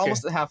now. So Yeah. we're Okay.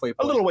 almost at the halfway a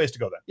point. little ways to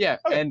go then. Yeah,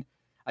 Okay. and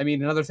I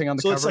mean another thing on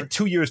the So it's cover. like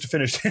 2 years to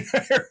finish.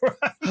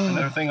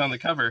 Another thing on the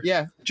cover.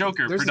 yeah,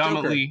 Joker, There's a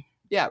predominantly.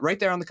 yeah, right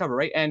there on the cover,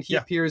 right, and he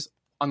Yeah. appears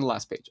on the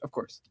last page, of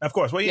course. Of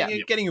course. Well, Yeah.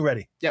 you're getting you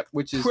ready. Yep,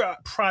 which is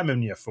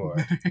Priming you for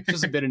it.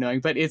 just a bit annoying,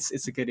 but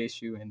it's a good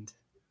issue and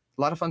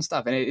a lot of fun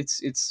stuff. And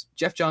it's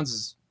Jeff Johns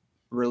is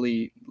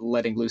really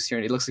letting loose here,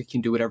 and it looks like he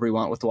can do whatever he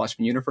wants with the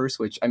Watchmen universe.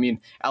 Which I mean,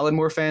 Alan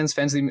Moore fans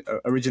of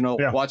the original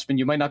Yeah. Watchmen,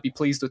 you might not be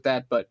pleased with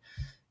that, but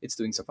it's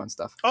doing some fun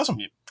stuff. Awesome.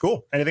 Yeah.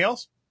 Cool. Anything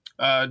else?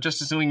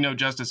 Justice League No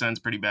Justice ends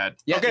pretty bad.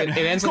 Yeah, Okay, it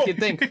ends cool. like you'd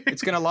think.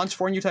 It's going to launch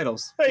 4 new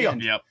titles. There you Yeah. go.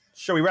 Yep.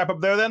 Shall we wrap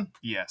up there then?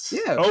 Yes.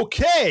 Yeah.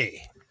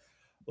 Okay.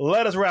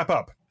 Let us wrap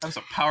up. That was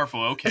a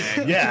powerful okay.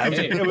 Yeah,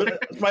 it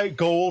was my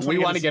goal. We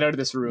want to get out of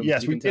this room.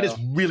 Yes, you can it is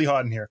tell. really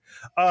hot in here.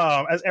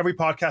 As every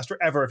podcaster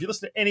ever, if you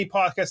listen to any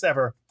podcast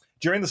ever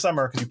during the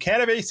summer, because you can't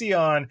have AC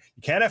on,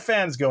 you can't have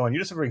fans going, you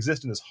just have to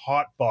exist in this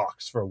hot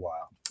box for a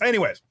while.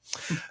 Anyways,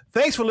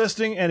 thanks for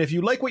listening. And if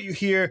you like what you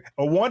hear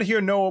or want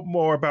to know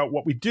more about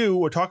what we do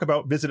or talk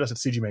about, visit us at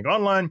CG Mag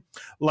Online.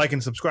 Like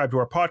and subscribe to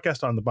our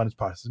podcast on the Abundance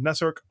Podcast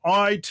Network,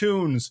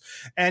 iTunes,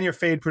 and your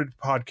favorite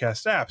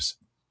podcast apps.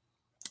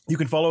 You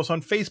can follow us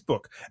on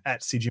Facebook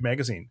at CG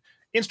Magazine,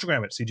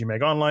 Instagram at CG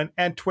Mag Online,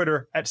 and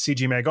Twitter at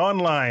CG Mag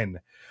Online.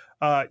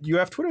 You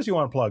have Twitters you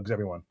want to plug,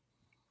 everyone?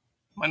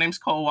 My name's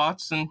Cole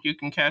Watson. You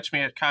can catch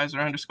me at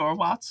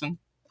Kaiser_Watson.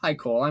 Hi,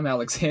 Cole. I'm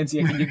Alex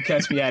Hansiuk, and you can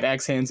catch me at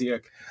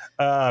xhansiuk.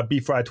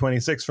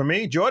 BFry26 for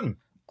me. Jordan.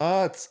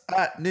 It's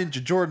at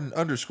Ninja Jordan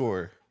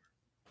 _.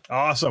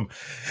 Awesome.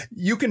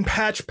 You can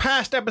catch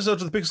past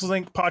episodes of the Pixels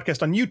Inc.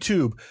 podcast on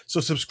YouTube, so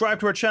subscribe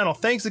to our channel.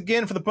 Thanks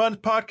again for the Buns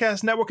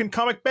Podcast Network and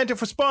Comic Bento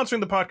for sponsoring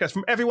the podcast.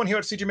 From everyone here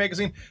at CG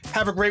Magazine,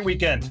 have a great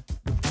weekend.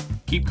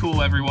 Keep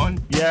cool,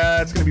 everyone.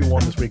 Yeah, it's going to be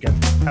warm this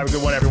weekend. Have a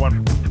good one,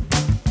 everyone.